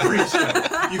fucking pre-show.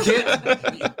 You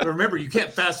can't. Remember, you can't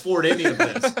fast forward any of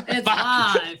this. It's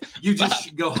live. You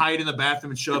just go hide in the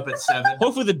bathroom and show up at 7.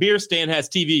 Hopefully, the beer stand has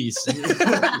TVs.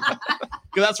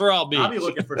 Because that's where I'll be. I'll be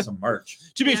looking for some merch.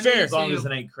 To be Yeah, fair, As long as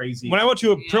it ain't crazy. when I went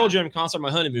to a Pearl Yeah. Jam concert on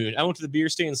my honeymoon, I went to the beer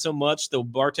stand so much the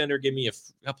bartender gave me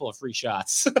a couple of free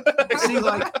shots. See,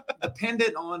 like,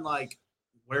 dependent on like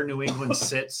where New England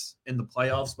sits in the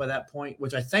playoffs by that point,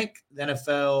 which I think the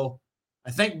NFL,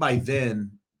 I think by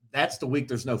then that's the week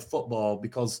there's no football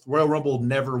because Royal Rumble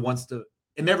never wants to.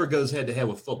 It never goes head to head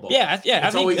with football. yeah. I It's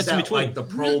think always it's in that, between. like the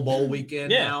Pro Bowl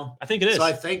weekend Yeah. now. I think it is. So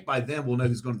I think by then we'll know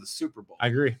who's going to the Super Bowl. I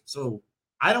agree. So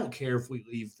I don't care if we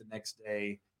leave the next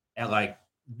day at like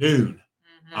noon.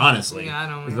 Mhm. Honestly, Yeah, I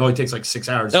don't It know. only takes like 6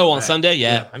 hours. Oh, on Sunday?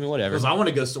 Yeah. I mean, whatever. Because I want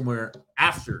to go somewhere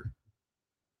after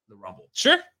the Rumble.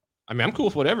 Sure. I mean, I'm cool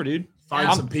with whatever, dude. Find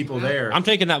Yeah. some people there. I'm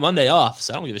taking that Monday off,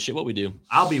 so I don't give a shit what we do.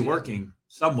 I'll be working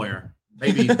somewhere.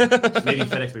 Maybe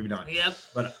FedEx, maybe not. Yep.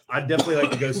 But I'd definitely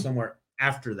like to go somewhere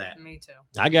after that. Me too.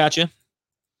 I got you.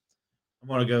 I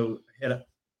want to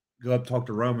go up, talk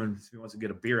to Roman if he wants to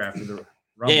get a beer after the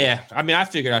Rumble. Yeah. I mean, I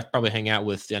figured I'd probably hang out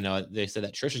with, they said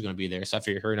that Trish is going to be there. So I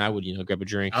figured her and I would, grab a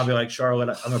drink. I'll be like,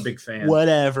 Charlotte, I'm a big fan.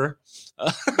 Whatever.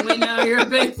 We know you're a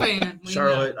big fan. We know.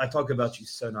 Charlotte, I talk about you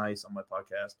so nice on my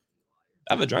podcast.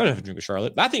 I have a drink with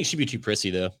Charlotte. But I think she'd be too prissy,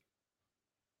 though.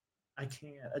 I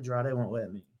can't. Andrade won't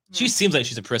let me. She seems like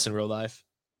she's a priss in real life.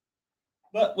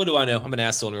 But what do I know? I'm an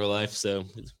asshole in real life, so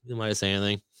you might say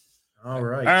anything. All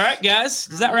right. All right, guys.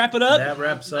 Does that wrap it up? That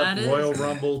wraps up That is- Royal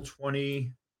Rumble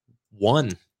 20.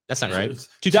 One. That's not right.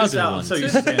 2001. 2001. So you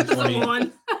said 20,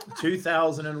 Someone.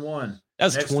 2001. That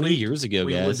was Next 20 week, years ago,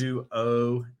 We guys. will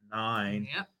do 09.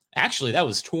 Yep. Actually, that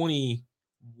was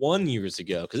 21 years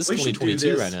ago because We it's should do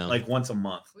 2022 this right now. like once a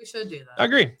month. We should do I that.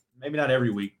 agree. Maybe not every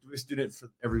week. We just do it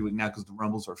for every week now because the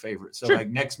Rumble's our favorite. So Sure. like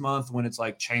next month when it's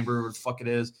like Chamber or the fuck it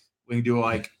is, we can do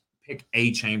like pick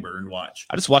a Chamber and watch.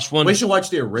 I just watched one. We should watch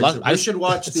the original. I- We should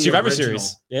watch the Survivor original.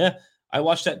 Series. Yeah. I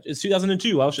watched that. It's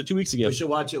 2002. I watched it 2 weeks ago. We should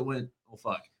watch it when. Oh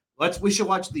fuck. We should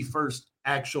watch the first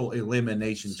actual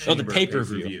elimination Oh, chamber the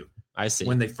pay-per-view. pay-per-view I see.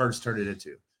 when they first turned it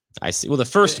into. I see. Well, the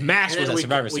first And- match and was then at we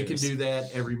Survivor can, We Series. can do that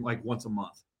every like once a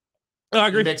month. No, I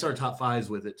agree. Mix our top fives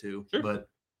with it too. Sure. But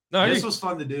No, I this agree. was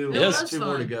fun to do. It There's was 2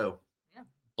 more to fun. go.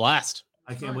 Blast.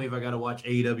 I can't believe I got to watch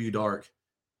AEW Dark.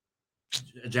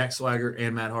 Jack Swagger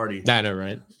and Matt Hardy. I know,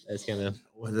 right? That's kind of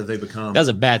What have they become? that was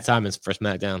a bad time as for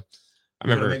SmackDown. I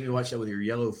You're gonna remember. make me watch that with your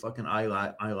yellow fucking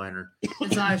eyeliner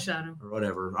It's eyeshadow. or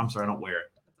whatever. I'm sorry, I don't wear it.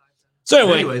 So But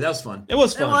anyway, anyway, that was fun. it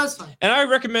was It fun. was fun. And I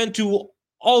recommend to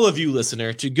all of you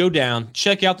listener to go down,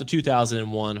 check out the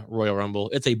 2001 Royal Rumble.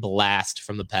 It's a blast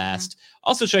from the past.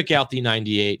 Also check out the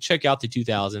 98, check out the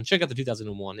 2000, check out the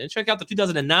 2001, and check out the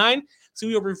 2009. So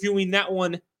we are reviewing that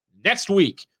one next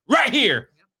week, right here,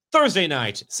 Thursday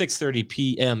night, 6:30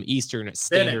 p.m. Eastern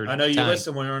Standard Bennett, I know you Time.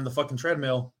 listen when you're on the fucking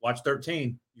treadmill. Watch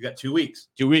 13. You got 2 weeks.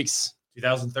 2 weeks.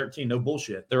 2013. No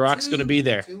bullshit. The Rock's going to be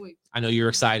there. 2 weeks. I know you're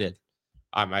excited.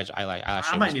 I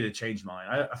I might need to change mine.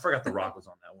 I forgot the Rock was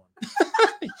on that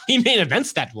one. He main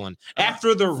events that one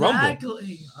after the Rumble.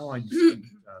 Exactly. I want to.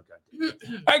 Oh, God.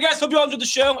 All right, guys. Hope you all enjoyed the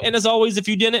show. And as always, if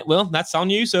you didn't, well, that's on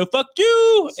you. So fuck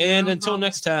you. And No until problem.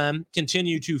 next time,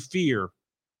 continue to fear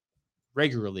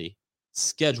regularly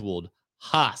scheduled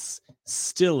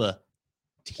hostilities.